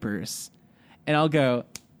diapers. And I'll go,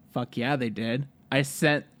 fuck yeah, they did. I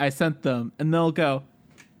sent them, and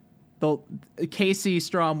Casey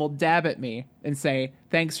Strom will dab at me and say,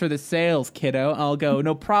 thanks for the sales, kiddo. I'll go,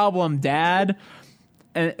 no problem, dad.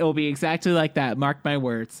 And it will be exactly like that. Mark my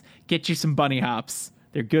words. Get you some bunny hops.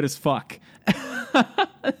 They're good as fuck.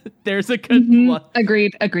 There's a good one.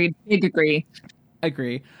 Agreed. Big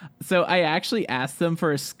agree. So I actually asked them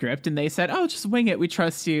for a script, and they said, oh, just wing it. We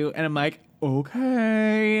trust you. And I'm like,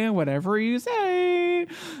 okay, whatever you say.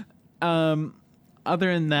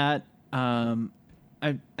 Other than that,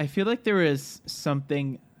 I feel like there was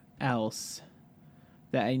something else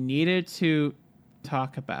that I needed to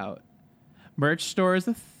talk about. Merch store is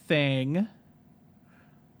a thing.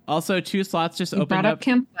 Also, 2 slots just opened up.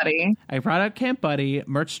 Camp Buddy. I brought up Camp Buddy.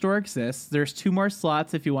 Merch store exists. There's 2 more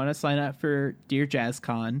slots if you want to sign up for Dear Jazz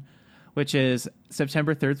Con, which is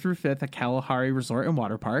September 3rd through 5th at Kalahari Resort and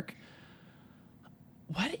Water Park.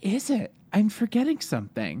 What is it? I'm forgetting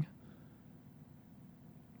something.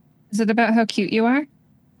 Is it about how cute you are?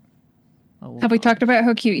 Oh, have we talked about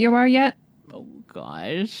how cute you are yet? Oh,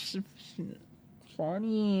 gosh.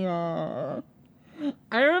 Funny. I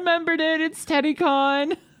remembered it. It's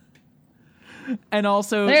TeddyCon. And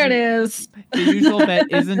also, there it is. The Usual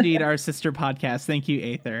Bet is indeed our sister podcast. Thank you,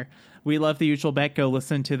 Aether. We love The Usual Bet. Go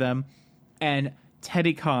listen to them. And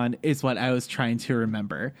TeddyCon is what I was trying to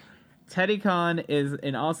remember. TeddyCon is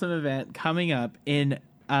an awesome event coming up in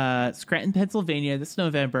Scranton, Pennsylvania this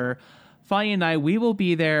November, Fonny and I, we will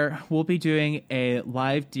be there. We'll be doing a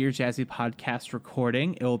live Dear Jazzy podcast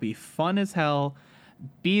recording. It will be fun as hell.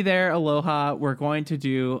 Be there, aloha. We're going to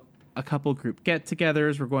do a couple group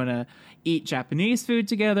get-togethers. We're going to eat Japanese food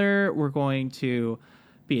together. We're going to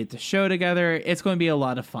be at the show together. It's going to be a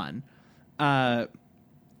lot of fun.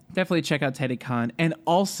 Definitely check out TeddyCon. And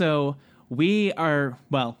also, we are,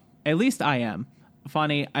 well, at least I am.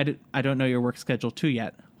 Fonny, I don't know your work schedule too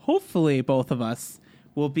yet. Hopefully, both of us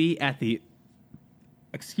will be at the,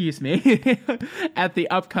 at the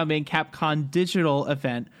upcoming Capcom Digital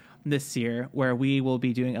event this year, where we will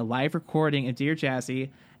be doing a live recording of Dear Jazzy.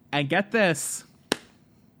 And get this,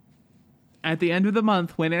 at the end of the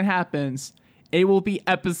month, when it happens, it will be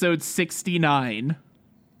episode 69.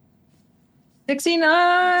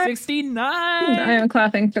 69! 69! I am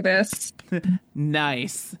clapping for this.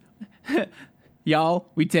 Nice. Y'all,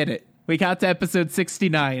 we did it. We got to episode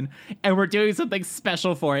 69, and we're doing something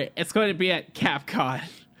special for it. It's going to be at Capcom.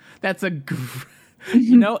 That's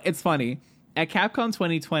you know, it's funny. At Capcom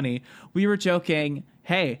 2020, we were joking,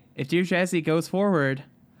 hey, if Dear Jazzy goes forward,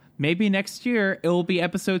 maybe next year it will be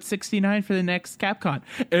episode 69 for the next Capcom.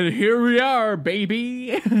 And here we are,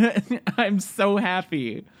 baby. I'm so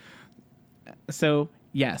happy. So,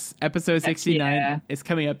 yes, episode 69 is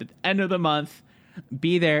coming up at the end of the month.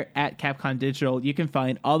 Be there at Capcom Digital. You can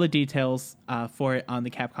find all the details for it on the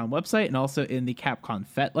Capcom website and also in the Capcom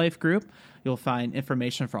FetLife group. You'll find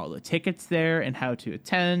information for all the tickets there and how to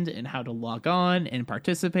attend and how to log on and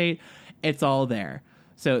participate. It's all there.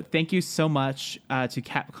 So thank you so much to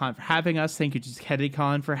Capcom for having us. Thank you to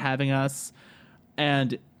TeddyCon for having us.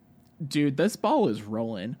 And dude, this ball is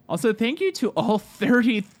rolling. Also, thank you to all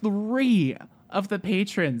 33 of the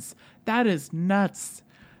patrons. That is nuts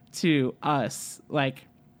to us. Like,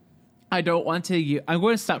 I don't want to I'm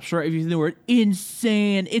going to stop short of using the word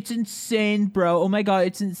insane. It's insane, bro. Oh my god,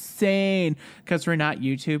 it's insane. Because we're not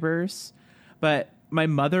YouTubers. But my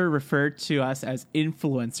mother referred to us as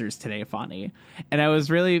influencers today, Fonny. And I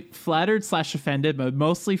was really flattered / offended, but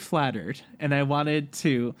mostly flattered. And I wanted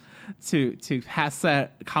to pass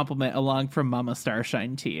that compliment along from Mama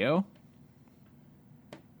Starshine to you.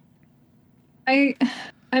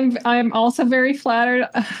 I'm also very flattered.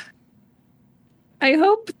 I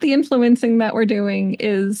hope the influencing that we're doing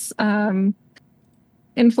is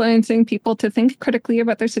influencing people to think critically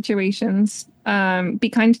about their situations, be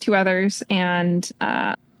kind to others, and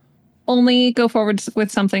only go forward with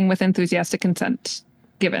something with enthusiastic consent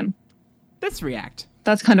given. Let's react.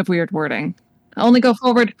 That's kind of weird wording. Only go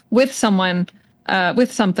forward with someone,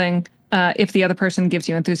 with something, if the other person gives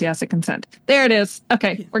you enthusiastic consent. There it is.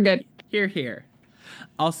 Okay, we're good. Here.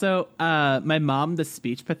 Also, my mom, the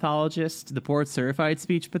speech pathologist, the board certified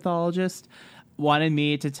speech pathologist, wanted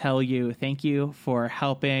me to tell you thank you for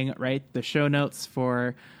helping write the show notes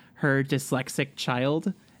for her dyslexic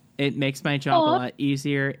child. It makes my job a lot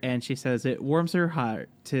easier, and she says it warms her heart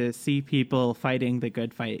to see people fighting the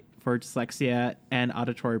good fight for dyslexia and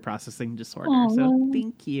auditory processing disorder. Aww. So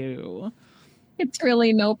thank you. It's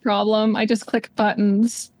really no problem. I just click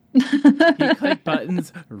buttons. You click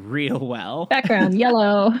buttons real well. Background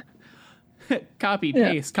yellow. Copy,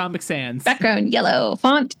 paste, Comic Sans. Background yellow.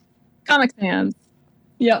 Font, Comic Sans.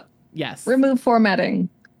 Yep. Yes. Remove formatting.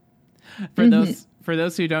 For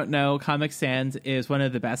those who don't know, Comic Sans is one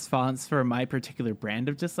of the best fonts for my particular brand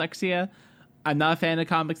of dyslexia. I'm not a fan of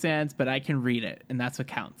Comic Sans, but I can read it, and that's what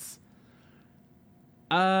counts.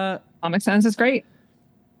 Comic Sans is great.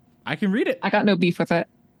 I can read it. I got no beef with it.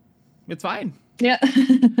 It's fine. Yeah.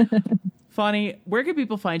 Fonny, where can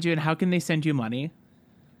people find you, and how can they send you money?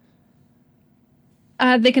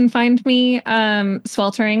 They can find me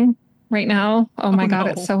sweltering right now. Oh my god,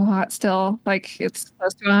 it's so hot still. Like, it's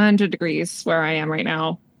close to 100 degrees where I am right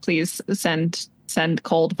now. Please send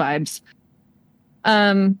cold vibes.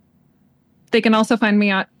 They can also find me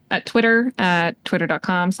at Twitter at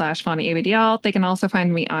twitter.com/FonnyABDL. They can also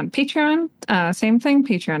find me on Patreon. Same thing,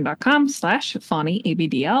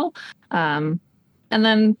 patreon.com/FonnyABDL. And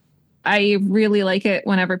then I really like it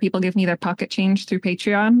whenever people give me their pocket change through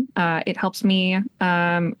Patreon. It helps me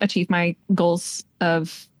achieve my goals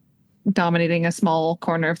of dominating a small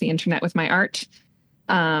corner of the internet with my art.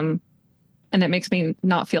 And it makes me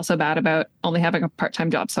not feel so bad about only having a part-time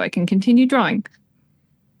job so I can continue drawing.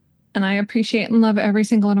 And I appreciate and love every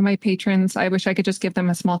single one of my patrons. I wish I could just give them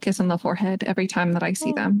a small kiss on the forehead every time that I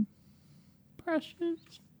see them. Precious.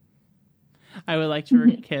 I would like to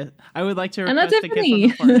request a kiss on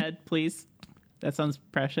the forehead, please. That sounds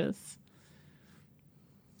precious.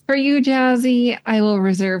 For you, Jazzy, I will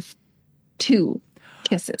reserve 2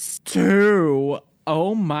 kisses. 2?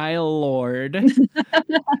 Oh my lord.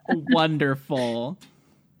 Wonderful.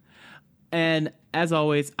 And as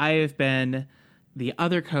always, I have been the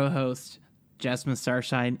other co-host, Jasmine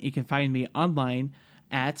Starshine. You can find me online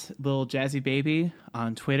at Little Jazzy Baby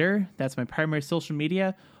on Twitter. That's my primary social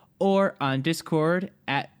media. Or on Discord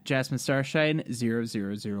at Jasmine Starshine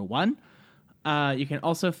 0001. You can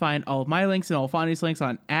also find all of my links and all of Fonny's links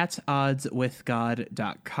on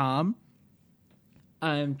atoddswithgod.com.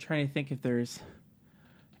 I'm trying to think if there's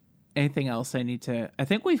anything else I need to... I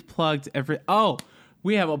think we've plugged every... Oh,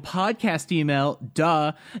 we have a podcast email.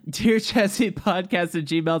 Duh.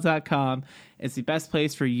 DearJessiePodcast@gmail.com. It's the best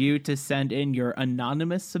place for you to send in your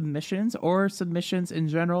anonymous submissions or submissions in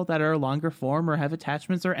general that are longer form or have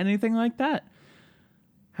attachments or anything like that.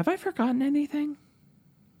 Have I forgotten anything?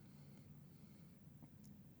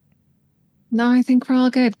 No, I think we're all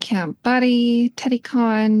good. Camp Buddy,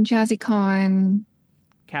 TeddyCon, JazzyCon.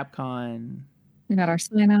 Capcom. We got our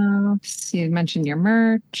sign-offs. You mentioned your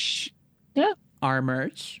merch. Yeah. Our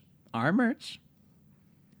merch.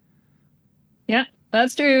 Yeah,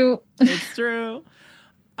 that's true. It's true.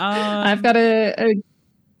 I've got a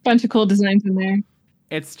bunch of cool designs in there.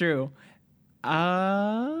 It's true.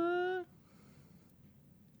 Oh,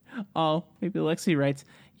 maybe Lexi writes,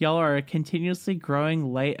 y'all are a continuously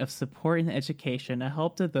growing light of support and education, a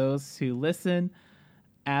help to those who listen,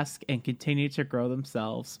 ask, and continue to grow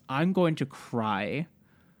themselves. I'm going to cry.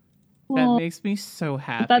 Well, that makes me so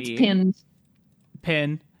happy. That's pinned.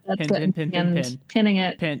 Pin. That's Pin. Pinning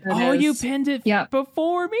it. Pin. That Oh, is. you pinned it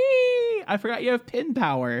before me. I forgot you have pin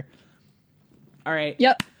power. All right.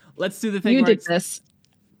 Yep. Let's do the thing. You did this.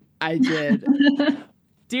 I did.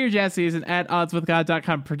 Dear Jesse is an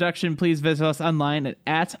atoddswithgod.com production. Please visit us online at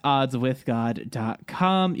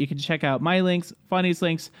atoddswithgod.com. You can check out my links, Fonny's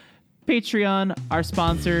links, Patreon, our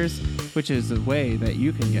sponsors, which is a way that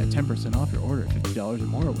you can get 10% off your order, $50 or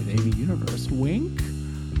more with AV Universe. Wink.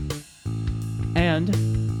 And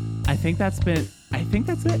I think that's it.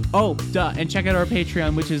 Oh, duh. And check out our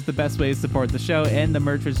Patreon, which is the best way to support the show, and the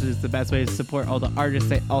merch, which is the best way to support all the artists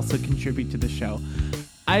that also contribute to the show.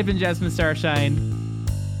 I've been Jasmine Starshine.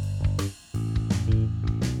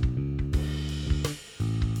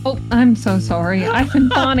 Oh, I'm so sorry. I've been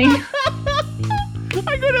Bonnie. I'm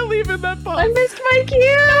gonna leave in that pause. I missed my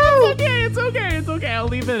cue. It's okay. I'll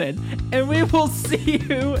leave it in. And we will see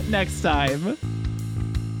you next time.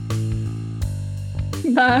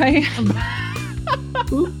 Bye.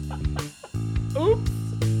 Oops.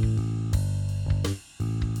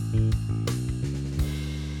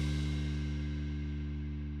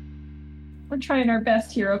 We're trying our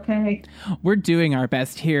best here, okay? We're doing our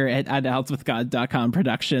best here at atoddswithgod.com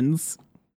Productions.